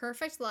has this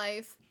perfect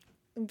life.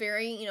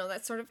 Very,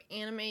 that sort of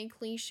anime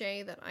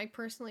cliche that I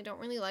personally don't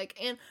really like.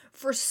 And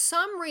for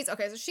some reason,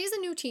 okay, so she's a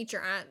new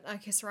teacher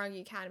at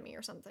Kisaragi Academy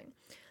or something.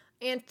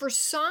 And for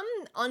some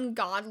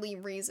ungodly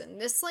reason,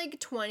 this, like,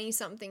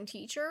 20-something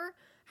teacher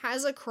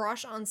has a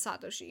crush on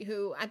Satoshi,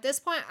 who, at this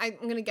point, I'm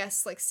gonna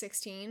guess, like,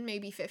 16,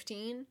 maybe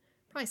 15,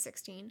 probably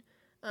 16.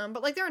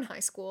 But, like, they're in high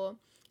school,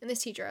 and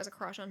this teacher has a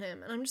crush on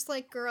him. And I'm just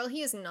like, girl,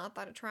 he is not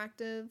that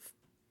attractive.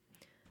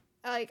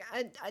 Like,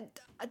 you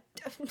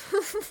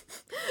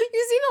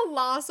see the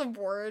loss of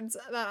words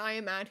that I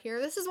am at here.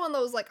 This is one of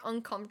those, like,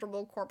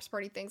 uncomfortable Corpse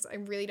Party things I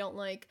really don't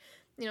like.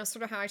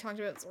 Sort of how I talked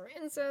about sort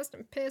of incest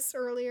and piss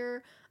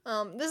earlier.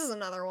 This is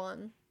another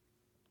one.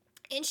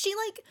 And she,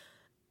 like,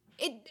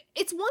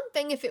 it's one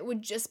thing if it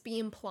would just be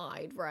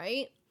implied,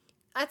 right?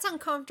 That's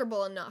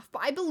uncomfortable enough.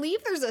 But I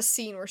believe there's a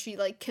scene where she,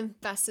 like,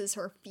 confesses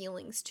her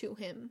feelings to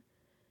him.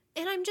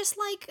 And I'm just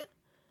like,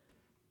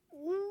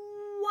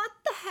 what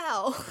the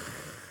hell?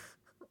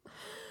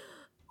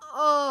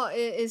 Oh,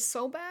 it is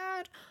so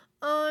bad.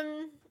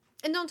 And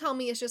don't tell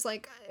me it's just,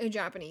 like, a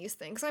Japanese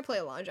thing, because I play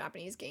a lot of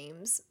Japanese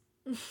games.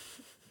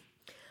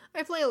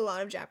 I play a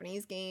lot of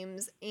Japanese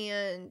games,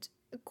 and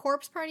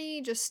Corpse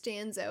Party just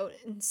stands out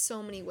in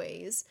so many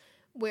ways,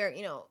 where,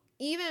 you know,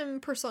 even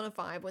Persona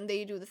 5, when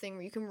they do the thing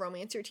where you can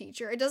romance your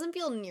teacher, it doesn't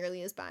feel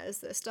nearly as bad as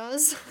this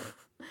does,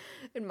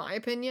 in my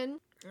opinion.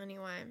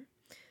 Anyway,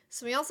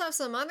 so we also have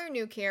some other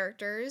new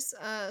characters.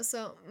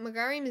 So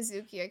Magari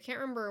Mizuki, I can't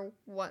remember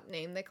what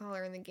name they call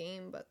her in the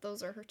game, but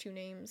those are her two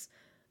names.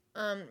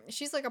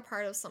 She's like a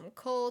part of some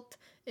cult,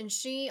 and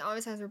she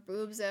always has her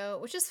boobs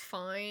out, which is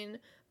fine.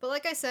 But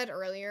like I said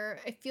earlier,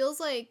 it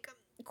feels like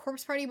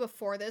Corpse Party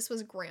before this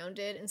was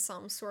grounded in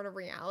some sort of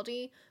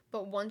reality,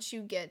 but once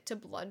you get to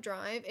Blood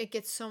Drive, it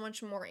gets so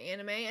much more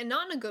anime, and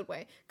not in a good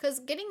way, because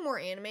getting more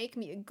anime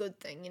can be a good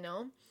thing, you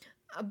know?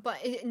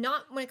 But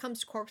not when it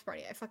comes to Corpse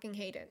Party. I fucking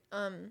hate it.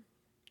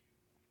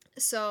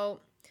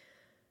 So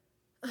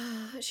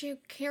she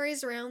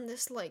carries around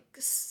this, like,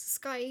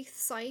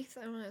 scythe,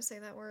 I don't know how to say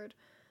that word.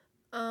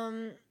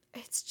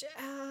 It's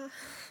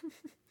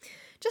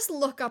just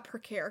look up her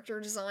character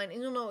design and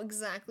you'll know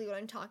exactly what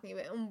I'm talking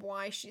about and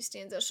why she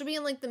stands out. She'll be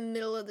in, like, the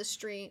middle of the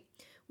street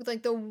with,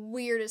 like, the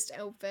weirdest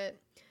outfit.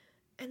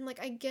 And,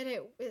 like, I get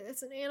it.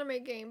 It's an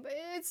anime game, but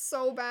it's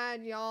so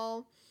bad,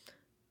 y'all.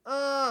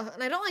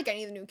 And I don't like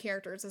any of the new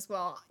characters as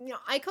well. You know,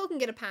 Aiko can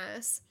get a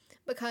pass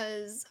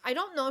because I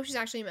don't know if she's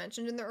actually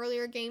mentioned in the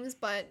earlier games,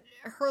 but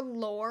her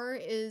lore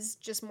is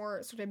just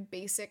more sort of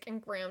basic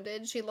and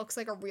grounded. She looks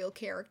like a real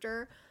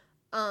character.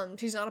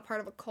 She's not a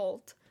part of a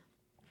cult.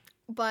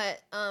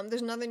 But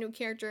there's another new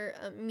character,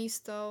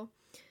 Misto,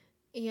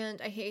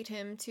 and I hate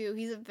him too.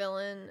 He's a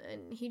villain,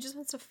 and he just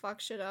wants to fuck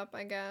shit up,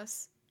 I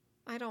guess.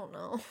 I don't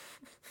know.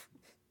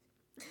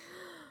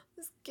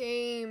 This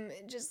game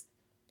just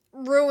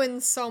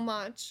ruins so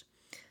much.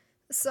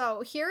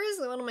 So here is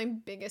one of my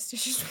biggest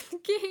issues with the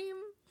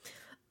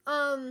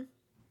game.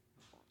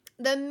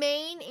 The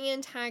main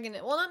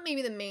antagonist, well, not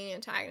maybe the main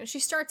antagonist, she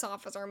starts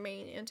off as our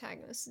main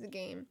antagonist of the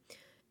game,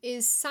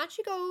 is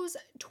Sachiko's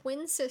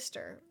twin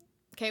sister.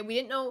 Okay, we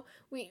didn't know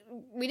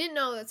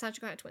that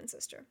Sachiko had a twin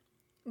sister,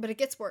 but it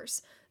gets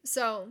worse.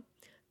 So,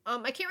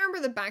 I can't remember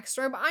the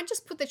backstory, but I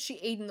just put that she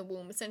ate in the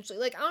womb, essentially.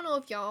 Like, I don't know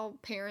if y'all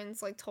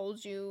parents, like,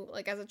 told you,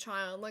 like, as a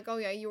child, like, oh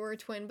yeah, you were a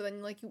twin, but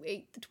then, like, you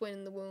ate the twin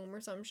in the womb or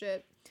some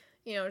shit.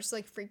 You know, just,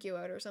 like, freak you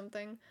out or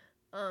something.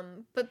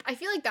 But I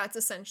feel like that's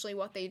essentially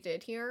what they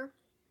did here.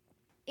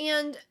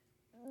 And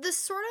this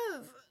sort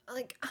of,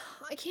 like,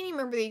 I can't even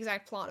remember the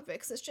exact plot of it,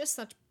 because it's just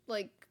such,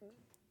 like,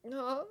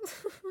 no.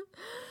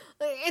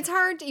 Like, it's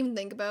hard to even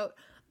think about,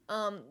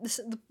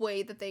 the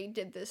way that they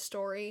did this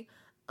story.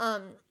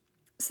 So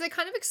they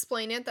kind of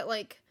explain it that,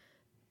 like,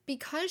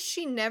 because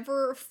she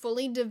never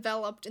fully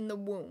developed in the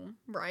womb,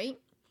 right?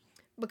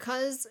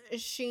 Because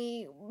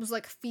she was,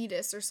 like, a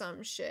fetus or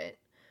some shit,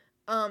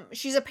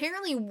 she's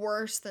apparently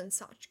worse than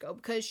Sachiko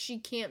because she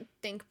can't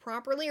think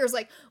properly or is,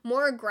 like,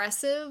 more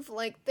aggressive.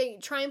 Like, they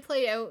try and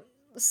play out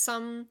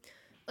some,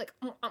 like,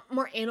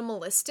 more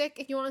animalistic,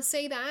 if you want to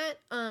say that.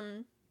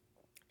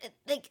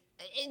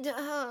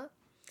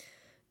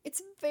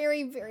 It's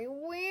very, very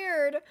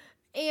weird.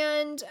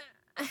 And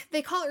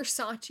they call her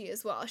Sachi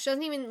as well. She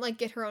doesn't even, like,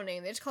 get her own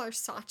name. They just call her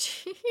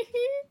Sachi.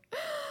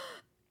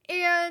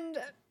 And,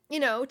 you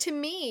know, to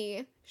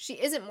me, she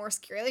isn't more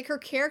scary. Like, her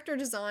character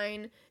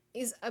design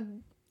is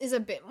a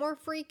bit more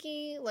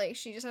freaky. Like,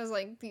 she just has,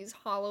 like, these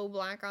hollow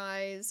black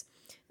eyes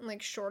and,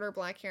 like, shorter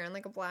black hair and,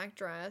 like, a black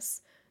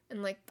dress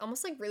and, like,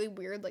 almost, like, really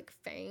weird, like,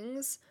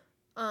 fangs.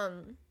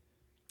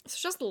 So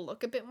just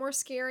look a bit more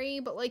scary,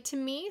 but, like, to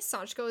me,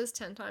 Sachiko is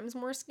 10 times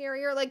more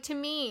scarier. Like, to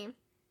me,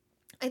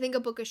 I think A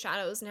Book of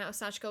Shadows and how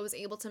Sachiko was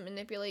able to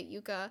manipulate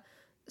Yuka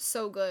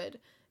so good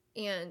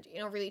and, you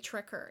know, really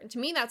trick her. And to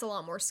me, that's a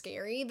lot more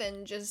scary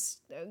than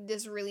just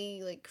this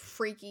really, like,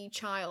 freaky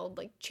child,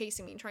 like,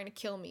 chasing me and trying to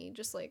kill me.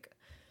 Just, like,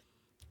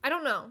 I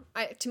don't know.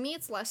 To me,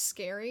 it's less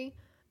scary.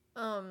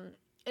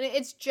 And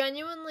it's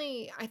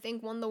genuinely, I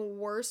think, one of the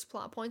worst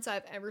plot points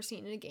I've ever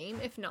seen in a game,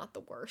 if not the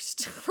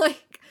worst.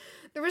 Like,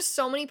 there were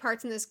so many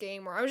parts in this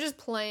game where I was just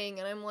playing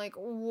and I'm like,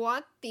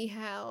 what the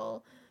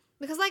hell?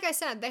 Because, like I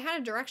said, they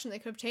had a direction they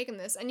could have taken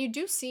this. And you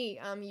do see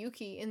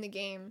Yuki in the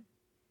game,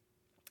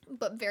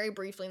 but very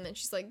briefly, and then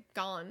she's, like,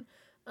 gone.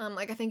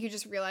 Like, I think you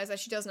just realize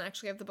that she doesn't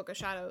actually have the Book of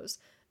Shadows.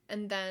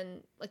 And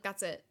then, like,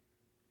 that's it.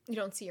 You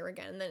don't see her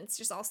again. And then it's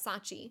just all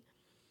Sachi.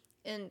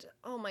 And,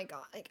 oh my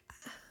god, like,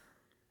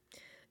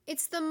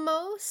 it's the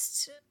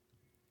most,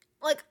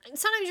 like,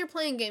 sometimes you're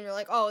playing a game, you're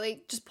like, oh,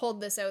 they just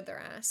pulled this out their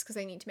ass because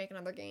they need to make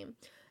another game.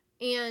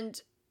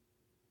 And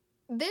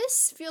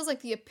this feels like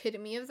the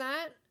epitome of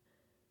that,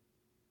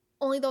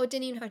 only though it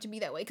didn't even have to be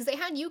that way, because they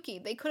had Yuki.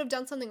 They could have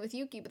done something with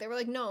Yuki, but they were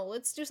like, no,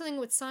 let's do something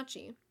with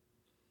Sachi.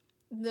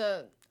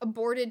 The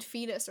aborted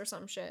fetus or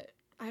some shit.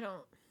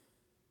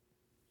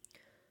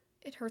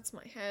 It hurts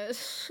my head.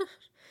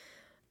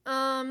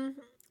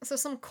 So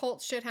some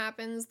cult shit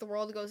happens, the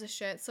world goes to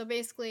shit. So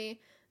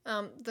basically,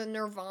 the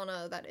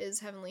nirvana that is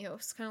Heavenly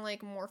Host kind of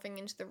like morphing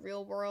into the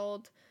real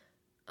world,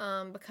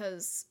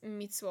 because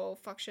Mitsuo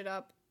fucks shit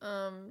up.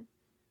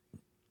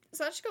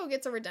 Sachiko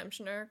gets a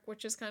redemption arc,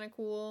 which is kind of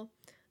cool.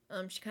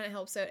 She kind of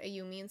helps out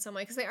Ayumi in some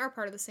way, because they are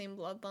part of the same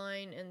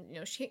bloodline, and, you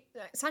know,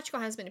 Sachiko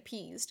has been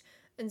appeased,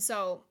 and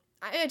so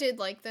I did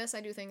like this.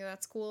 I do think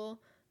that's cool.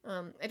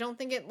 I don't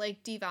think it,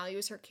 like,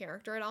 devalues her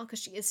character at all,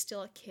 because she is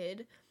still a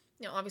kid.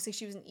 You know, obviously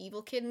she was an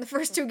evil kid in the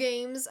first two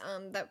games,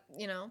 that,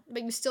 you know,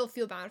 but you still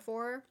feel bad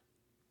for her.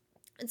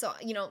 And so,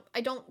 you know,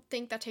 I don't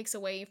think that takes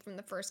away from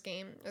the first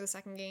game, or the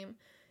second game,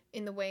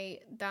 in the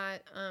way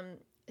that,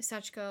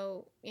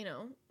 Sachiko, you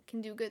know,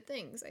 can do good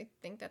things. I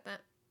think that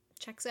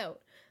checks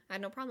out. I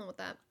had no problem with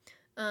that.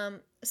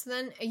 So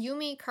then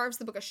Ayumi carves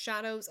the Book of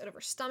Shadows out of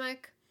her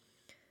stomach.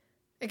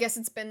 I guess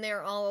it's been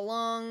there all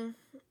along.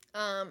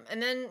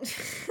 And then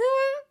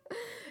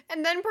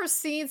and then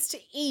proceeds to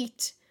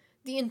eat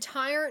the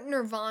entire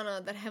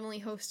nirvana that Heavenly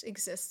Host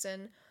exists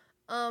in.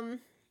 I'm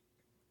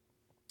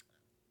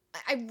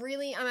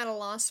at a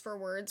loss for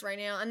words right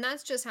now, and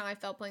that's just how I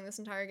felt playing this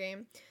entire game.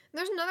 And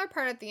there's another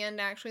part at the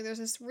end, actually. There's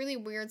this really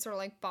weird sort of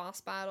like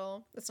boss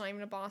battle. That's not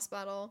even a boss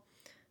battle.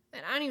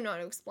 And I don't even know how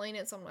to explain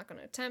it, so I'm not going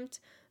to attempt.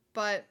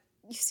 But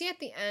you see at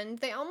the end,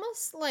 they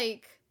almost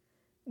like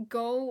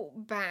go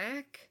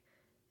back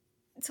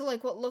to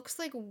like what looks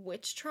like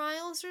witch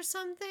trials or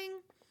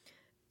something.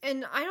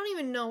 And I don't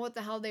even know what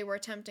the hell they were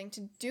attempting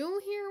to do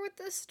here with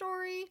this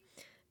story.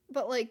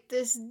 But like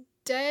this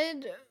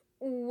dead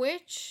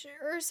witch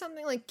or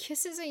something like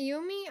kisses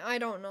Ayumi? I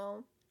don't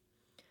know.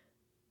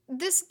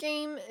 This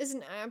game is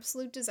an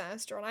absolute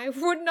disaster, and I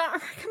would not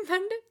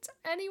recommend it to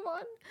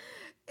anyone.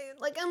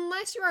 Like,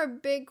 unless you're a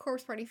big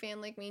Corpse Party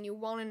fan like me and you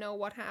want to know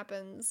what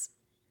happens.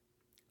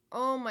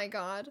 Oh my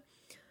god.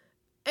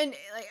 And,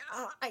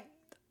 like,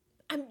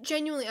 I'm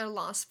genuinely at a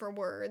loss for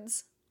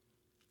words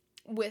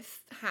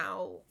with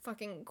how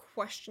fucking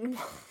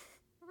questionable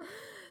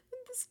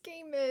this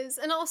game is.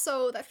 And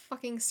also that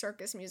fucking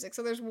circus music.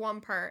 So there's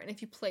one part, and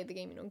if you played the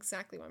game, you know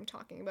exactly what I'm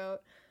talking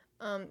about.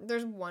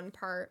 There's one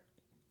part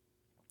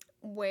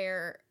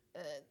where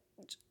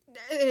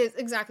it is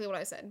exactly what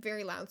I said.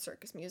 Very loud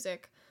circus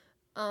music.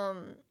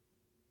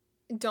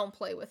 Don't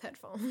play with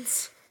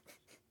headphones.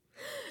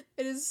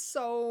 It is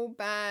so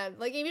bad.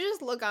 Like, if you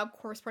just look up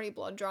Corpse Party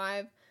Blood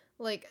Drive,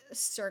 like,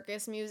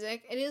 circus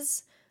music, it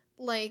is,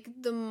 like,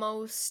 the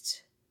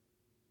most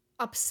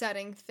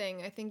upsetting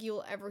thing I think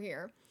you'll ever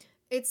hear.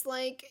 It's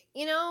like,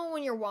 you know,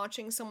 when you're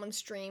watching someone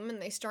stream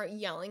and they start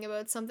yelling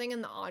about something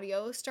and the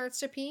audio starts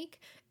to peak?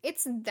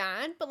 It's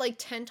that, but, like,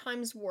 10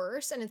 times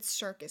worse, and it's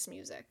circus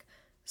music.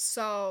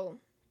 So,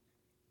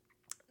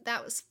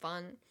 that was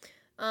fun.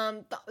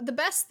 The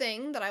best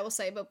thing that I will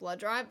say about Blood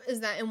Drive is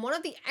that in one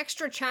of the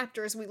extra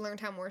chapters, we learned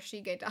how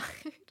Morishige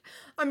died.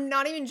 I'm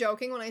not even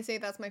joking when I say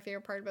that's my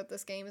favorite part about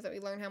this game, is that we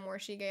learned how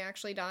Morishige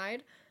actually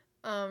died.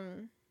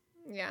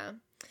 Yeah.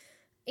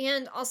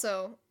 And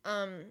also,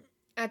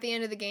 at the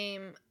end of the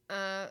game,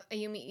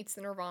 Ayumi eats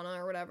the Nirvana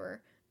or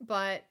whatever,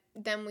 but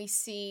then we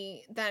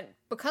see that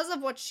because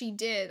of what she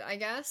did, I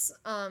guess,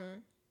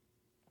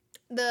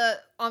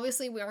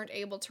 obviously we aren't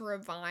able to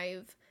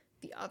revive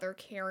the other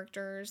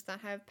characters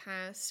that have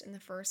passed in the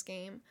first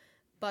game,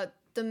 but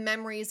the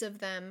memories of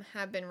them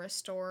have been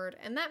restored,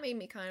 and that made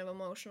me kind of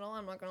emotional,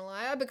 I'm not gonna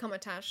lie. I've become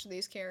attached to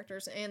these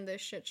characters and this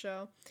shit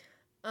show.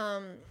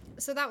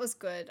 So that was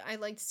good. I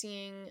liked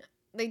seeing,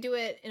 they do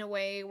it in a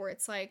way where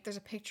it's like, there's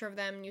a picture of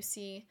them, and you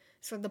see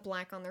sort of the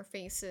black on their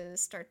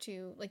faces start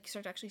to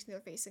actually see their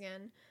face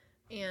again,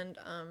 and,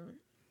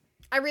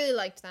 I really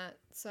liked that,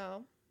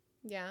 so,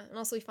 yeah, and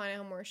also we find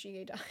out how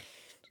Morishige died.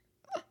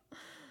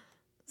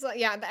 So,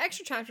 yeah, the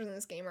extra chapters in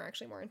this game are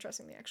actually more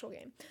interesting than the actual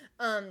game.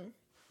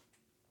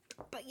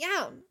 But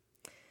yeah,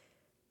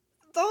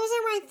 those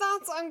are my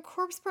thoughts on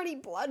Corpse Party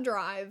Blood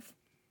Drive.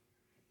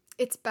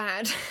 It's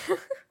bad.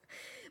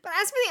 But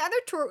as for the other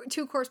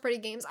two Corpse Party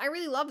games, I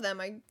really love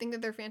them. I think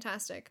that they're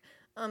fantastic.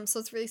 So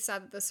it's really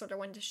sad that this sort of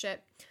went to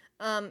shit.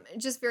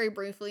 Just very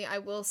briefly, I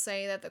will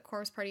say that the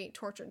Corpse Party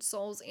Tortured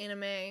Souls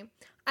anime,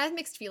 I have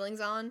mixed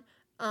feelings on.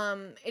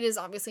 It is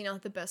obviously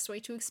not the best way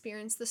to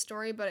experience the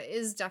story, but it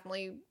is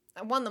definitely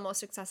one, the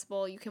most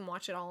accessible. You can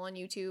watch it all on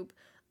YouTube.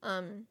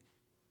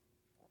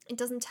 It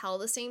doesn't tell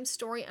the same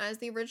story as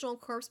the original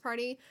Corpse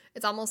Party.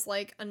 It's almost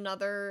like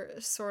another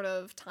sort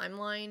of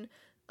timeline.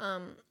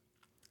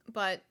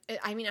 But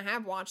I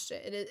have watched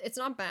it. It's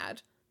not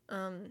bad.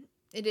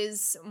 It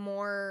is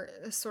more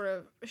sort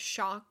of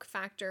shock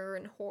factor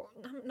and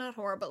not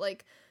horror, but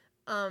like,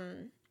 what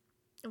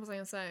was I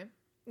gonna say?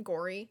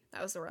 Gory.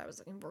 That was the word I was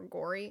looking for.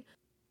 Gory.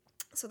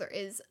 So there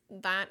is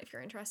that if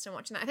you're interested in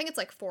watching that. I think it's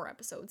like 4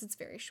 episodes. It's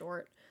very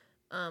short.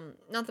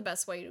 Not the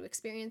best way to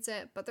experience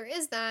it, but there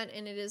is that,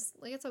 and it is,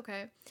 like, it's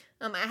okay.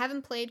 I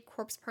haven't played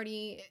Corpse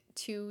Party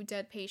 2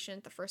 Dead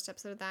Patient, the first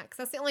episode of that, because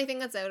that's the only thing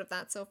that's out of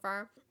that so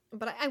far,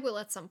 but I will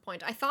at some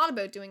point. I thought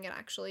about doing it,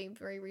 actually,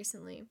 very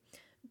recently,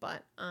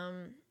 But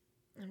I'm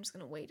just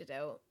gonna wait it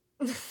out.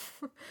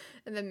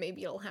 And then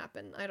maybe it'll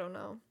happen. I don't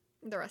know.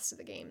 The rest of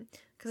the game.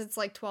 Because it's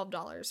like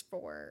 $12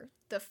 for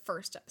the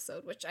first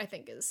episode, which I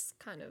think is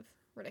kind of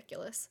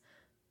ridiculous.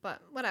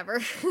 But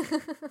whatever.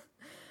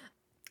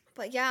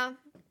 But yeah.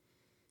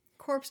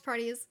 Corpse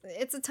Parties.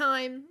 It's a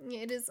time.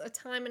 It is a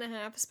time and a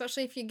half.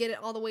 Especially if you get it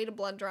all the way to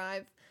Blood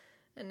Drive.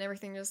 And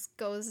everything just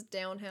goes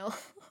downhill.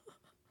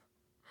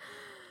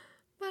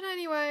 But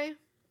anyway.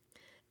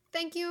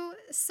 Thank you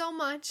so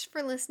much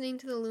for listening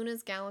to the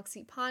Luna's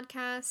Galaxy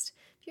podcast.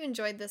 If you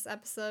enjoyed this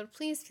episode,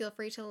 please feel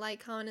free to like,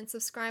 comment, and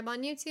subscribe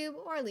on YouTube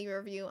or leave a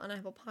review on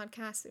Apple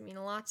Podcasts. It would mean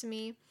a lot to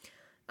me.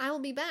 I will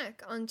be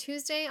back on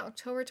Tuesday,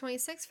 October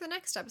 26th for the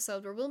next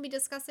episode where we'll be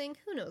discussing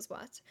who knows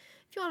what.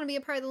 If you want to be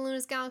a part of the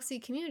Luna's Galaxy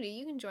community,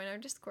 you can join our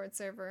Discord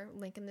server,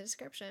 link in the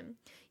description.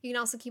 You can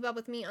also keep up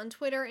with me on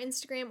Twitter,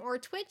 Instagram, or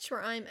Twitch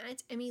where I'm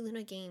at Emmy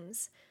Luna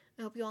Games.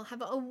 I hope you all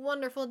have a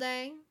wonderful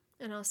day.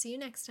 And I'll see you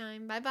next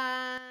time.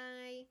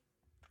 Bye-bye.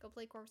 Go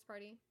play Corpse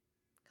Party.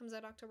 Comes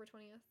out October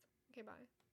 20th. Okay, bye.